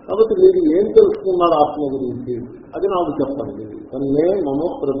 కాబట్టి మీరు ఏం తెలుసుకున్నారు ఆత్మ గురించి అది నాకు చెప్పండి. తన్నే మమ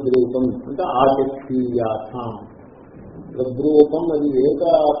ప్రద్రూపం అంటే ఆచక్షీయాథం. ప్రద్రూపం అది ఏక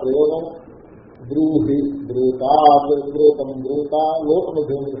ప్రయోగం. బ్రూహి బ్రూతాత్ బ్రూతం బ్రూత లోపల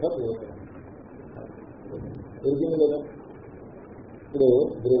దేవుని బ్రూతం దొరికింది కదా. ఇప్పుడు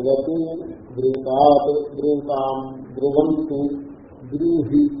బ్రువతు బ్రూతాత్ బ్రూతాం బ్రువంతు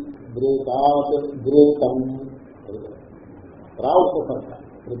బ్రూహి బ్రూతాత్ బ్రూతం రావుకోసంట.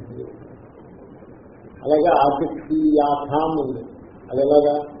 అలాగే ఆచక్షీయాథాం ఉంది. అది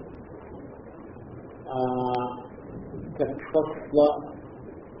ఎలాగా? చక్షస్వ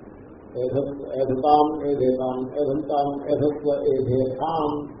ఏధతాం ఏధేతాం ఏధంతాం ఏధస్వ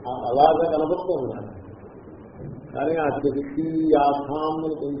ఏధేతాం అలాగే కనబడుతూ ఉన్నాడు. కానీ ఆ చక్షీయాథాం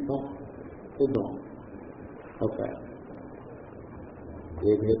కొంచెం చూద్దాం. ఓకే,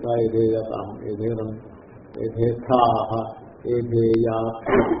 ఏధేత ఏధేయతాం ఏధేరం ఏధేథా ఏధేయా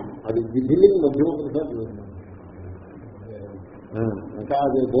అది విధిలింగ్ మధ్యమపురుషాలు. ఇంకా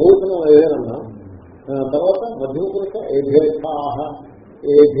అది బహువచనం ఏదైనా తర్వాత మధ్యమపురుష ఏధేథా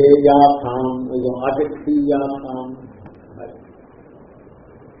ఏధేయాథాం ఆచక్షీయాథాం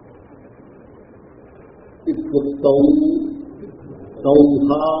ఇత్యుక్తౌ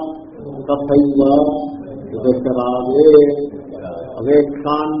సౌహా తథైవ ఉదశరాదే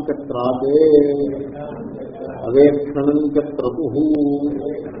అవేక్షాంచక్రాదే అవేక్షణం చక్రతు.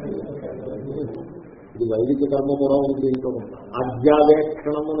 ఇది వైదిక కర్మ కూడా ఉంది. ఇంట్లో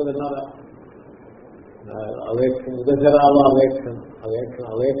ఆజ్యావేక్షణం అని విన్నారా? అవేక్షణ ఉదశరాల అవేక్షణ.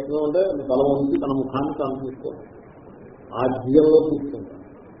 అవేక్షణ అంటే తల వంచి తన ముఖాన్ని తాను చూసుకోవాలి. ఆజ్యంలో చూసుకుంటాం.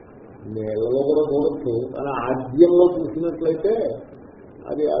 నేలలో కూడా చూడొచ్చు, కానీ ఆజ్యంలో చూసినట్లయితే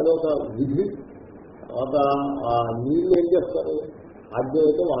అది అదొక విధి. తర్వాత ఆ నీళ్ళు ఏం చేస్తారు, ఆజ్ఞ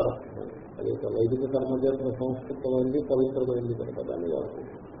అయితే వాడస్తారు. అది వైదిక కర్మ చేసిన సంస్కృతమైంది, పవిత్రమైంది కనుక దాన్ని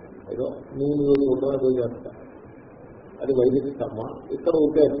వాడుతుంది. ఏదో నేను ఉండడం చేస్తా, అది వైదిక కర్మ. ఇక్కడ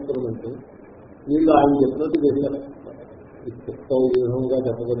ఉంటే ఎక్స్పెరిమెంట్ వీళ్ళు ఆయన చెప్పినట్టు చేశారు. చిత్తౌ వ్యూహంగా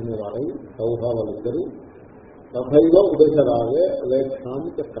చెప్పబడిన వారై సౌహ వాళ్ళిద్దరు తథైవ ఉదశరాగే వేక్షాన్ని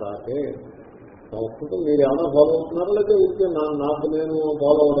చక్రాకే. సంస్కృతం మీరు ఏమైనా ఫాలో అవుతున్నారో లేకపోతే ఉంటే నాకు నేను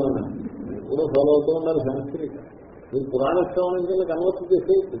ఫాలో అవుతాను కూడా ఫాలో అవుతూ ఉండాలి. సంస్కృతి మీరు పురాణ శ్రవణం కింద కన్వర్ట్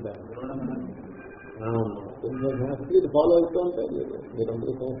చేసేది కొంచెం సంస్కృతి ఫాలో అవుతూ ఉంటాయి.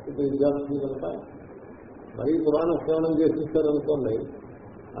 మీరందరూ సంస్కృతి విద్యార్థులు కనుక మరీ పురాణ శ్రవణం చేసిస్తారనుకోండి,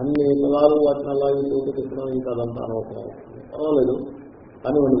 అన్ని పదాలు వాటిని అలాగే లోటు పెట్టడం ఇంకా అదంతా అనవసరం. పర్వాలేదు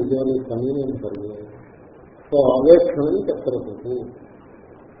కానీ మన విజయాలు కన్వీనియన్స్ జరిగాయి. సో అవేక్షణం చక్రపు.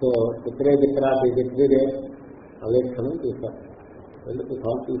 సో చక్రే చక్రాటి దగ్గరే అవేక్షణం చేశారు. వెళ్ళి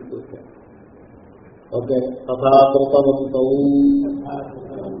కాల్ తీసుకొచ్చారు. ఓకే. తథాకృతవంతౌ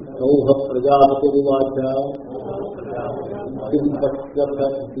సౌహ ప్రజాపతివాచ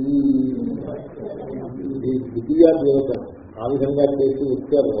ఇది ద్వితీయ దేవతను ఆ విధంగా చేసి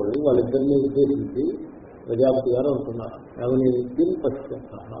వచ్చారు. వాళ్ళిద్దరినీ ఉద్దేశించి ప్రజాపతి గారు అంటున్నారు, ఎవరి కిం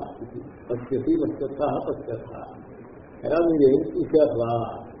పశ్యత పశ్యతి పశ్యత పశ్యత, ఎలా మీరు ఏం చూశారా,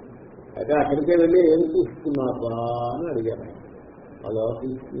 అయితే అక్కడికే వెళ్ళి ఏం చూస్తున్నారా అని అడిగారు. వాళ్ళు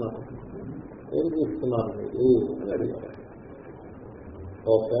చూస్తున్నారు, ఏం చూస్తున్నారు మీరు అని అడిగారు.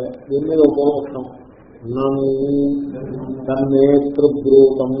 ఓకే. దీని మీద ఉపవృక్షం నన్ను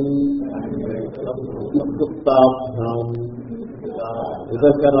తన్నేతృబ్రూతం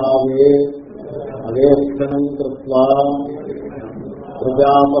ఉదశరావే అవేక్షణం కృత్వా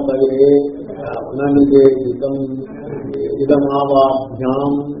ప్రజాపతయే నివేదితం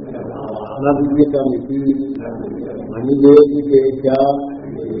ఇదమావాభ్యాం నవిదితమితి అనివేదితే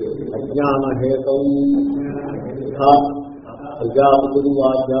అజ్ఞానహేతౌ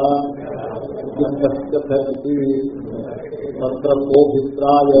ప్రజాపతిర్వాచ తత్ర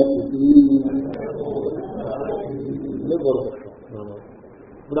కోభిప్రాయ.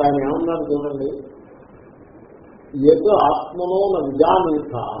 ఇప్పుడు ఆయన ఏమన్నారు చూడండి, ఏదో ఆత్మనో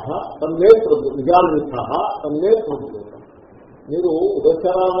విజానీథా తన్నే విజానీథ తన్నే ప్రభుత్వం. మీరు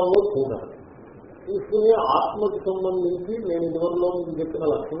ఉదశరామంలో చూడండి, చూసుకుని ఆత్మకు సంబంధించి నేను ఇదివరలో మీకు చెప్పిన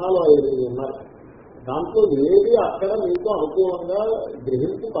లక్షణాలు 5 ఉన్నాయి. దాంట్లో ఏది అక్కడ మీకు అనుకూలంగా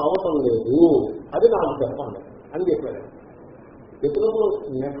గ్రహింపు కావటం లేదు, అది నాకు చెప్పండి అని చెప్పాడు. చెప్పినప్పుడు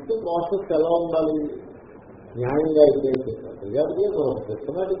నెక్స్ట్ ప్రాసెస్ ఎలా ఉండాలి, న్యాయంగా అయితే ప్రజాపతి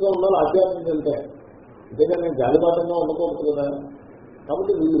సిస్టమేటిక్ గా ఉండాలి. ఆధ్యాత్మిక వెళ్తే అంతేగాని నేను జాలిపాతంగా ఉండకూడదు కదా.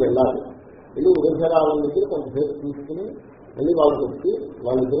 కాబట్టి వీళ్ళు వెళ్ళాలి. వెళ్ళి ఉదశరాల దగ్గర కొంతసేపు తీసుకుని మళ్ళీ వాళ్ళకి వచ్చి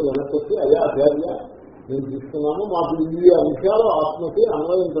వాళ్ళిద్దరూ వెనక్కి వచ్చి అయ్యా ఆచార్య నేను తీసుకున్నాను, మాకు ఈ విషయాలు ఆత్మకి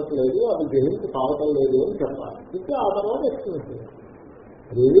అన్వయించట్లేదు, అది గ్రహించి కావటం లేదు అని చెప్పాలి. ఇంకా ఆ తర్వాత ఎక్స్ప్లెయిన్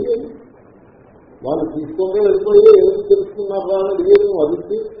అదేమి లేదు. వాళ్ళు తీసుకుంటే వెళ్ళిపోయి ఏమి తెలుసుకున్నారా అని అడిగేది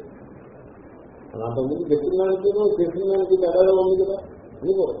అదికి అంతకుముందు చెప్పిన దానికి చేసిన దానికి తేడా ఉంది కదా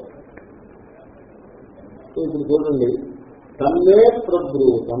అని కూడా. సో ఇప్పుడు చూడండి, తన్నే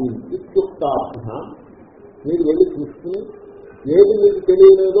ప్రభృతం ఇత్యుక్తార్థ, మీరు వెళ్ళి చూసుకుని ఏది మీకు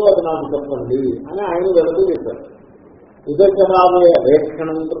తెలియలేదో అది నాకు చెప్పండి అని ఆయన వెళుతూ చెప్పారు. ఉదశరావే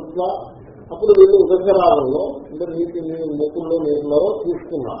అవేక్షణం కృత్వ, అప్పుడు వీళ్ళు ఉదశరావంలో అంటే నీటి మూకుల్లో నీటిలో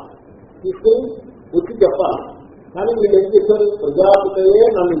చూసుకున్నారు. తీసుకుని వచ్చి చెప్పాలి. కానీ వీళ్ళు ఏం చేశారు, ప్రజాపతియే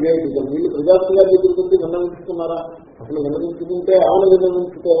నన్ను నివేదితం. వీళ్ళు ప్రజాపతి గారి దగ్గరికి విన్నవించుకున్నారా? అసలు విన్నవించుకుంటే ఎవరు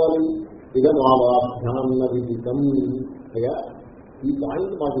విన్నవించుకోవాలి? ఇక మావాభ్యాన్న విదితం. అయ్యా ఈ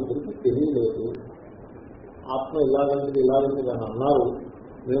పాయింట్ మాకు ఇద్దరికి తెలియలేదు, ఆత్మ ఇలాగంటిది అని అన్నారు,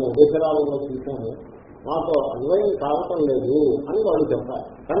 మేము ఉదశరాలలో చూసాము, మాకు అన్వయం కావటం లేదు అని వాళ్ళు చెప్పాలి.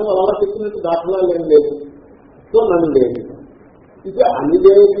 కానీ వాళ్ళు అలా చెప్పినట్టు దాఖలాలు ఏం లేదు. సో నన్ను నివేదితం. ఇది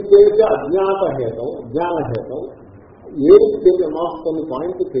అనివేదితే అజ్ఞాతహేతం జ్ఞానహేతం. ఏది తెలియదు, మాకు కొన్ని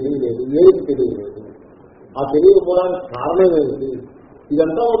పాయింట్లు తెలియలేదు, ఏది తెలియలేదు, ఆ తెలియకపోవడానికి కారణం ఏమిటి,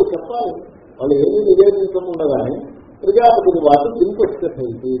 ఇదంతా వాళ్ళు చెప్పాలి. వాళ్ళు ఏమీ నివేదించకుండగానే ప్రజాపతి వాటి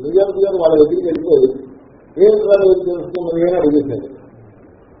దింపొచ్చేసేది. ప్రజాపతి గారు వాళ్ళ దగ్గరికి వెళ్ళిపోయి ఏం తెలుసుకున్నది అని అడిగేశారు.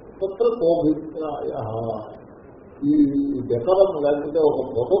 కొత్త కోభిప్రాయ, ఈ డెకరం లేకపోతే ఒక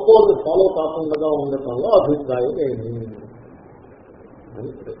ప్రోటోకాల్ ఫాలో కాకుండా ఉండటంలో అభిప్రాయం ఏమి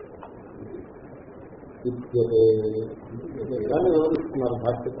అని దాన్ని వివరిస్తున్నారు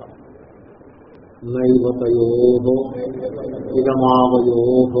భాష్యకారం. నైవతయో ఇదమావయో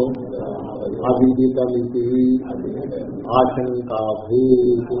అవిదితమితి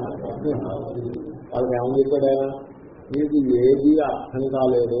ఆశంకాభూత్. వాళ్ళకి ఏమని చెప్పాడా, మీకు ఏది అర్థం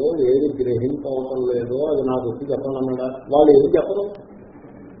కాలేదో, ఏది గ్రహించవటం లేదో అది నాకు వచ్చి చెప్పను అన్నాడా? వాళ్ళు ఏం చెప్పరు.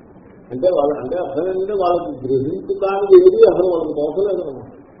 అంటే అర్థం ఏంటంటే వాళ్ళకి గ్రహించడానికి ఏది అసలు వాళ్ళకి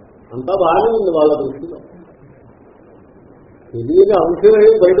మోసలేదన్నమాట. అంతా బాగానే ఉంది వాళ్ళ దృష్టిలో. తెలియని అంశం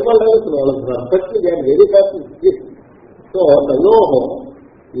ఏమి బయటపడలేదు వాళ్ళకి పర్ఫెక్ట్ వెరీ హ్యాపీ. సో తయోహో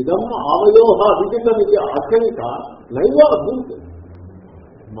ఇదం ఆవయోహ అభిజితమిది ఆశంక నైవ అభివృద్ధి.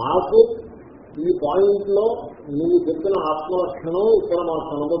 మాకు ఈ పాయింట్ లో నువ్వు చెప్పిన ఆత్మలక్షణం ఇక్కడ మాకు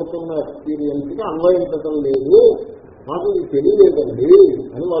కనబడుతున్న ఎక్స్పీరియన్స్ కి అన్వయించడం లేదు, మాకు ఇది తెలియలేదండి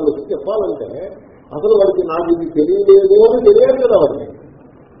అని వాళ్ళు చెప్పాలంటే అసలు వాడికి నాకు ఇది తెలియలేదు అని తెలియదు కదా వాడికి.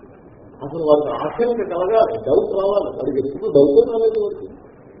 అసలు వాడికి ఆశంక కలగాలి, డౌట్ రావాలి. వాడికి ఎప్పుడు డౌట్ రాలేదు. వాడికి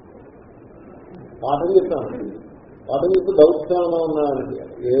పాఠం చెప్పి డౌట్స్ ఏమైనా ఉన్నాయండి,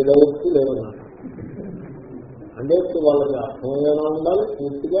 ఏ డౌట్స్ లేవన్నా అంటే వాళ్ళకి అర్థమైనా ఉండాలి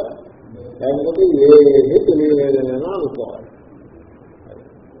పూర్తిగా, లేకపోతే ఏమీ తెలియలేదనైనా అనుకోవాలి.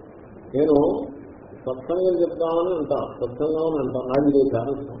 నేను సత్సంగం చెప్తామని అంటాను, సత్సంగం అని అంటాను. నాకు ఇది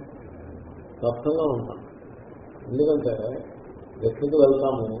ధ్యానిస్తాం సత్సంగం అంటాను. ఎందుకంటే ఎక్కడికి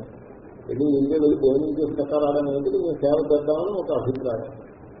వెళ్తాము, ఇంటికి వెళ్ళి భోజనం చేసి కట్టారాడనేది మేము సేవ చేద్దామని ఒక అభిప్రాయం.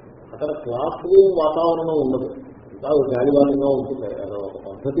 అక్కడ క్లాస్ రూమ్ వాతావరణం ఉండదు, కాదు గాలివారంగా ఉంటుంది, ఒక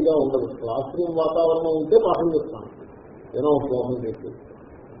పద్ధతిగా ఉండదు. క్లాస్ రూమ్ వాతావరణం ఉంటే పాఠం చెప్తాను, ఏదో ఒక శ్లోకం చేసి.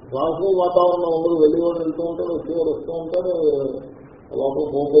 క్లాస్ రూమ్ వాతావరణం ఉండదు, వెళ్ళివాడు వెళ్తూ ఉంటాడు, వచ్చేవాడు వస్తూ ఉంటాడు, లోపల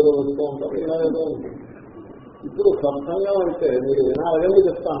పోగోడు వస్తూ ఉంటాడు, ఇలా ఏదో ఉంటుంది. ఇప్పుడు సత్సంగం అంటే మీరు ఏదైనా అడగండి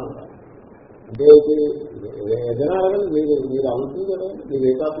చెప్తాను అంటే ఏదైనా అడగండి, మీరు అవుతుంది కదా, మీరు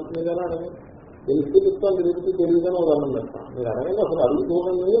ఏ టాపిక్ మీదైనా అడగండి, తెలిస్తే చెప్తాను, తెలిస్తే తెలియదని ఒక అన్నం చెప్తాను. మీరు అడగండి, అసలు అడుగు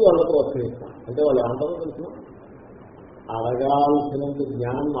చూడండి, వాళ్ళకు ప్రోత్సహిస్తాను. అంటే వాళ్ళు ఏమంటారో తెలిసిన అడగాల్సినంత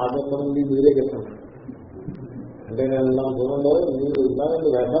జ్ఞానం ఆగేపడండి మీరే చెప్పండి. అంటే నేను ఇలా చూడండి, మీరు ఇలాగండి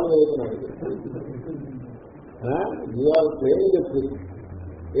వేషాలు వేస్తున్నాను, యూఆర్ ప్లేయింగ్ ద ట్రిక్.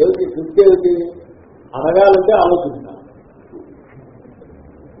 ఏమిటి ట్రిక్? ఏమిటి? అడగాలంటే ఆలోచిస్తాను.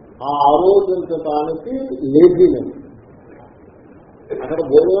 ఆ ఆలోచించటానికి లేజీనెస్. అక్కడ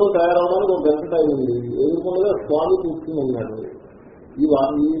భోజనం తయారవడానికి ఒక గంట టైం ఉంది, ఎదుర్కొండగా స్వామి కూర్చుని ఉన్నాడు. ఈ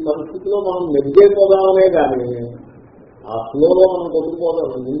పరిస్థితిలో మనం నెగ్గైపోదామనే కానీ, ఆ ఫ్లోలో మనం కొట్టుకుపోదాం,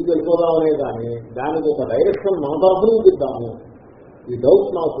 ముందుకు వెళ్ళిపోదామనే కానీ దానికి ఒక డైరెక్షన్ మన తరఫున ఇద్దాము. ఈ డౌట్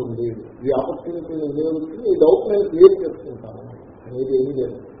నాకుంది, ఈ ఆపర్చునిటీని వినియోగించి ఈ డౌట్ నేను క్లియర్ చేసుకుంటాను అనేది ఏమీ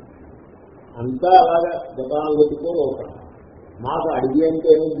లేదు. అంతా అలాగా గతాన్ని పెట్టుకో ఒక మాకు అడిగి అంటే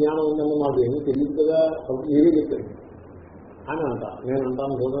ఏమి జ్ఞానం ఉందని మాకు ఏమీ తెలియదు కదా, మీరే చెప్పారు అని అంటా. నేను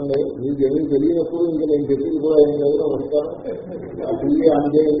అంటాను చూడండి, మీకు ఏమీ తెలియనప్పుడు ఇంకా నేను చెప్పింది కూడా ఏం లేదు, వస్తాను టీవీ ఆన్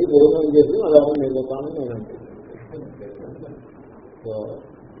చేయండి, భోజనం చేసి అదే నేను చెప్తాను నేను అంటే. సో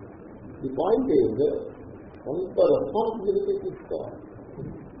ది పాయింట్ ఈజ్ కొంత రెస్పాన్సిబిలిటీ తీసుకోవాలి.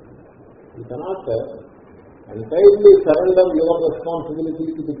 You cannot entirely surrender your responsibility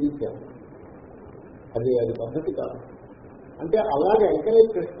to teacher. అది పద్ధతి కాదు. అంటే అలాగే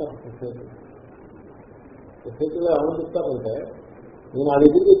ఎంకరేజ్ చేస్తారు సొసైటీలో. ఏమనిపిస్తారంటే నేను ఆ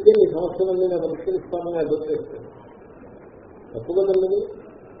దగ్గరికి వచ్చి నీ సమస్యలన్నీ నేను పరిష్కరిస్తానని అడ్రస్ చేస్తాను. తప్పు కదండి,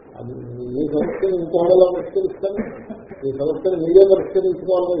 మీ సమస్యను ఇంకోలా పరిష్కరిస్తాను, మీ సమస్యను మీరే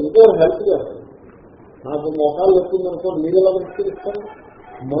పరిష్కరించుకోవాలని ఇంకో హెల్ప్ చేస్తాను. నాకు మోకాలు చెప్తుందనుకో మీరేలా పరిష్కరిస్తాను,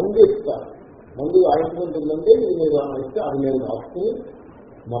 మందు ఇస్తాను. మందు ఆయింట్మెంట్ ఉందంటే మీరు ఇస్తే అది నేను రాసుకుని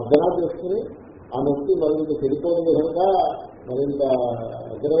మర్దనా చేసుకుని ఆ నొప్పి మరింత చెడిపోయిన విధంగా, మరింత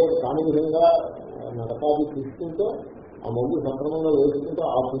ఎదురైన కాని విధంగా నడకాది తీసుకుంటూ ఆ మందు సక్రమంగా వేసుకుంటూ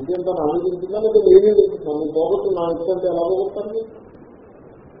ఆ బుద్ధి అంతా అనుభవించిందా లేదా ఏమీ నన్ను పోగొట్టు నా ఇష్టంటే ఎలా పోగొట్టాలి?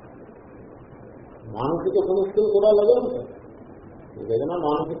 మానసిక సమస్యలు కూడా అలాగే ఉంటాయి. ఏదైనా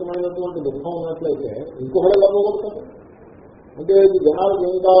మానసికమైనటువంటి దుఃఖం ఉన్నట్లయితే ఇంకొకటి ఎలా పోగొడతారు? అంటే జనాలకు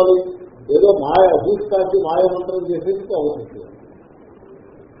ఏం కావాలి, ఏదో మాయ అభూష్టానికి మాయ మంత్రం చేసేసి పోగొట్టారు.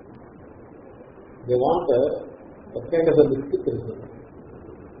 దే వాంట్ లిస్టిక్ తెలుస్తుంది.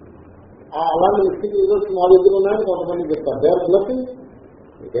 అలాంటి లిస్టిక్ రిజల్ట్స్ మా దగ్గర ఉన్నాయని కొంతమంది చెప్తారు. They are bluffing,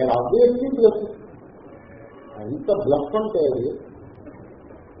 they are obviously bluffing. ఎంత బ్లఫ్ అంటే అది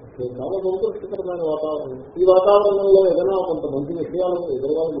చాలా సంతృప్తికరమైన వాతావరణం. ఈ వాతావరణంలో ఏదైనా కొంత మంచి విషయాలు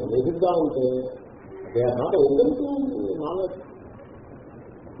ఎదురుగా ఎదురుగా ఉంటే they are not open to knowledge.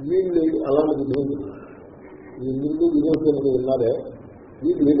 వీళ్ళు అలాంటి విధులు ఈ ముందు విమోచనలు ఉన్నారే,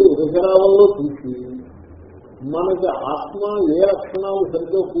 వీళ్ళు విభజనాలలో చూసి మనకి ఆత్మ ఏ లక్షణాలు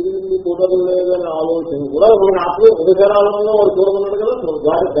సరిగ్గా కుదిరింది కుదరలేదనే ఆలోచన కూడా మన ఆత్మ విభజనాలలో వాడు చూడమన్నాడు కదా.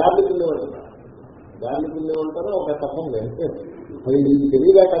 గాలి పిల్లేమంటారు, గాలి పిల్లేమంటారో ఒక కథం లేదు. అది ఇది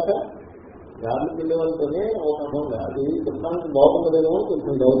తెలియదా కథ? గాలి పిల్లేమంటేనే ఒక కథం లేదు. అది చెప్పడానికి బాగుండదేమో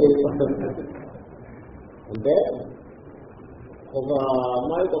కొంచెం డౌట్ అయిపోతుంది. అంటే ఒక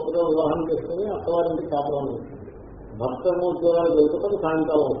అమ్మాయి కొత్తగా వివాహం చేసుకుని అత్తవారింటికి కాపురం వస్తుంది. భర్త ఉద్యోగాలు వెళ్తే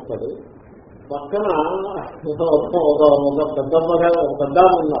సాయంకాలం వస్తాడు. పక్కన ఒక పెద్ద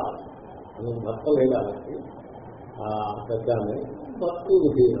ఉన్నారు. ఆమె భర్త లేదా పెద్దాన్ని భక్తు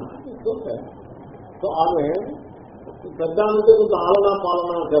విధీన. సో ఆమె పెద్దానికి కొంచెం ఆలనా పాలన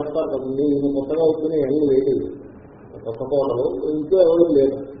చేస్తారు కదండి. ఈయన కొత్తగా వచ్చిన ఎంగు వేడి కొత్త కోడలు ఇంట్లో ఎవరు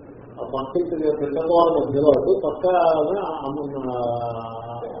లేదు. ఆ పక్కింటి పెద్దకోడ మధ్యలో అటు పక్క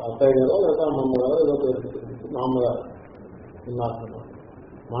అత్తయ్య గారు లేదా అమ్మమ్మ గారు ఏదో మామగారు ఉన్నారు.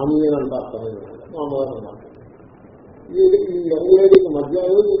 మామయ్య అంటారు, మామగారు ఉన్నారు. ఈ యంగ్ లేడీకి మధ్య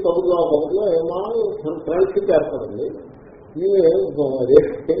కబుర్లో ఏమో ఫ్రెండ్షిప్ ఏర్పడింది. ఈమె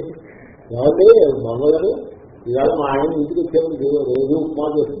కాబట్టి మామగారు ఇవాళ మా ఆయన ఇంటికి వచ్చేది రోజు ఉప్మా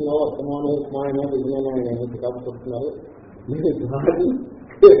చేస్తున్నావు, అస్తమానం ఉప్మా అయినా బిర్యానీ ఆయన కాకపోతున్నారు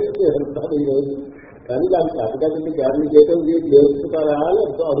వెళ్తారు ఈరోజు. కానీ దానికి అడగండి గ్యారెంటీ చేయడం నేర్చుకుంటారా అని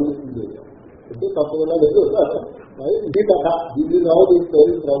ఎంతో అడుగుతుంది. అంటే తప్పకుండా లేదు ఇది కథ, ఇది రావు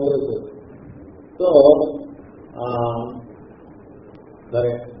తీసుకోవాలి ప్రాబ్లం. సో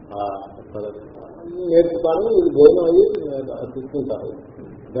సరే నేర్చుతాను. ఇది భోజనం అయ్యి తీసుకుంటారు.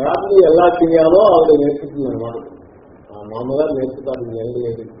 దాన్ని ఎలా చేయాలో ఆవిడ నేర్చుకుంటుంది అన్నమాట. మామగారు నేర్చుతారు యంగ్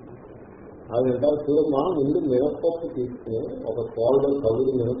లేడీ. ఆవిడ అంటారు, చూడమ్మా ముందు మినపప్పు తీసుకుని ఒక కోళ్ళ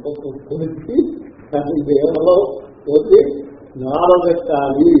కలుగు మినపప్పు కొలిచి దాన్ని దేవులో పోతే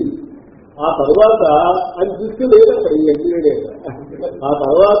నానబెట్టాలి. ఆ తర్వాత అది దృష్టి లేదట ఈ యంగ్ లేడీ. ఆ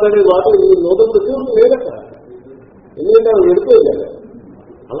తర్వాత మాట ఈ నూతన దృష్టి లేదట. ఎందుకంటే అవి వెళ్ళిపోయింది కదా.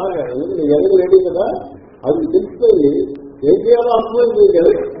 అలాగే ఎందుకంటే యంగ్ లేడీ కదా, అది తెలిసిపోయి ఏం చేయాలో అర్థమైంది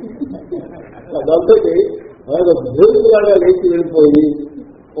కదా. దాంతో అలాగే భూమిలాగా లేచి వెళ్ళిపోయి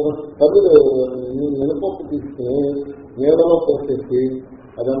ఒక కదులు మినపప్పు తీసుకుని నీడలో పోసేసి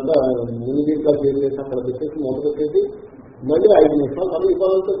అదంతా మునిగిగా చేసి అక్కడ పెట్టేసి మూత పెట్టేసి మళ్ళీ 5 నిమిషాలు మళ్ళీ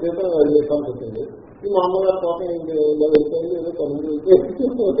ఇవ్వాలంటే చేత 5 నిమిషాలు పెట్టింది. ఈ మా అమ్మగారు తోట వెళ్ళిపోయింది. ఏదో తొమ్మిది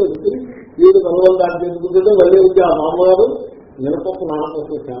వీడు కనుగోలు దాటి చేసుకుంటుంటే మళ్ళీ వచ్చి ఆ మా అమ్మగారు మినపప్పు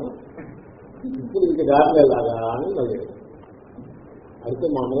నానపోసేసాను, ఇప్పుడు ఇంక దారి వెళ్ళాలా అని మళ్ళీ. అయితే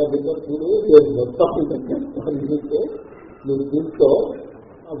మా అమ్మగారు దగ్గర చూడు మొత్తం నువ్వు చూసుకో,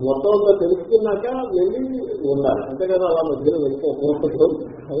 మొత్తం అంతా తెలుసుకున్నాక వెళ్ళి ఉండాలి అంతే కదా. అలా మధ్యలో వెళ్ళిపోకూడదు.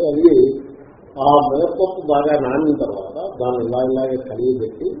 అది ఆ మినపప్పు బాగా నానిన తర్వాత దాన్ని ఇలాగే కలిగి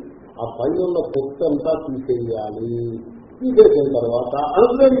పెట్టి ఆ పైన ఉన్న పొట్టు అంతా తీసేయాలి. తీసేసిన తర్వాత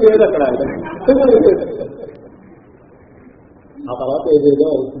అనుకునేది లేదు అక్కడ. ఆ తర్వాత ఏదేదో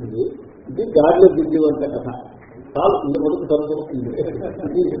అవుతుంది. ఇది గాడిలో దిద్ది వంట కథ. చాలా ఇంతవరకు సరిపడుతుంది.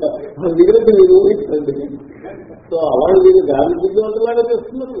 మిగిలింది మీరు ఊహించండి. సో అలాగే వీళ్ళు గాలి దిద్ది వంటలాగా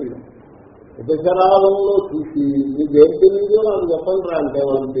చేస్తున్నారు. వీళ్ళు ఉపశరాలంలో చూసి మీకు ఏం తెలియదో నాకు చెప్పండి రా అంటే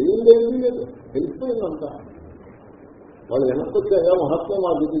వాళ్ళకి తెలియదు, ఏమీ లేదు, తెలిసిపోయిందంతా. వాళ్ళు వెనక్కి వచ్చాక మహత్వం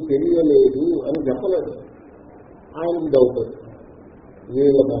మాకు ఇది తెలియలేదు అని చెప్పలేదు. ఆయనకి డౌట్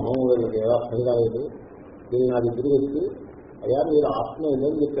వీళ్ళ మొహం వీళ్ళకి ఏదో అర్థం కాలేదు. వీళ్ళు నా దగ్గరికి వచ్చి అయ్యా మీరు ఆత్మ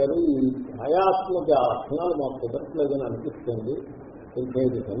ఏమని చెప్పారు, ఈ ఛాయాత్మకి ఆ లక్షణాలు మాకు కుదరట్లేదని అనిపిస్తుంది, కొంచెం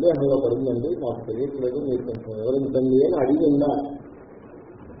ఇది సందేహంగా పడిందండి, మాకు తెలియట్లేదు, మీరు కొంచెం వివరించండి అని అడిగిందా.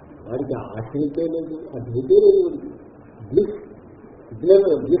 వాడికి ఆశించే లేదు, అడిగితే లేదు. బ్లిస్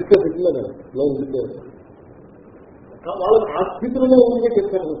లో ఉండిపోయారు. వాళ్ళకి ఆ స్థితిలో ఉండే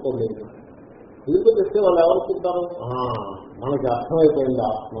చెప్పారనుకోండి. ఇంట్లో చెప్తే వాళ్ళు ఎవరుకుంటారు, మనకి అర్థమైపోయింది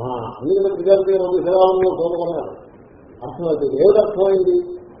ఆత్మ. అందుకని ప్రజాపతి విషయాలలో చూడమన్నారు. అర్థమైపోయింది. ఏమిటి అర్థమైంది?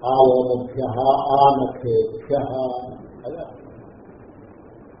 ఆ ఓమభ్య ఆ నఖేభ్య అదే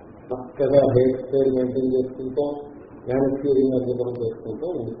చక్కగా హెయిర్ స్టైల్ మెయింటైన్ చేసుకుంటూ మ్యానిక్యూరింగ్ అధికారం చేసుకుంటూ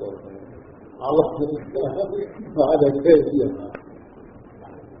ఉండిపోతుంది. ఆలోచన బాగా అన్నారు.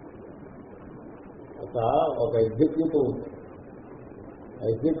 ఒక ఎగ్జిక్యూటివ్ ఉంది.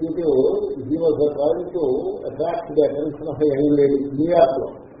 ఎగ్జిక్యూటివ్ ఇది was trying to attract the attention of young lady. New York లో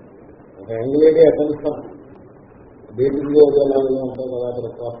ఒక యంగ్ లేడీ అటెన్షన్ బేబీలో ఉంటాయి కదా అక్కడ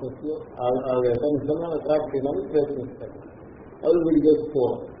ప్రాసెస్ లో ఆ అటెన్షన్ అట్రాక్ట్ చేయడానికి ప్రయత్నిస్తారు. అది వీడి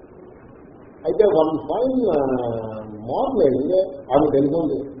చేసుకోవడం. అయితే వన్ ఫైన్ మార్నింగ్ ఆమె టెలిఫోన్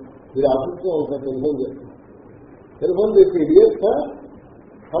చేస్తుంది. వీడు ఆఫీస్లో ఉంటారు. టెలిఫోన్ చేసి idiot sir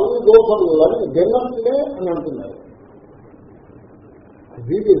how go for lunch dinner today అని అంటున్నారు.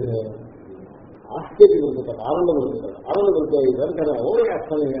 వీటి ఆశ్చర్యం ఉంటుంది, ఆనందం పడిపోయి వెంటనే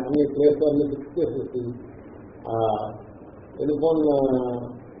అసలు అన్ని ప్లేస్ అన్ని ఫిక్స్ చేసేసి టెలిఫోన్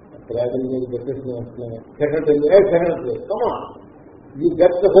ట్రావెల్ మీద పెట్టేసి వస్తున్నాయి. Secretary comma you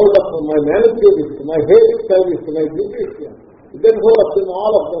get the hold of my manager ist my hair style ist my beauty ist you get hold of them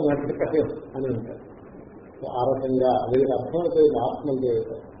all of them అని అంటారు. ఆ రకంగా వీళ్ళకి అర్థమైపోయింది ఆత్మ అంటే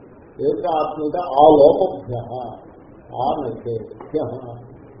ఏమిటో. ఆత్మ అంటే ఆ లోపభ్య ఆ నైభ్య,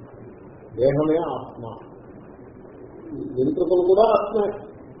 దేహమే ఆత్మ, వెంట్రుకలు కూడా ఆత్మే,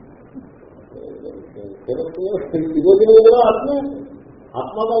 ఈరోజు కూడా ఆత్మే.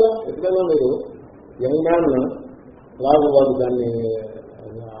 ఆత్మగా ఎప్పుడైనా మీరు యంగ్ మ్యాన్ లాగా వాడు దాన్ని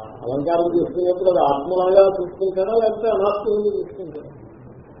అలంకారం చేసుకునేప్పుడు అది ఆత్మలాగా చూసుకుంటారా లేకపోతే అనాత్మగా చూసుకుంటారా?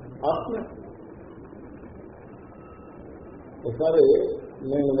 ఆత్మ. ఒకసారి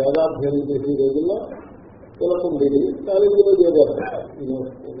నేను వేదాధ్యయనం చేసే రోజుల్లో తిలకుండేది కాలేజీలో చేరారు.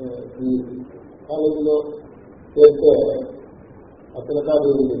 ఈ కాలేజీలో చేస్తే ఆ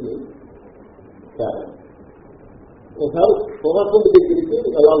తిలకాదేవి సరే ఒకసారి శుభకుడి దగ్గరికి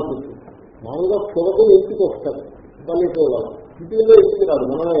వెళ్ళాల్సి వచ్చింది. మామూలుగా శుభకుడు ఇంటికి వస్తారు పల్లెటూరు, సిటీలో ఇంటికి రాదు,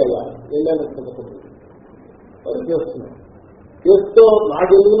 మనమే వెళ్ళాను శుభకుడు అది చేస్తున్నాం. చేస్తూ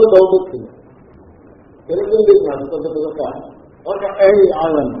నాకు ఎందులో డౌట్ వచ్చింది. తెలుగుండి నాకు కొంత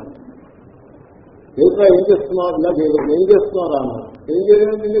ఆగన్నా ఏదో ఏం చేస్తున్నావు ఇలా చేయలేదు, ఏం చేస్తున్నావు అన్న ఏం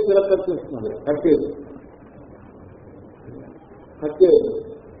చేయడానికి పిల్లలు ఖర్చు చేస్తున్నాడు. కట్టేది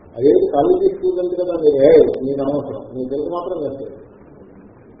అదేది కాలేజీ స్టూడెంట్ కదా నేను అనవసరం, నీ తెలుగు మాత్రం కట్టేది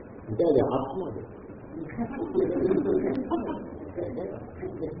అంటే అది ఆత్మ.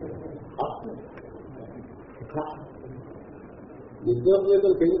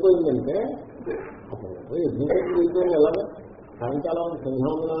 యజ్ఞోపేతం తెగిపోయిందంటే యజ్ఞోపేతం తెగిపోయింది ఎలాగా సాయంకాలం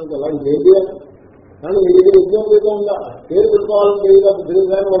సంధ్యావందనానికి ఎలా చేయాలి. కానీ మీ దగ్గర యజ్ఞోపేతం ఉందా పేరు పెట్టుకోవాలని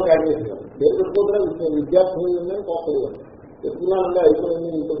తెలియదు వాళ్ళు యాడ్ చేసేవారు. పేరు పెట్టుకోవడం విద్యార్థులు ఉందని కోపలేదు చెప్తున్నానంటే అయిపోయింది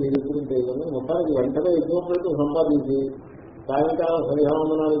ఇంకో మీరు ఎప్పుడు చేయలేదు. మొత్తానికి వెంటనే యజ్ఞోపేతం సంపాదించి సాయంకాలం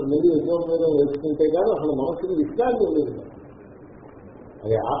సంధ్యావందనానికి ముందు యజ్ఞోపేతం వేసుకుంటే కానీ అసలు మనసుకి విశ్రాంతి ఉండేది.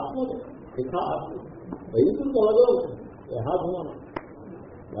 అది ఆత్మ శిఖ ఆత్మ. వైద్యులకు అలాగే ఉంటుంది దేహాభిమానం.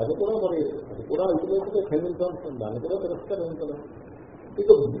 అది కూడా మరి అది కూడా అల్టిమేట్గా ఖండించాల్సింది, దాన్ని కూడా తిరస్కరించడం.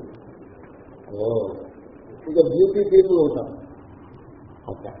 ఇక బ్యూటీ పీపుల్ ఉంటారు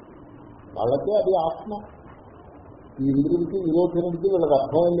ఓకే, వాళ్ళకే అది ఆత్మ. ఈ ఇంద్రుడికి విరోధునికి వీళ్ళకి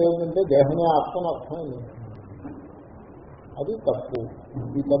అర్థమైంది ఏంటంటే దేహమే ఆత్మను అర్థమైంది. అది తప్పు.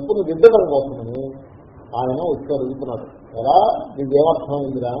 ఈ తప్పును దిద్దడం కోసమని ఆయన వచ్చి అడుగుతున్నాడు ఎలా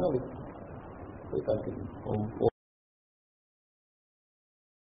నీకేమర్థమైందిరా అని అడుగుతున్నాడు.